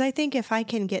 Because I think if I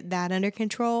can get that under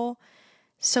control,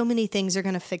 so many things are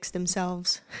going to fix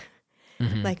themselves.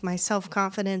 Mm-hmm. Like my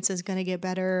self-confidence is going to get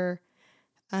better.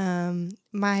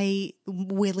 My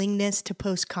willingness to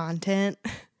post content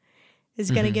is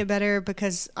going to get better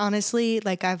because honestly,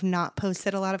 like I've not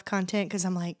posted a lot of content because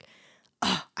I'm like,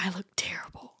 oh, I look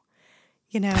terrible.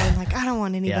 And like, I don't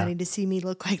want anybody to see me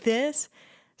look like this.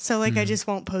 So like, I just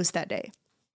won't post that day.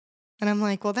 And I'm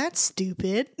like, well, that's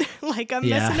stupid. Like I'm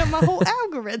messing up my whole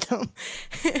algorithm,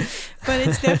 but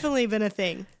it's definitely been a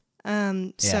thing.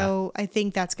 So I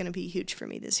think that's going to be huge for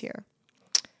me this year.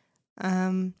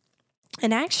 And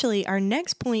actually our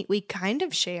next point we kind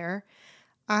of share,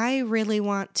 I really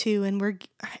want to, and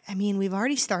we've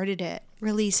already started it,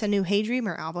 release a new Hey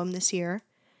Dreamer album this year.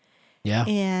 Yeah.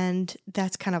 And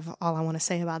that's kind of all I want to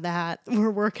say about that. We're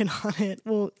working on it.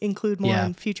 We'll include more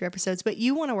in future episodes, but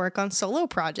you want to work on solo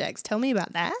projects. Tell me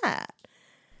about that.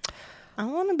 I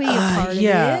want to be a part of it.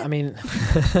 Yeah. I mean,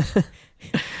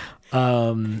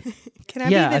 can I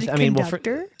be the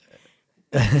conductor?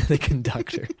 The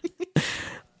conductor.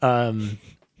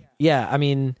 Yeah. I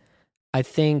mean, I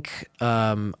think,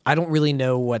 I don't really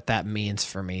know what that means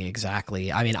for me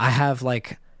exactly. I mean, I have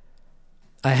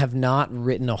not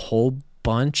written a whole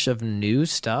bunch of new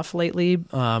stuff lately.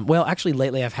 Well, actually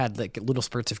lately I've had like little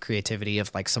spurts of creativity of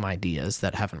like some ideas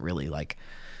that haven't really like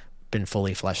been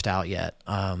fully fleshed out yet.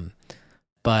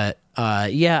 But I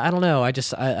don't know. I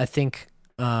think,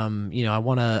 I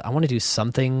want to do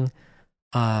something,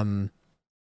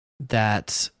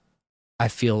 that I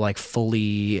feel like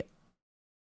fully,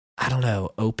 I don't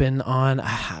know, open on.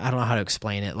 I don't know how to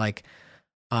explain it. Like,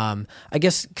 I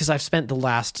guess because I've spent the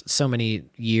last so many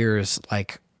years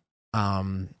like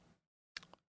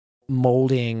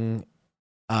molding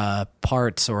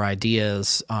parts or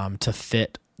ideas to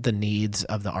fit the needs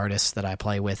of the artists that I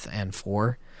play with and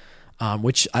for,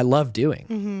 which I love doing.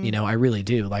 Mm-hmm. I really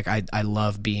do. Like I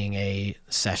love being a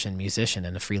session musician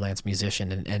and a freelance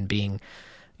musician and being,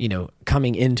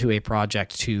 coming into a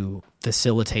project to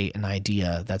facilitate an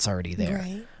idea that's already there.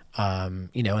 Right.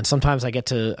 And sometimes I get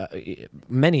to,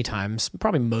 many times,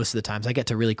 probably most of the times, I get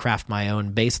to really craft my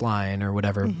own bass line or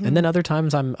whatever. Mm-hmm. And then other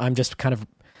times I'm just kind of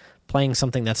playing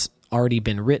something that's already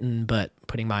been written, but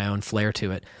putting my own flair to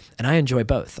it. And I enjoy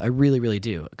both. I really, really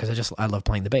do. Because I love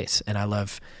playing the bass and I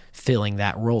love filling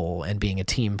that role and being a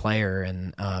team player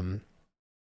and,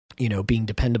 being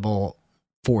dependable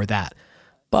for that.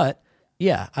 But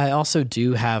yeah, I also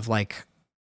do have like,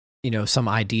 some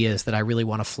ideas that I really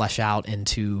want to flesh out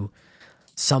into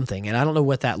something. And I don't know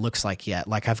what that looks like yet.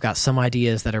 Like I've got some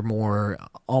ideas that are more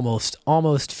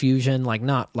almost fusion, like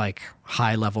not like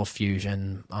high level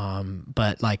fusion,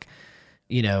 but like,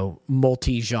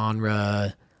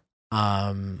 multi-genre,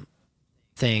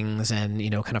 things and,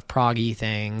 kind of proggy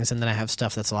things. And then I have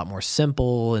stuff that's a lot more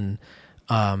simple and,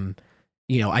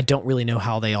 I don't really know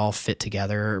how they all fit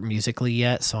together musically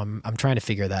yet. So I'm trying to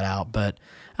figure that out, but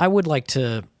I would like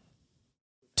to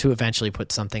eventually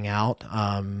put something out.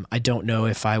 I don't know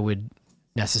if I would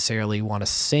necessarily want to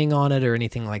sing on it or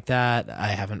anything like that. I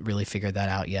haven't really figured that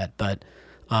out yet, but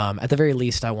at the very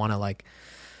least I want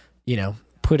to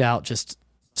put out just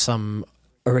some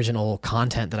original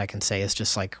content that I can say is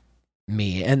just like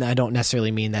me. And I don't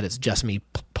necessarily mean that it's just me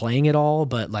playing it all,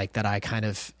 but like that I kind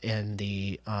of in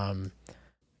the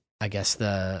I guess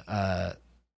the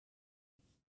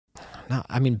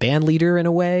band leader in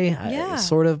a way,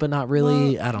 sort of, but not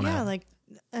really. Well, I don't know. Yeah, like,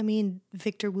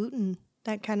 Victor Wooten,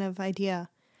 that kind of idea.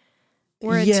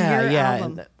 Where it's your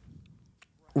album.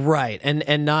 Right.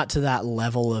 And not to that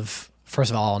level of, first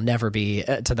of all, I'll never be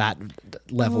to that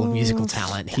level of musical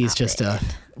talent. He's just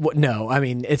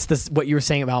it's this, what you were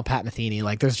saying about Pat Metheny.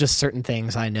 Like, there's just certain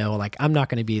things I know, like, I'm not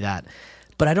going to be that,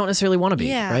 but I don't necessarily want to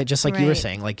be, right? Just like you were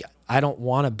saying, like, I don't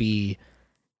want to be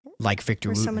like Victor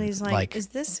Wooten. Somebody's like, is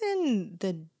this in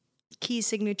the key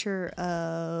signature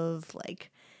of like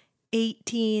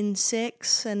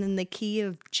 18.6 and in the key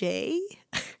of J?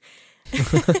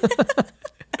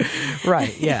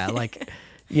 Right. Yeah. Like,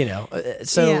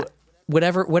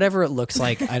 whatever it looks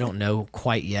like, I don't know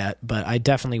quite yet, but I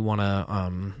definitely want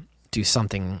to do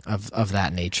something of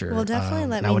that nature. Well, definitely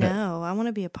let me know. I want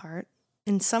to be a part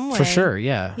in some way. For sure,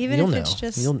 yeah. Even you'll if know. it's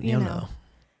just, you'll know.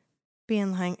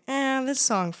 Being like, this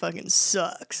song fucking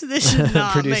sucks. This should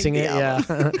not Producing make the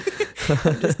album. Yeah.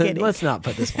 I'm just kidding. Let's not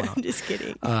put this one on. I'm just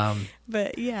kidding.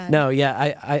 But yeah. No,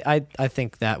 yeah, I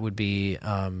think that would be,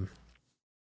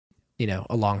 you know,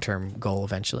 a long-term goal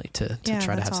eventually to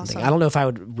try to have something. Awesome. I don't know if I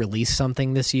would release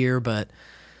something this year, but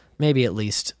maybe at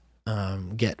least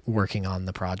get working on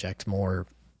the project more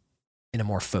in a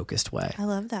more focused way. I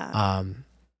love that.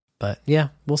 But yeah,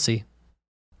 we'll see.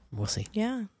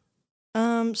 Yeah.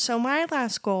 So my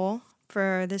last goal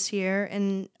for this year,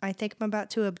 and I think I'm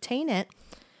about to obtain it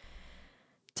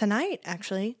tonight,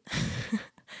 actually,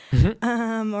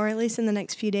 or at least in the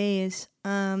next few days.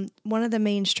 One of the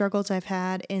main struggles I've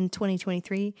had in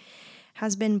 2023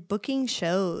 has been booking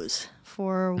shows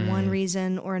for one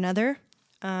reason or another.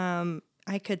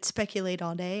 I could speculate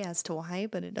all day as to why,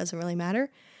 but it doesn't really matter.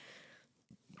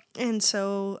 And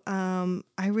so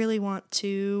I really want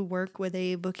to work with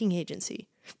a booking agency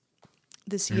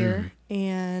this year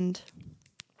and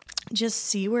just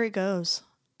see where it goes.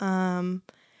 You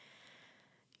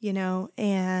know,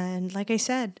 and like I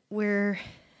said, we're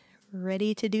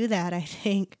ready to do that, I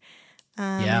think.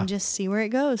 And just see where it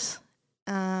goes.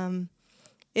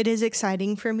 It is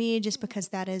exciting for me just because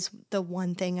that is the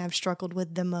one thing I've struggled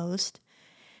with the most.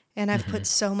 And I've put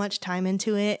so much time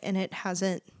into it, and it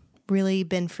hasn't really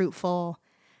been fruitful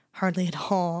hardly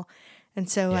at all. And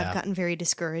so I've gotten very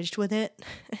discouraged with it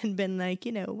and been like,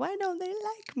 you know, why don't they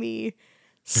like me?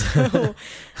 So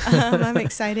I'm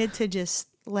excited to just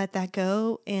let that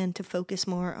go and to focus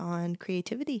more on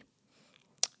creativity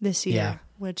this year,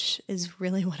 which is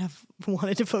really what I've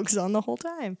wanted to focus on the whole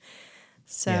time.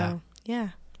 So,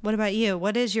 yeah. What about you?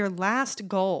 What is your last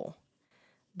goal?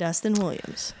 Dustin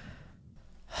Williams.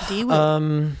 D.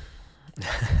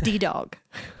 D-Dog.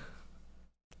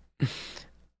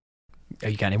 Oh,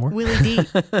 you got any more? Willie D.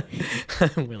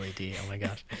 Willie D. Oh my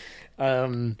gosh.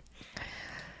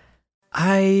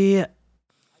 I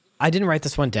didn't write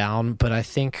this one down, but I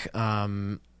think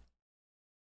a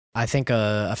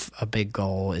big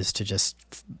goal is to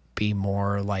just be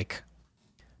more like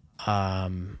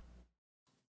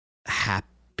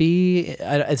happy.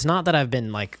 It's not that I've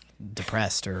been like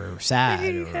depressed or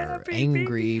sad or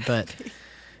angry, but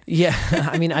yeah,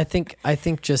 I mean, I think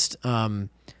just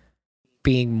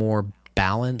being more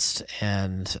balanced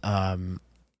and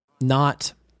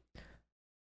not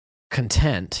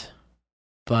content,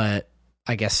 but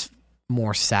I guess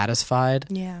more satisfied.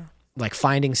 Yeah. Like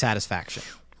finding satisfaction,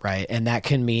 right? And that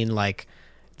can mean like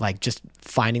just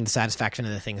finding the satisfaction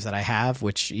in the things that I have,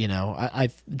 which, you know, I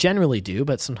generally do,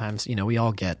 but sometimes, you know, we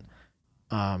all get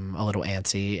a little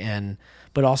antsy,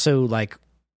 but also like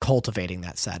cultivating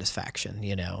that satisfaction,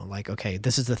 you know, like, okay,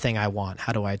 this is the thing I want.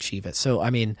 How do I achieve it? So,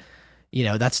 I mean, you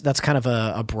know, that's kind of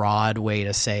a broad way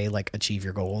to say like achieve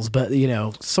your goals, but you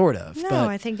know, sort of. No, but,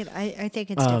 I think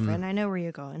it's different. I know where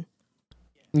you're going.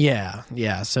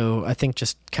 Yeah. So I think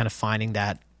just kind of finding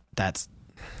that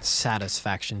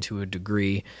satisfaction to a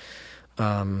degree,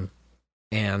 and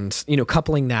you know,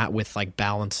 coupling that with like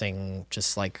balancing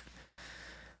just like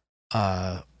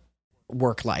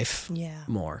work life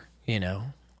more, you know.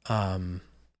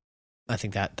 I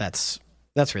think that's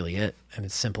really it, and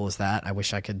it's simple as that. I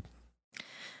wish I could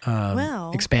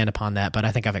expand upon that, but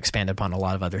I think I've expanded upon a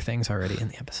lot of other things already in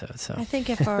the episode. So I think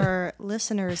if our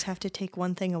listeners have to take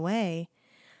one thing away,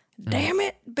 damn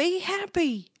it, be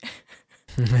happy.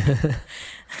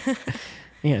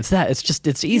 Yeah,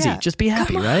 it's easy. Yeah. Just be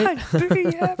happy, Come right? on,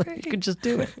 be happy. You can just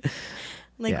do it.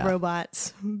 Like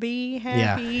robots. Be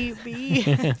happy, Yeah. be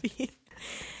happy.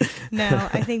 No,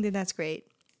 I think that's great.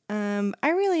 I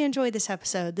really enjoyed this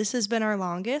episode. This has been our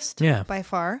longest by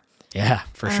far. Yeah,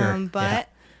 for sure. But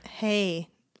hey,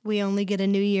 we only get a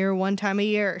new year one time a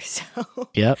year. So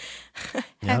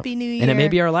Happy New Year. And it may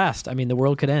be our last. I mean, the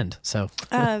world could end. So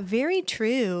very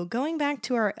true. Going back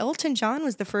to our Elton John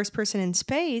was the first person in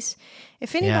space.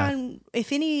 If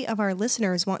any of our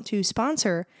listeners want to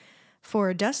sponsor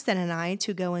for Dustin and I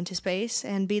to go into space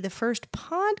and be the first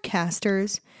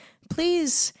podcasters,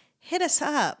 please hit us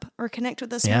up or connect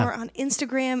with us more on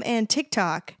Instagram and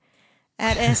TikTok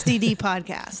at SDD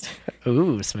Podcast.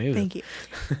 Ooh, smooth. Thank you.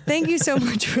 Thank you so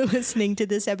much for listening to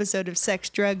this episode of Sex,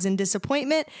 Drugs, and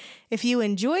Disappointment. If you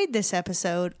enjoyed this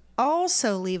episode,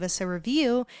 also leave us a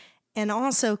review and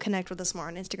also connect with us more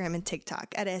on Instagram and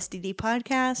TikTok at SDD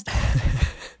Podcast.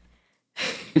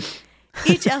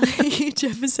 Each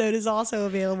episode is also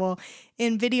available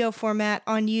in video format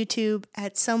on YouTube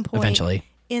at some point eventually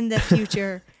in the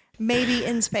future. Maybe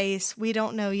in space. We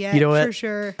don't know yet. You know what? For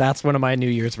sure. That's one of my New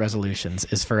Year's resolutions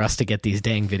is for us to get these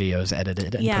dang videos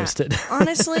edited and posted.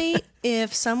 Honestly,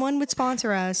 if someone would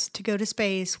sponsor us to go to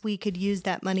space, we could use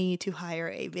that money to hire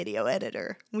a video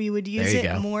editor. We would use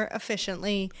it more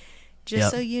efficiently, just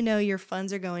so you know your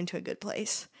funds are going to a good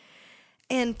place.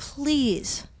 And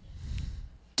please,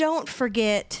 don't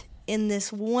forget in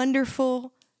this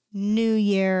wonderful new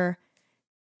year,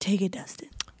 take it, Dustin.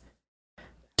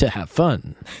 To have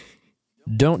fun.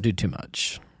 Don't do too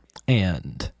much.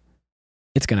 And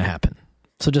it's going to happen.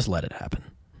 So just let it happen.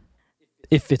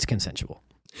 If it's consensual.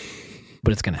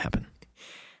 But it's going to happen.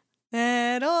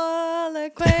 Let all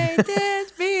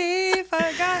acquaintance be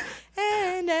forgot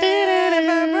and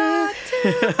never brought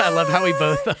to I love how we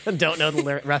both don't know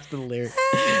the rest of the lyrics.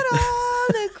 Let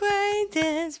all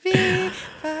acquaintance be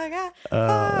forgot.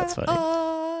 That's funny.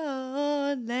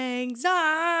 Old lang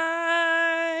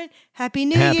syne. Happy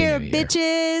New Happy Year, New Year.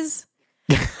 bitches.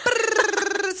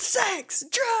 Sex,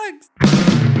 drugs.